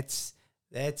 And that's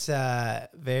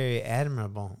very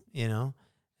admirable, you know.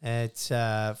 It's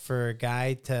for a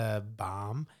guy to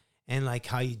bomb and like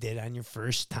how you did on your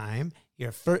first time.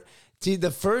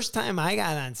 The first time I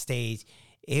got on stage,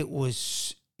 it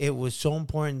was so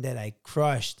important that I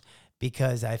crushed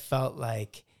because I felt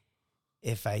like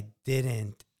if I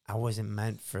didn't, I wasn't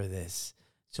meant for this.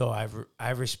 So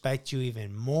I respect you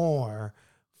even more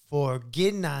for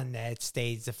getting on that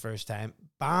stage the first time,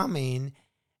 bombing,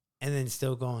 and then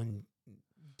still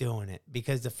doing it.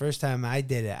 Because the first time I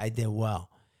did it, I did well,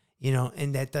 you know,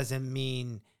 and that doesn't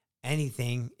mean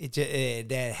anything.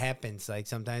 That happens. Like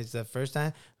sometimes the first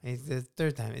time, the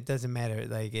third time, it doesn't matter.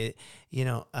 Like it, you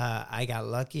know, I got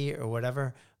lucky or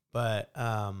whatever, but,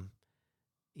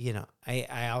 you know,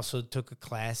 I also took a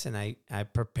class and I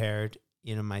prepared,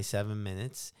 you know, my 7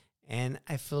 minutes and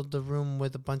I filled the room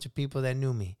with a bunch of people that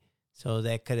knew me. So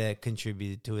that could have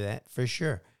contributed to that for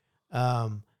sure.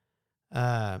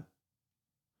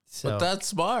 But that's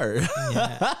smart.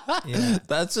 Yeah.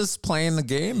 That's just playing the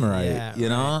game right, you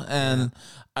know? And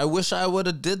I wish I would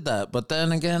have did that, but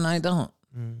then again, I don't.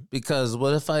 Because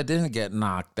what if I didn't get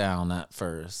knocked down at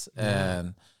first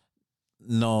and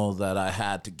know that I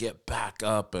had to get back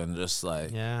up and just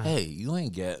like, hey, you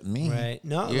ain't getting me. Right.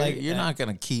 No, you're not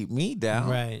going to keep me down.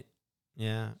 Right.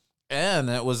 Yeah. And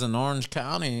it was in Orange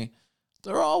County.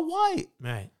 They're all white.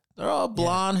 Right. They're all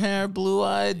blonde hair,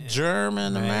 blue-eyed,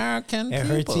 German, Right. American It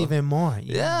people. hurts even more.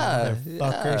 You Yeah,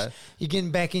 motherfuckers. yeah. You're getting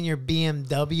back in your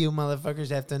BMW,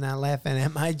 motherfuckers, after not laughing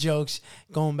at my jokes,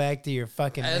 going back to your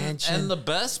fucking mansion. And the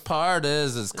best part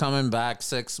is coming back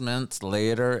 6 months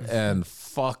later and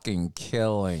fucking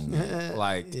killing it,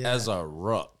 like as a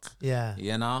rook. Yeah.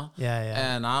 You know?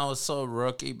 Yeah. And I was so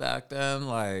rookie back then,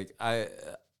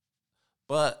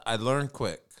 but I learned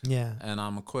quick. Yeah. And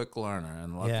I'm a quick learner.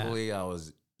 And luckily I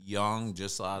was young,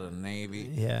 just out of the Navy.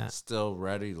 Yeah. Still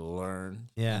ready to learn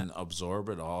and absorb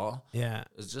it all. Yeah.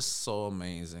 It's just so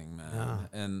amazing, man. Yeah.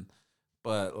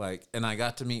 And I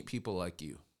got to meet people like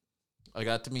you. I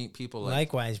got to meet people like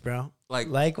Likewise, bro. like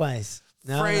Likewise.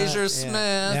 Fraser Smith,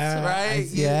 right?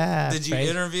 Did you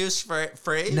interview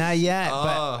Fraser? Not yet, Oh.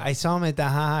 but I saw him at the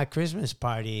Haha Christmas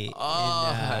party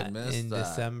I missed in that.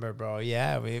 December, bro.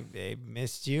 Yeah, we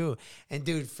missed you. And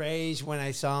dude, Frage, when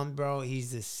I saw him, bro,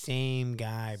 he's the same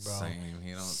guy, bro. Same,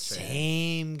 he don't change.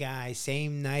 Same guy,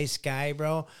 same nice guy,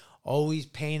 bro. Always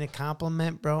paying a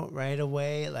compliment, bro, right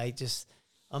away. Like, just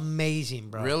amazing,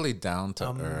 bro. Really down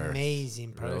to earth.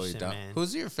 Amazing person, Really down. man.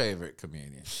 Who's your favorite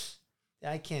comedian?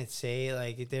 I can't say,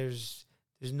 like, there's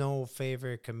no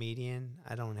favorite comedian.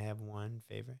 I don't have one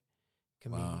favorite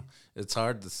comedian. Wow. It's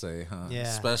hard to say, huh? Yeah.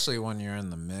 Especially when you're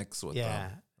in the mix with Yeah.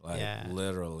 them. Like, Yeah.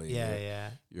 literally. Yeah.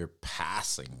 You're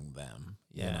passing them,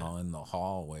 Yeah. you know, in the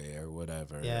hallway or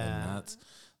whatever. Yeah. And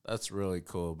that's really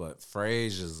cool. But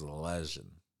Frage is a legend.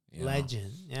 You know?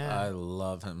 Legend. Yeah. I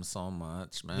love him so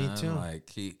much, man. too. Like,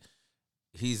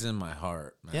 he's in my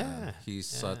heart, man. Yeah. He's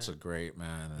such a great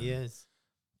man. He is.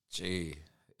 Gee,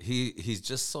 he's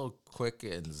just so quick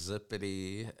and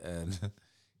zippity, and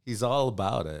he's all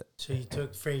about it. So you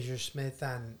took Fraser Smith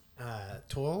on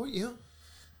tour with you?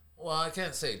 Well, I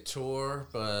can't say tour,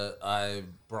 but I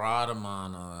brought him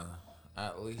on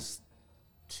at least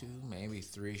 2, maybe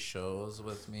 3 shows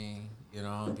with me, you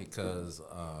know, because,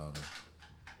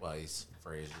 he's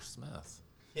Fraser Smith.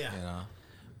 Yeah. You know?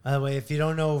 By the way, if you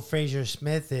don't know who Fraser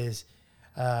Smith is,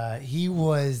 he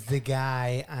was the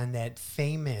guy on that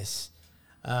famous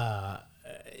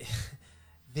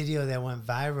video that went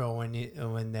viral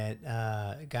when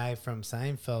that guy from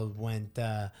Seinfeld went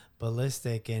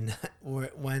ballistic and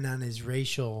went on his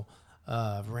racial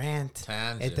rant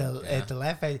Tangent, at the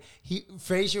Laugh Factory.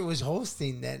 Fraser was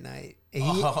hosting that night. He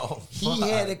fuck.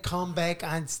 had to come back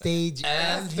on stage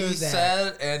And after he that.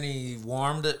 said, and he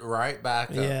warmed it right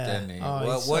back up, didn't he? he's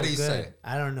What so did he good. say?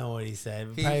 I don't know what he said.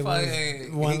 He Probably fucking, he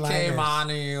one-liners. came on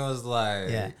and he was like,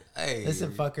 Yeah. hey.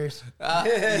 Listen, fuckers.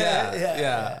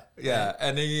 Yeah.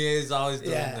 And he is always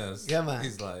doing Yeah, this. come on.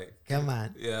 He's like, Come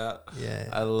on. yeah. Yeah.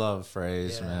 I love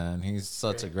Frage, Yeah. man. He's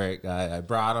such a great guy. I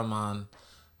brought him on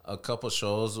a couple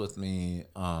shows with me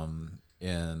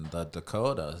in the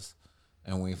Dakotas.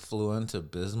 And we flew into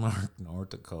Bismarck, North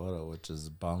Dakota, which is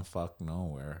bumfuck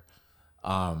nowhere.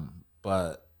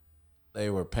 But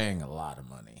they were paying a lot of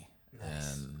money.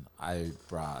 Nice. And I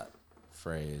brought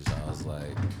Frage. I was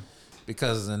like,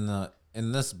 because in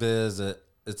this biz,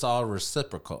 it's all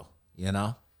reciprocal, you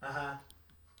know? Uh-huh.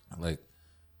 Like,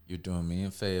 you're doing me a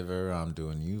favor, I'm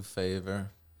doing you a favor.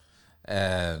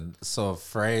 And so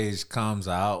Frage comes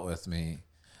out with me.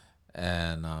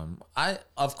 And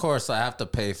of course, I have to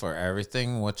pay for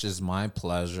everything, which is my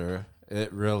pleasure.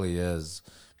 It really is,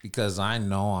 because I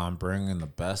know I'm bringing the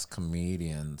best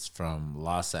comedians from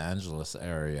Los Angeles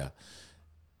area.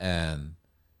 And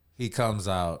he comes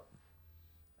out,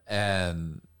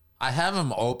 and I have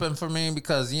him open for me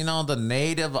because, you know, the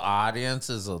native audience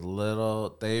is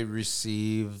they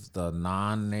receive the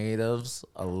non-natives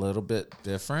a little bit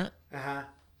different. Uh-huh.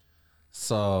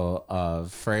 So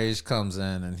Frage comes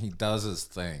in and he does his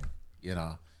thing, you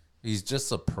know. He's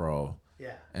just a pro.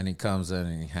 Yeah. And he comes in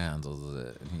and he handles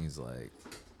it. And he's like,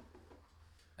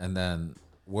 and then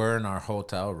we're in our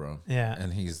hotel room. Yeah.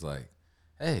 And he's like,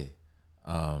 hey,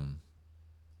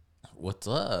 what's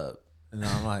up? And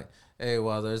I'm like, hey,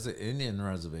 well, there's an Indian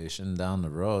reservation down the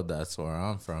road. That's where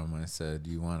I'm from. I said,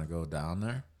 you want to go down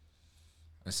there?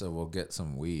 I said, we'll get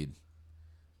some weed.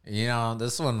 You know,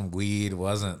 this one weed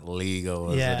wasn't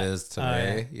legal as it is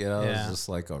today. You know, it was just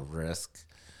like a risk.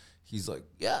 He's like,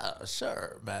 yeah,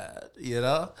 sure, man. You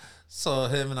know? So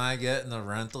him and I get in the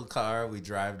rental car. We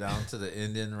drive down to the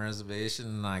Indian reservation,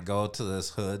 and I go to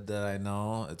this hood that I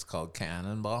know. It's called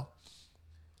Cannonball.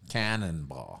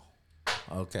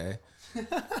 Okay.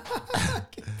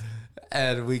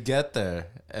 And we get there,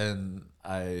 and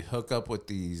I hook up with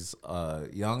these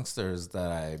youngsters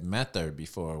that I met there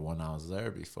before when I was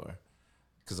there before.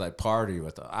 because I party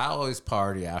with them. I always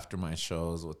party after my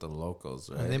shows with the locals,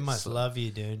 right? They must love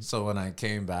you, dude. So when I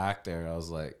came back there, I was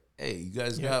like, hey, you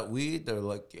guys got weed? They're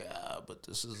like, yeah, but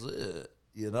this is it,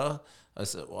 you know? I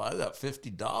said, well, I got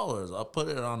 $50. I'll put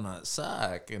it on that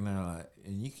sack. And they're like,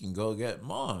 and you can go get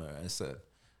more. I said,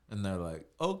 and they're like,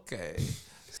 okay.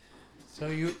 So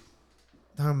you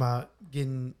talking about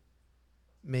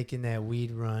making that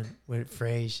weed run with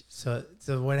Frage. So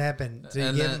what happened? So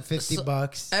you give him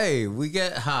 $50. Hey, we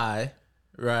get high,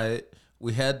 right?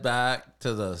 We head back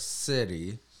to the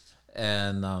city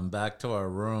and back to our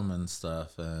room and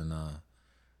stuff. And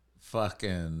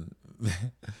fucking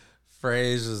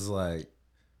Frage is like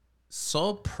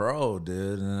so pro,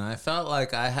 dude. And I felt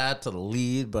like I had to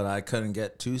lead, but I couldn't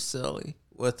get too silly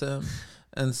with him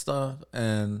and stuff.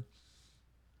 And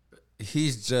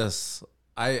he's just,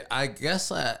 I guess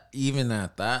that even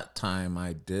at that time,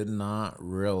 I did not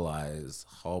realize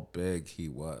how big he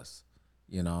was,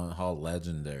 you know, how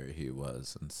legendary he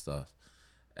was and stuff.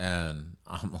 And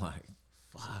I'm like,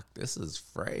 fuck, this is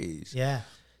Frage. Yeah.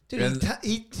 Dude,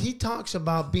 he talks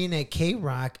about being at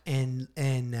K-Rock and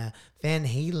Van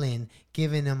Halen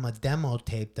giving him a demo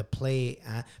tape to play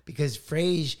because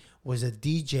Frage was a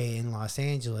DJ in Los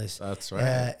Angeles. That's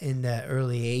right. In the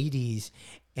early 80s.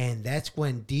 And that's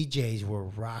when DJs were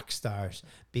rock stars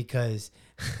because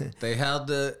they had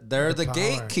they're the power.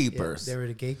 gatekeepers. Yeah, they were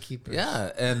the gatekeepers.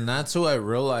 Yeah, and that's who I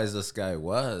realized this guy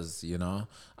was, you know.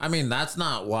 I mean, that's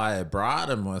not why I brought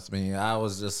him with me. I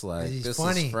was just like, this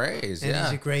funny. is Frage. And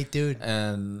he's a great dude.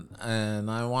 And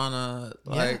I want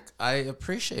to, I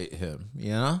appreciate him,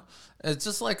 you know. It's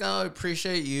just like, I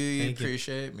appreciate you, you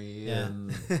appreciate me. Yeah.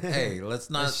 And hey, let's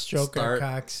not stroke our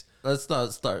cocks. Let's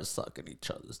not start sucking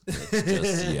each other's dicks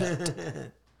just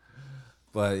yet.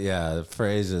 But yeah,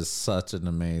 Frage is such an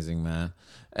amazing man.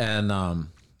 And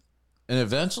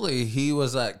eventually he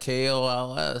was at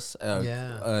KOLS.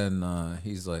 And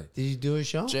he's like, did you do a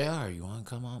show? JR, you want to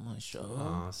come on my show?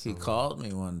 Awesome. He called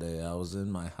me one day. I was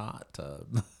in my hot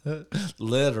tub.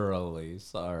 Literally,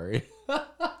 sorry. And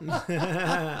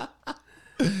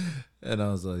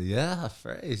I was like, yeah,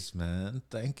 Frage, man.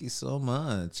 Thank you so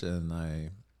much. And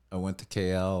I went to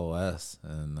KLOS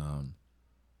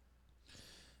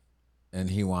and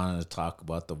he wanted to talk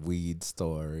about the weed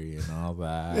story and all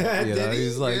that. You know,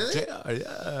 he's like,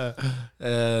 yeah.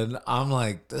 And I'm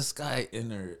like, this guy in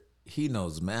there, he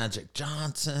knows Magic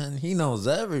Johnson. He knows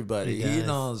everybody. He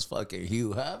knows fucking Hugh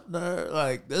Hefner.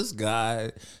 Like, this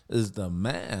guy is the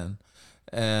man.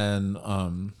 And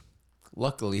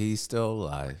luckily, he's still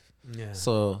alive. Yeah.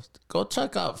 So go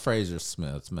check out Fraser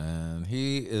Smith, man.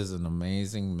 He is an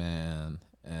amazing man,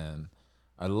 and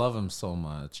I love him so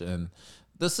much. And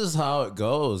this is how it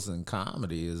goes in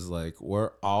comedy, is like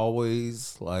we're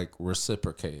always like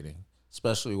reciprocating,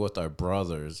 especially with our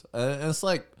brothers. And it's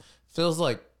like, feels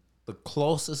like the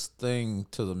closest thing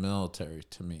to the military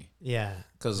to me. Yeah.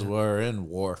 Because we're in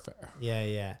warfare.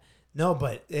 Yeah. No,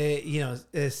 but,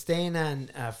 staying on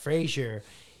Fraser,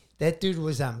 that dude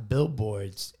was on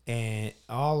billboards and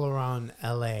all around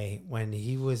LA when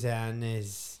he was at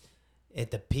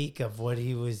the peak of what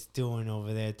he was doing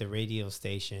over there at the radio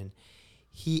station.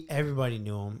 Everybody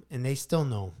knew him and they still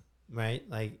know him, right?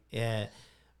 Like, yeah,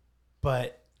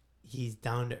 but he's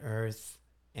down to earth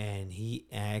and he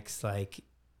acts like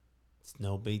it's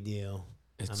no big deal.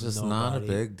 It's just not a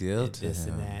big deal to this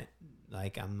him. And that,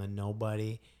 like, I'm a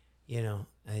nobody. You know,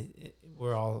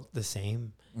 we're all the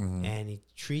same, and he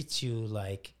treats you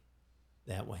like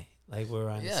that way, like we're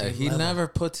on. Yeah, the same he level. never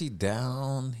puts you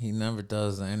down. He never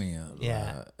does any of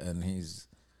that. And he's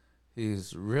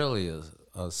really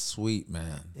a sweet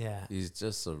man. Yeah, he's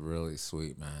just a really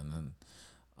sweet man,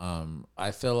 and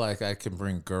I feel like I can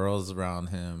bring girls around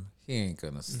him. He ain't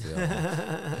gonna steal.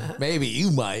 Maybe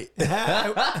you might.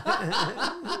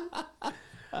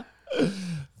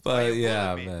 But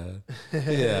yeah, man.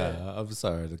 Yeah, I'm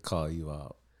sorry to call you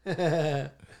out.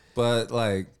 But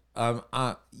like,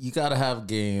 you gotta have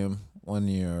game when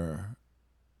you're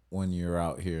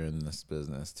out here in this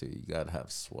business too. You gotta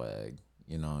have swag.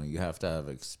 You know, you have to have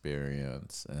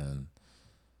experience, and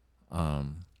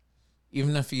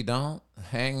even if you don't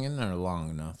hang in there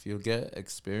long enough, you'll get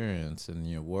experience, and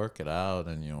you'll work it out,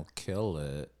 and you'll kill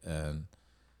it. And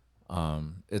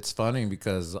it's funny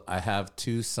because I have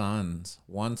two sons.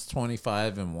 One's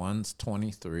 25 and one's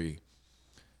 23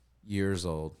 years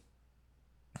old.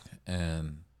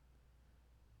 And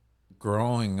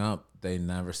growing up, they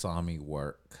never saw me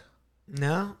work.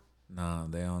 No? No,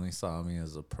 they only saw me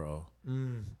as a pro.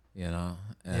 You know?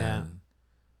 And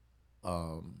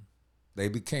they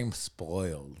became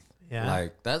spoiled. Yeah.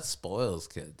 Like, that spoils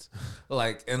kids.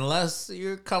 Like, unless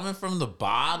you're coming from the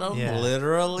bottom, Yeah.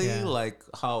 literally, Yeah. like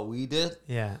how we did,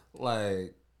 Yeah.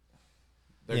 like,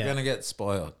 they're Yeah. going to get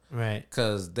spoiled. Right.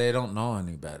 Because they don't know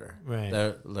any better. Right.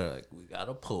 They're like, we got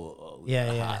a pool. We Yeah,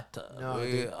 got a yeah. hot tub.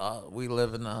 No, we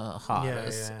live in the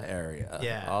hottest yeah. area.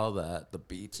 Yeah. All that. The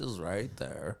beach is right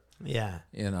there. Yeah.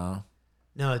 You know?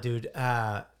 No, dude.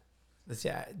 Let's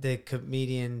see. The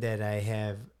comedian that I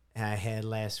had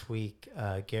last week,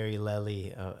 Gary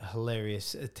Lelly, a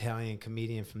hilarious Italian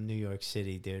comedian from New York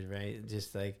City, dude. Right?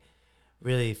 Just like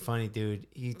really funny, dude.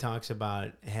 He talks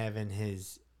about having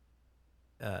his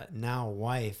now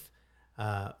wife.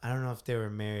 I don't know if they were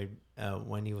married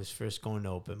when he was first going to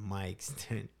open mics,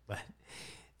 dude, but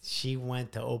she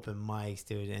went to open mics,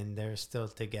 dude, and they're still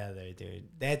together, dude.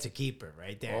 That's a keeper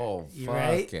right there. Oh, fuck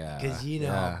right? yeah. Because you know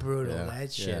Yeah, how brutal yeah,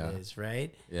 that shit yeah. is,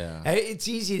 right? Yeah. It's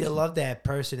easy to love that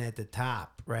person at the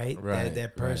top, right? Right,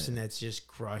 That person that's just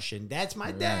crushing. That's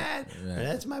my dad. right. Or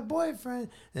that's my boyfriend.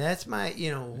 That's my,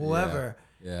 whoever.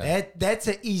 Yeah. That's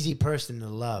an easy person to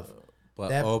love. But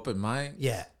that- open mic?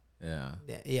 Yeah. Yeah.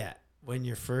 Yeah. When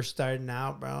you're first starting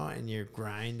out, bro, and you're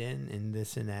grinding and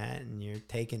this and that, and you're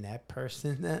taking that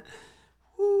person,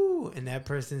 and that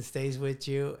person stays with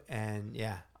you, and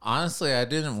yeah, Honestly, I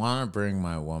didn't want to bring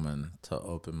my woman to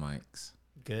open mics.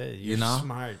 good. You You're know?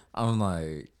 smart. I'm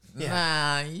like,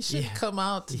 nah, you should Yeah. come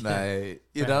out tonight.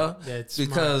 You Right. know? That's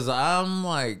because I'm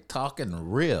like talking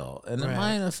real and it Right.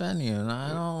 might offend you. And I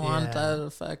don't want Yeah. that to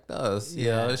affect us. You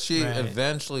Yeah, know? She right.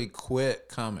 eventually quit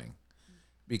coming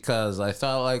because I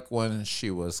felt like when she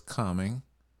was coming,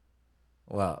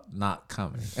 well, not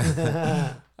coming,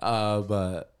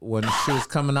 but when she was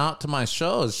coming out to my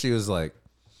shows, she was like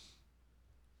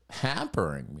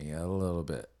hampering me a little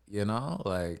bit. You know,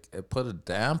 like it put a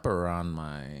damper on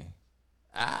my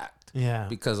act Yeah.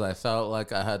 because I felt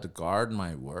like I had to guard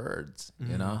my words,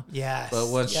 you know? Yes. But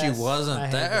when she yes, I wasn't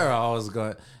had there, that. I was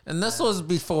going, and this was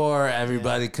before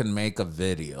everybody could make a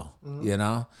video, Mm-hmm. you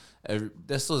know?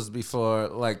 This was before,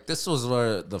 like, this was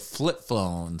where the flip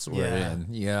phones were Yeah. in,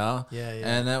 you know? Yeah, yeah.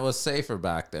 And it was safer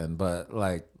back then. But,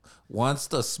 like, once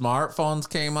the smartphones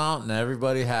came out and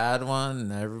everybody had one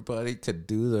and everybody could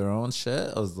do their own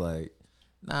shit, I was like,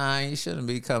 nah, you shouldn't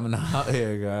be coming out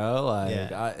here, girl. Like,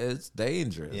 Yeah. it's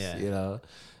dangerous, Yeah. you know?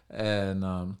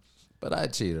 And, but I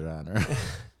cheated on her.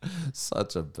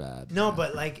 Such a bad. No, man.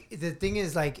 but like the thing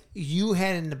is, like you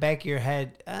had in the back of your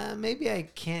head, maybe I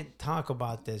can't talk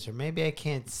about this, or maybe I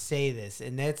can't say this,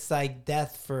 and that's like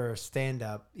death for stand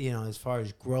up, as far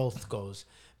as growth goes,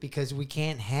 because we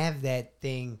can't have that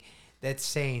thing that's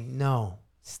saying no,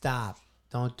 stop,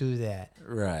 don't do that.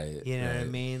 Right. You know what I right.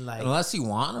 mean? Like, Unless you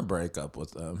want to break up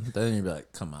with them, then you'd be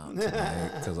like, come out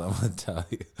tonight, because I'm going to tell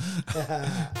you.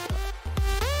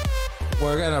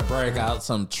 We're going to break out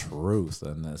some truth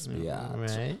in this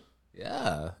biatch. right?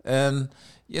 Yeah. And,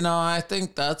 I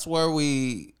think that's where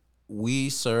we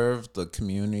serve the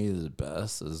community the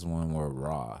best is when we're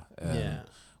raw. And Yeah.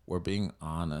 we're being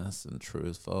honest and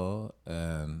truthful.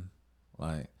 And,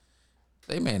 like,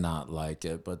 they may not like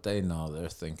it, but they know they're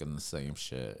thinking the same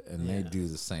shit. And they Yeah. do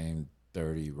the same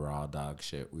dirty, raw dog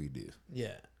shit we do.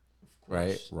 Yeah,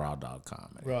 Right? Raw dog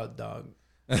comedy. raw dog.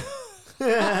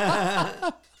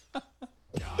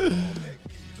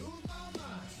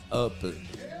 Up.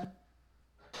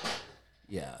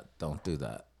 Yeah, don't do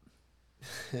that.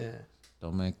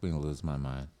 Don't make me lose my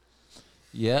mind.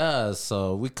 Yeah,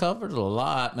 so we covered a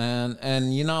lot, man.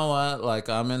 And you know what? Like,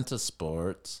 I'm into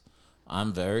sports.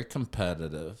 I'm very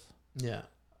competitive. Yeah.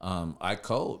 I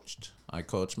coached. I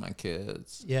coached my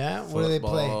kids. Yeah? What do they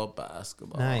play? Football,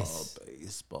 basketball, Nice.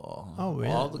 baseball. Oh,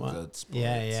 really? All the Wow. good sports,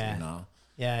 Yeah, yeah.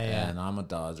 Yeah, yeah. And I'm a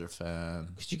Dodger fan.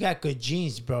 Cause you got good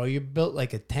genes, bro. You're built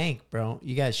like a tank, bro.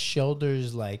 You got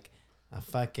shoulders like a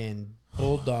fucking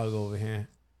bulldog over here.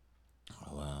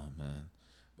 Oh, wow, man.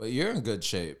 But you're in good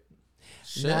shape.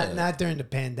 Not during the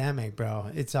pandemic, bro.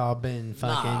 It's all been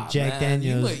fucking Nah, Jack man.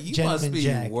 You- Daniels. you Gentleman must be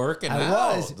Jack. working I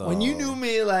out, was. When you though. knew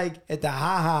me like at the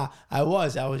haha, I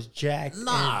was Jack.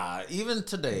 Nah, even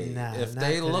today, Nah, if not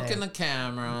they look today. in the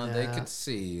camera, they Nah. could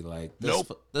see like this.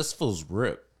 Nope. This fool's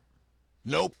ripped.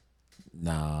 Nope.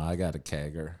 Nah, I got a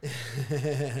kegger.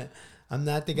 I'm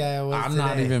not the guy I was. I'm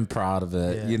not today. even proud of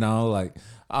it. Yeah. Like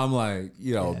I'm like,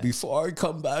 before I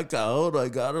come back out, I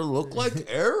gotta look like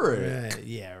Eric. Right.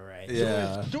 Yeah, right.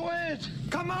 Yeah, Do it.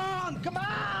 Come on. Come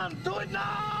on. Do it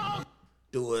now.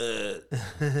 do it.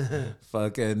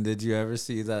 Fucking, did you ever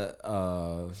see that?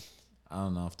 I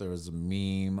don't know if there was a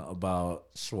meme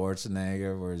about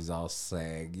Schwarzenegger where he's all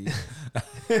saggy.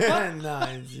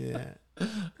 Nice. Yeah.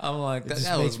 I'm like, that Just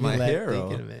guy makes was me my laugh hero.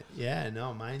 thinking of it. Yeah.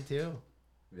 No, mine too.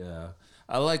 Yeah.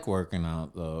 I like working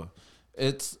out though.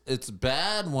 It's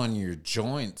bad when your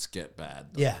joints get bad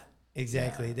though. Yeah,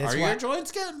 exactly. That's Are why your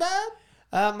joints getting bad?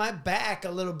 my back a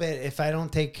little bit if I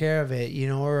don't take care of it, you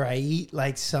know, or I eat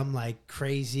like some like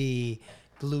crazy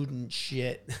gluten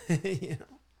shit, you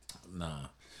know.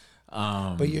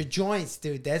 Nah. But your joints,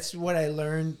 dude, that's what I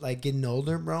learned like getting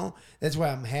older, bro. That's why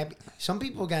I'm happy. Some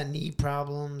people got knee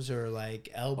problems or like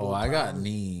elbow I got problems.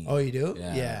 knee. Oh, you do?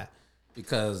 Yeah.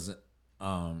 Because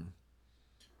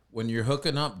when you're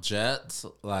hooking up jets,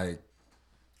 like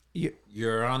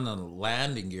you're on the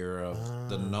landing gear of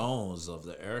the nose of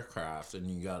the aircraft, and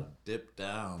you gotta dip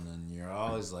down, and you're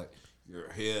always like your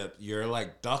hip, you're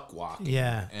like duck walking.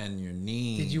 Yeah. And your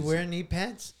knees. Did you wear knee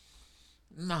pads?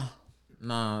 No.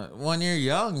 When you're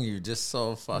young, you're just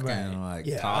so fucking like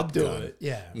Top Gun. It.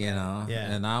 Yeah. You know?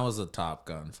 Yeah. And I was a Top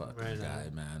Gun fucking guy,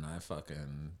 on. man. I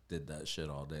fucking did that shit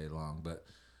all day long. But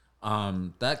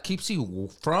that keeps you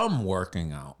from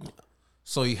working out.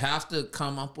 So you have to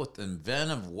come up with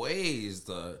inventive ways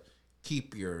to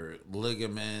keep your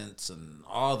ligaments and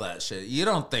all that shit. You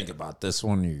don't think about this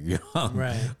when you're young.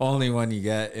 Right. Only when you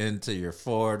get into your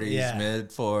 40s, Yeah. mid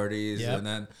 40s,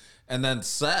 Yep. and then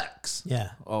sex.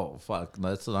 Yeah. Oh fuck,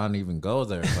 let's not even go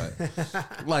there.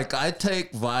 But like, I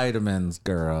take vitamins,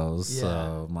 girls,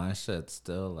 so my shit's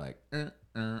still like,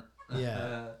 Yeah.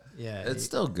 Yeah. it's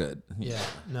still good. Yeah.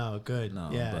 No, good. No,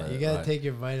 yeah. but, You got to like, take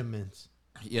your vitamins.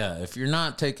 Yeah, if you're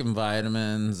not taking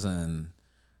vitamins and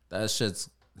that shit's,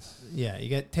 Yeah. You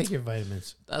got to take your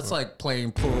vitamins. that's like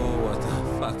playing pool with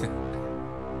a fucking,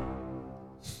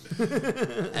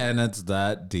 and it's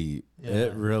that deep.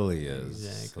 It really is.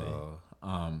 Exactly.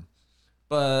 So,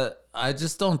 but I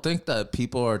just don't think that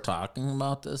people are talking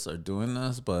about this or doing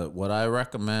this. But what I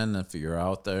recommend, if you're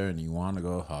out there and you want to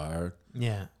go hard,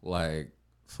 Yeah. like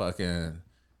fucking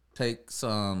take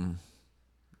some,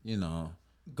 you know,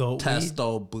 Goat weed.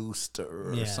 testo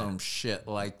booster or Yeah. some shit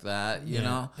like that, you Yeah,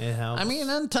 know? it helps. I mean,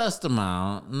 and test them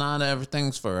out. Not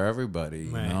everything's for everybody,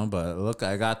 you Right. know? But look,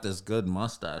 I got this good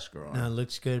mustache growing. No, it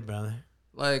looks good, brother.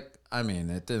 Like, I mean,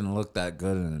 it didn't look that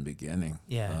good in the beginning.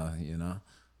 Yeah. You know?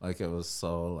 Like, it was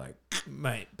so, like...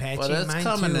 Right. Patchy But it's mine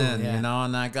coming too. in, Yeah. you know?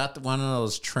 And I got one of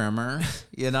those trimmers,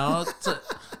 you know?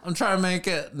 I'm trying to make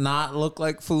it not look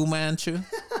like Fu Manchu.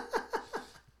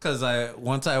 Because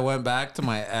once I went back to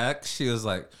my ex, she was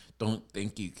like, don't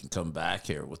think you can come back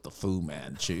here with the Fu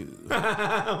Manchu.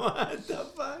 What the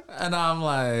fuck? And I'm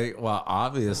like, well,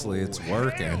 obviously it's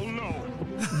working.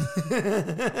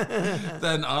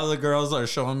 Then other girls are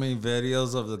showing me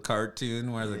videos of the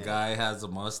cartoon where the guy has a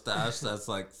mustache that's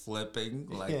like flipping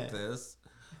like this.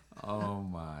 Oh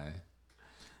my.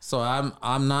 So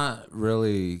I'm not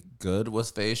really good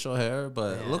with facial hair,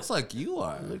 but it looks like you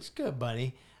are. Looks good,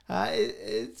 buddy.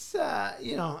 It's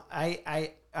you know,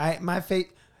 I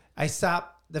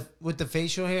stopped with the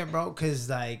facial hair, bro, because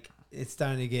like it's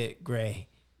starting to get gray.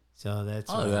 So that's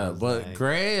Oh what I yeah, was but like.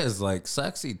 gray is like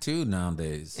sexy too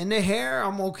nowadays. And the hair,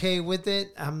 I'm okay with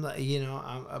it. I'm like, you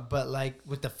know, but like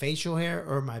with the facial hair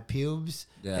or my pubes,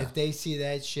 if they see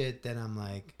that shit, then I'm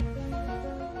like,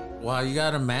 Well, you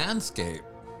got a manscape.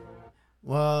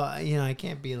 well, you know, I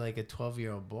can't be like a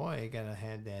 12-year-old boy. I gotta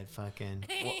have that fucking.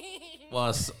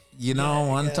 Well, you know,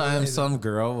 one yeah, time yeah. some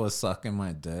girl was sucking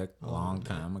my dick a long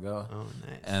time ago. Oh,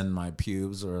 nice. And my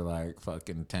pubes were like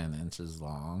fucking 10 inches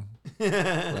long.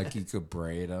 Like you could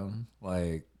braid them.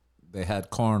 Like they had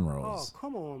cornrows. Oh,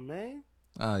 come on, man.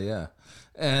 Oh, yeah.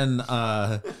 And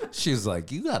she's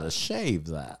like, you got to shave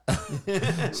that.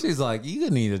 She's like, you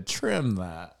need to trim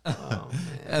that. Oh, man.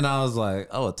 And I was like,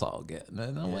 oh, it's all getting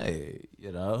in the way,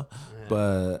 you know? Yeah.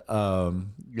 But,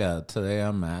 yeah, today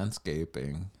I'm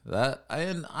manscaping.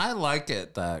 I like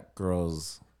it that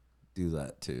girls do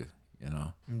that too, you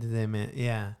know?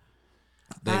 Yeah.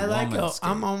 They I like. womanscape.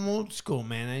 I'm old school,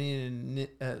 man. I need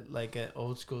like an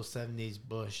old school '70s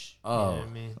bush. You know what I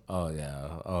mean? Oh,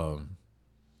 yeah.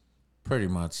 Pretty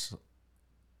much a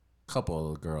couple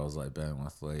of the girls I've been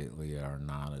with lately are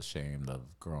not ashamed of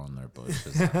growing their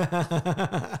bushes.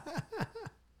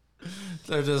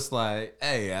 They're just like,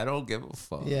 hey, I don't give a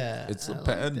fuck. Yeah, It's a I like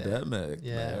that. pandemic.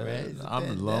 Yeah, man. right? It's a I'm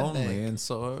pandemic. lonely, and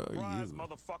so are Rise, you.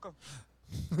 motherfucker.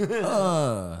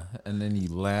 And then you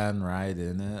land right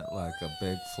in it like a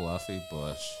big fluffy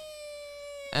bush.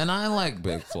 And I like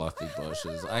big fluffy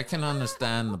bushes. I can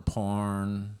understand the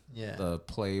porn, the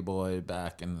Playboy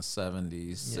back in the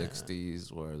 70s,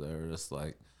 60s, where they're just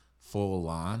like full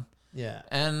on. Yeah.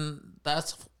 And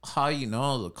that's how you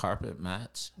know the carpet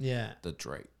match Yeah. the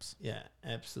drapes. Yeah.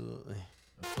 Absolutely.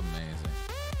 That's amazing.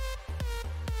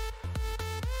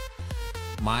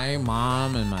 My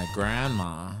mom and my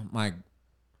grandma,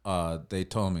 they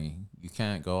told me you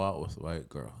can't go out with white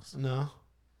girls. No.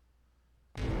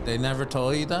 They never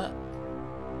told you that?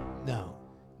 No.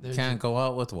 You can't go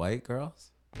out with white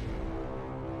girls?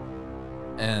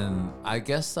 And I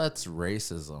guess that's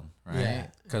racism, right? Yeah.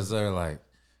 Because they're like,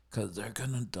 because they're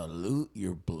going to dilute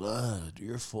your blood.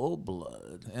 You're full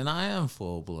blood. And I am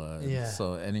full blood. Yeah.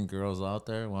 So any girls out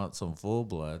there want some full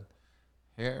blood,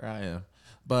 here I am.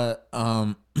 But Where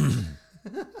I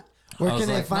was can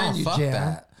they like, find no, you, fuck JR?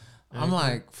 that. I'm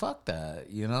like, fuck that,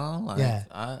 you know? Like, Yeah.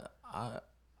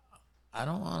 I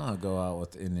don't want to go out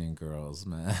with Indian girls,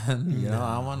 man. You know,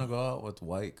 I want to go out with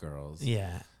white girls.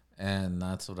 Yeah. And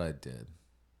that's what I did.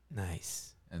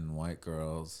 Nice. And white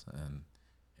girls and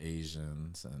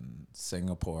Asians and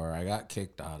Singapore. I got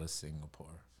kicked out of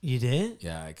Singapore. You did?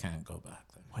 Yeah, I can't go back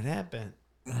there. What happened?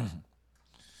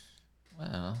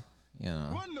 Well, you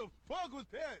know. What the fuck was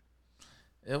that?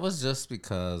 It was just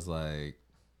because, like,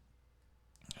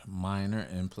 minor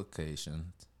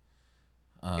implications.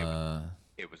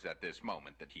 It was at this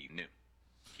moment that he knew.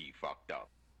 He fucked up.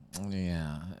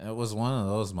 Yeah, it was one of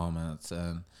those moments,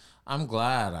 and I'm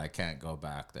glad I can't go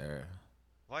back there.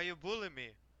 Why you bully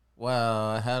me? Well,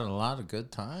 I had a lot of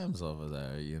good times over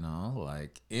there, you know,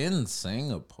 like in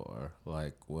Singapore,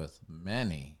 like with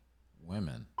many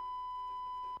women.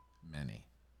 Many.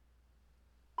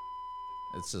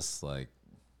 It's just like,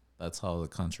 that's how the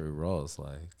country rolls,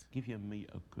 like. Give your meat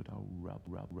a good old rub.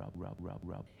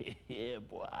 Yeah,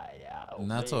 boy. And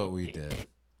that's what we did.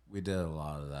 We did a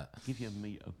lot of that. Give your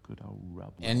meat a good old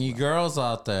rub. And you girls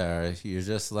out there, you're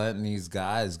just letting these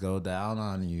guys go down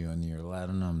on you, and you're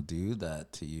letting them do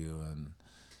that to you, and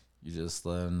you're just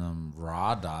letting them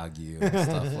raw dog you and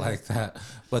stuff like that.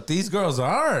 But these girls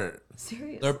aren't.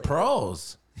 Seriously. They're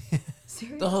pros.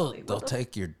 Seriously. They'll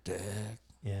take your dick.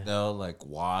 Yeah. They'll like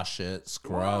wash it,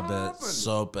 scrub it,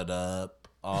 soap it up,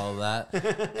 all that,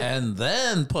 and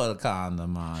then put a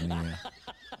condom on you.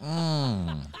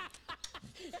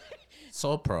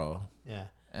 So pro. Yeah.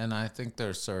 And I think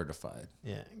they're certified.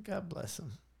 Yeah. God bless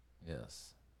them.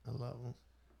 Yes. I love them.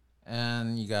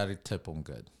 And you got to tip them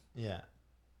good. Yeah.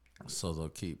 So they'll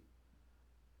keep,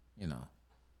 you know,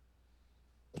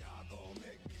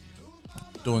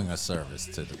 doing a service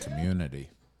to the community.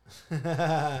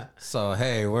 So,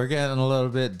 hey, we're getting a little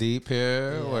bit deep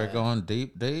here. Yeah. We're going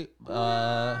deep.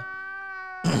 But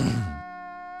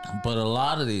a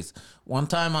lot of these. One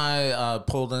time I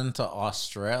pulled into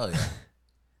Australia.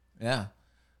 Yeah.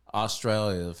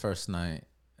 Australia the first night.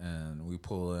 And we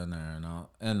pull in there.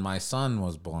 And my son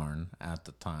was born at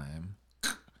the time.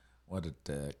 What a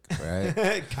dick,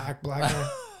 right? Cock blocker.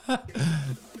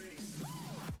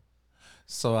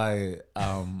 So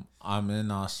I'm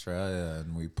in Australia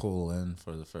and we pull in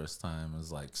for the first time. It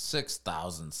was like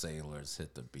 6,000 sailors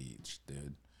hit the beach,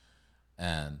 dude.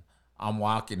 And I'm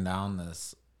walking down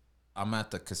this. I'm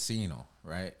at the casino,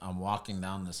 right? I'm walking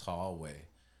down this hallway.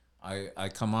 I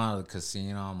come out of the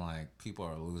casino. I'm like, people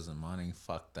are losing money.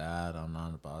 Fuck that. I'm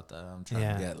not about that. I'm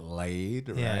trying to get laid,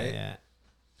 right? Yeah.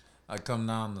 I come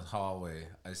down the hallway.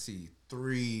 I see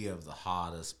 3 of the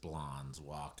hottest blondes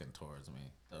walking towards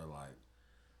me. They're like,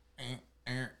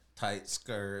 tight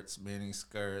skirts, mini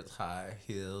skirts, high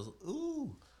heels.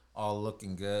 Ooh, all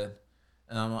looking good.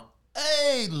 And I'm like,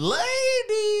 hey,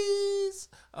 ladies.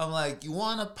 I'm like, you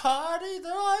want to party?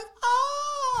 They're like,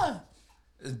 ah.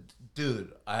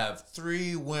 Dude, I have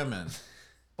 3 women,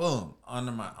 boom,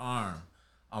 under my arm.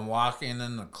 I'm walking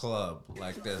in the club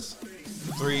like this.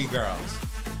 3 girls.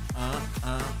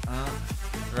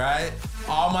 Right?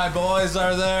 All my boys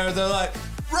are there. They're like,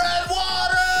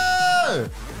 Redwater!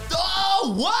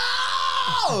 Oh,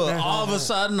 wow! All of a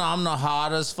sudden, I'm the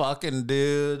hottest fucking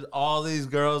dude. All these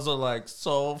girls are like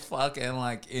so fucking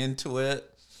like into it.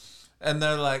 And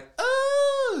they're like,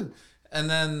 ooh! And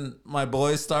then my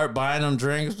boys start buying them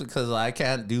drinks because I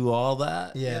can't do all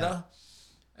that, you know?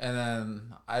 And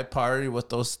then I partied with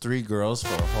those 3 girls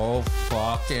for a whole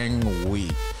fucking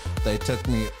week. They took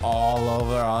me all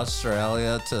over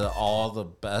Australia to all the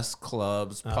best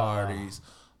clubs, parties,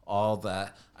 all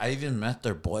that. I even met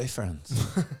their boyfriends.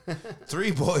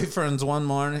 3 boyfriends one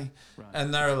morning.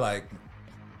 And they're like,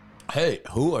 hey,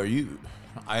 who are you?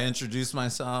 I introduced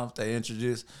myself. They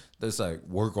introduced. They're like,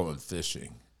 we're going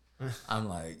fishing. I'm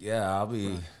like, yeah, I'll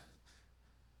be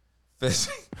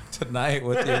fishing tonight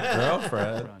with your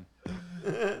girlfriend.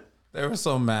 They were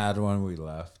so mad when we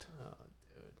left. Oh,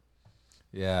 dude.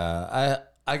 Yeah,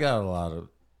 I got a lot of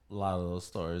those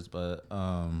stories, but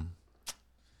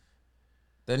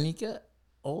then you get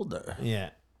older. Yeah.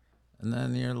 And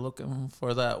then you're looking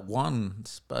for that one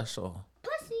special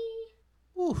Pussy.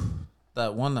 Ooh,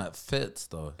 that one that fits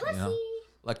though, Pussy. you know?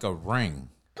 Like a ring.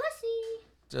 Pussy.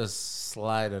 just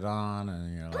slide it on,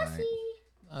 and you're like,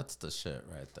 that's the shit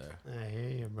right there. I hear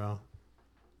you, bro.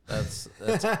 That's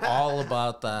all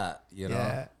about that, you know.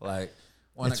 Yeah. Like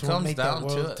when That's it what comes make down that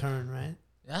to world it, turn, right?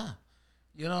 yeah,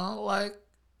 you know, like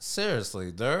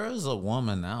seriously, there is a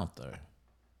woman out there.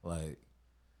 Like,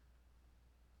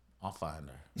 I'll find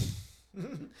her.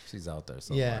 She's out there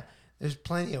somewhere. Yeah, there's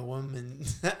plenty of women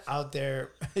out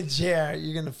there. JR,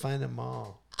 you're gonna find them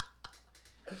all.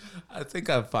 I think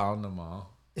I found them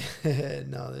all.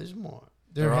 No, there's more.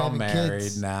 They're all having married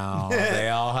kids. now. They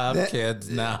all have kids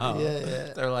now.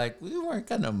 Yeah. They're like, we weren't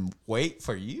gonna wait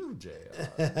for you,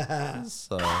 JR.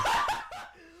 So,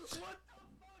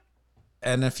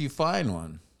 and if you find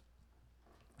one,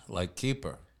 like, keep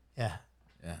her. Yeah,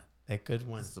 Yeah, that good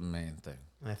one. that's the main thing.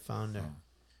 I found her.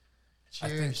 I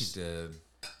think Cheers. you did.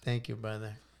 Thank you,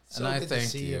 brother. So And I good thank to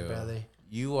see you, brother.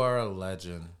 You are a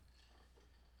legend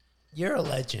You're a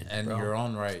legend, in bro. your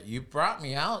own right. You brought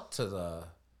me out to the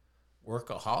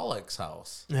Workaholics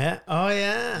house. Yeah. Oh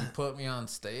yeah. You put me on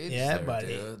stage. Yeah, there, buddy.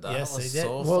 Dude. That Yes, was I did.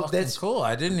 so Well, fucking that's- cool.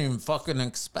 I didn't even fucking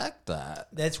expect that.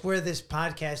 That's where this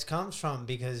podcast comes from,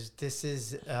 because this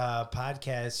is a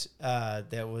podcast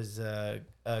that was a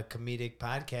comedic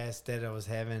podcast that I was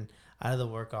having out of the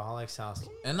Workaholics house.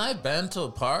 And I've been to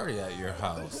a party at your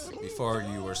house before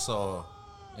you were so,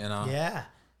 you know. Yeah,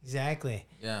 exactly.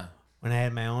 Yeah. When I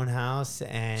had my own house,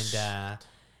 and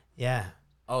yeah,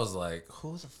 I was like,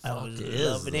 who the I fuck was is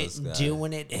loving this it, guy?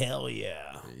 doing it. Hell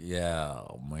yeah. Yeah,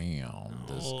 man,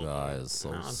 this guy is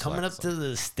so I'm coming up sexy. to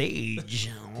the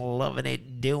stage, loving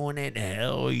it, doing it,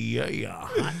 hell yeah.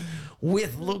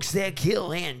 With looks that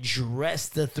kill and dress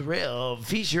to thrill.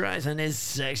 Feast your eyes on this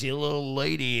sexy little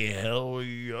lady, hell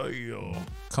yeah.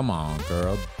 Come on,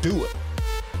 girl, do it.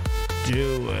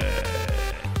 Do it.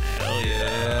 Hell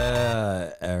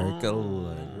Yeah, Erica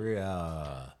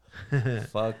Legria.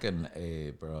 Fucking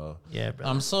A, bro. Yeah, brother.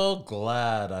 I'm so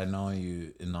glad I know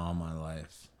you in all my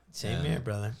life. Same And here,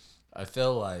 brother. I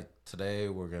feel like today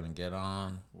we're going to get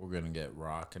on. We're going to get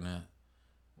rocking it.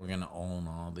 We're going to own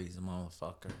all these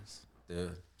motherfuckers.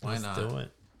 Dude, why Let's not? do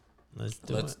it. Let's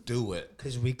do it.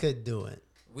 Because we could do it.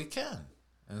 We can.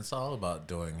 And it's all about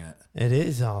doing it. It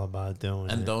is all about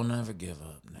doing And it. don't ever give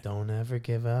up, Nick. Don't ever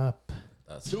give up.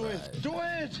 That's Do right. it! Do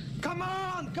it! Come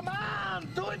on! Come on!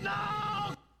 Do it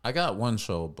now! I got one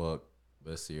show booked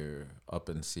this year up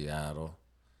in Seattle.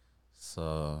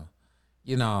 So,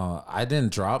 you know, I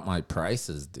didn't drop my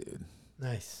prices, dude.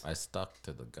 Nice. I stuck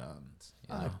to the guns.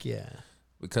 You know? Fuck yeah.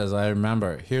 Because I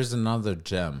remember, here's another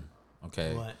gem,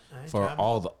 okay? What? I For dropped-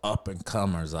 all the up and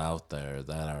comers out there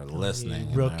that are listening.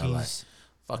 and they're like, rookies.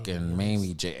 fucking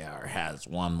maybe JR has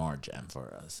one more gem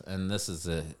for us. And this is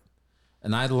it.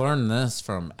 And I learned this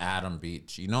from Adam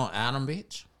Beach. You know Adam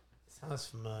Beach? Sounds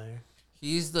familiar.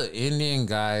 He's the Indian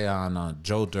guy on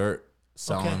Joe Dirt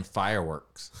selling Okay.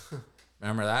 fireworks.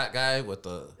 Remember that guy with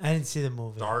the I didn't see the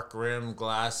movie. dark rim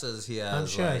glasses? He has I'm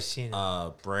sure like, I've seen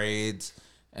it. braids,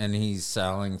 and he's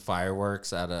selling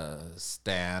fireworks at a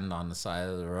stand on the side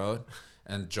of the road.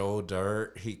 And Joe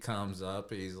Dirt, he comes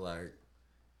up, he's like,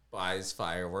 buys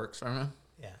fireworks from him,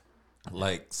 Yeah.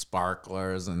 like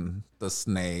sparklers and the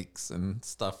snakes and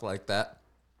stuff like that.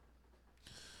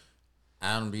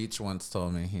 Adam Beach once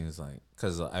told me, he was like,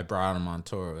 because I brought him on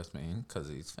tour with me because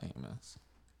he's famous.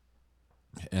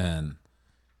 And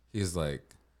he's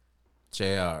like,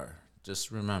 JR,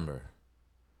 just remember,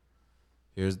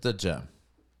 here's the gem.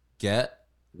 Get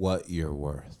what you're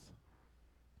worth.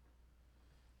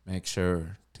 Make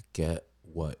sure to get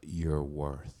what you're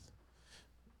worth.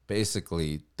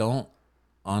 Basically, don't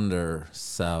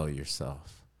undersell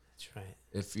yourself. That's right.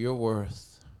 If you're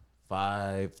worth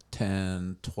 5,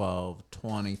 10, 12,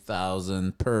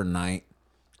 20,000 per night,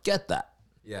 get that.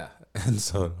 Yeah, and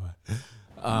so do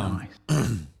I.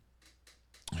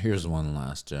 Here's one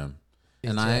last gem.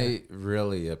 And I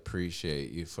really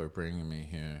appreciate you for bringing me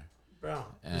here. Bro,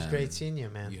 it was And great seeing you,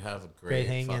 man. You have a Great great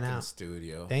hanging fucking out.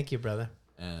 studio. Thank you, brother.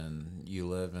 And you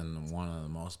live in one of the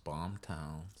most bomb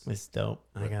towns, It's dope.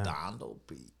 I got Redondo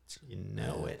Beach. you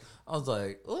know it. I was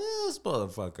like, well, this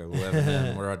motherfucker living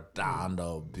in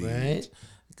Redondo Beach. Right?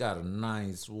 Got a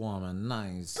nice woman,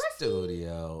 nice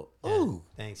studio. Ooh,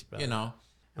 Thanks, brother. you know.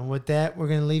 And with that, we're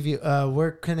gonna leave you.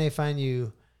 Where can they find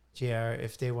you, JR,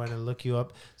 if they want to look you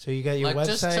up? So you got your Like,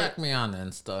 website. just check me on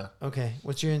Insta. Okay,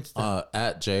 what's your Insta?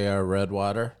 At JR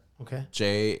Redwater. Okay.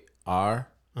 JR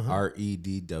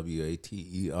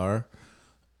REDWATER.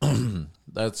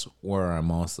 That's where I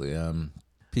mostly am.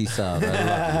 Peace out. I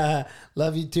love you.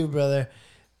 Love you too, brother.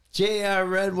 JR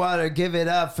Redwater, give it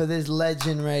up for this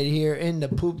legend right here in the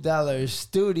Poop Dollar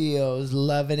Studios.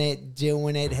 Loving it,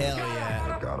 doing it, hell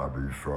yeah. Gotta be strong.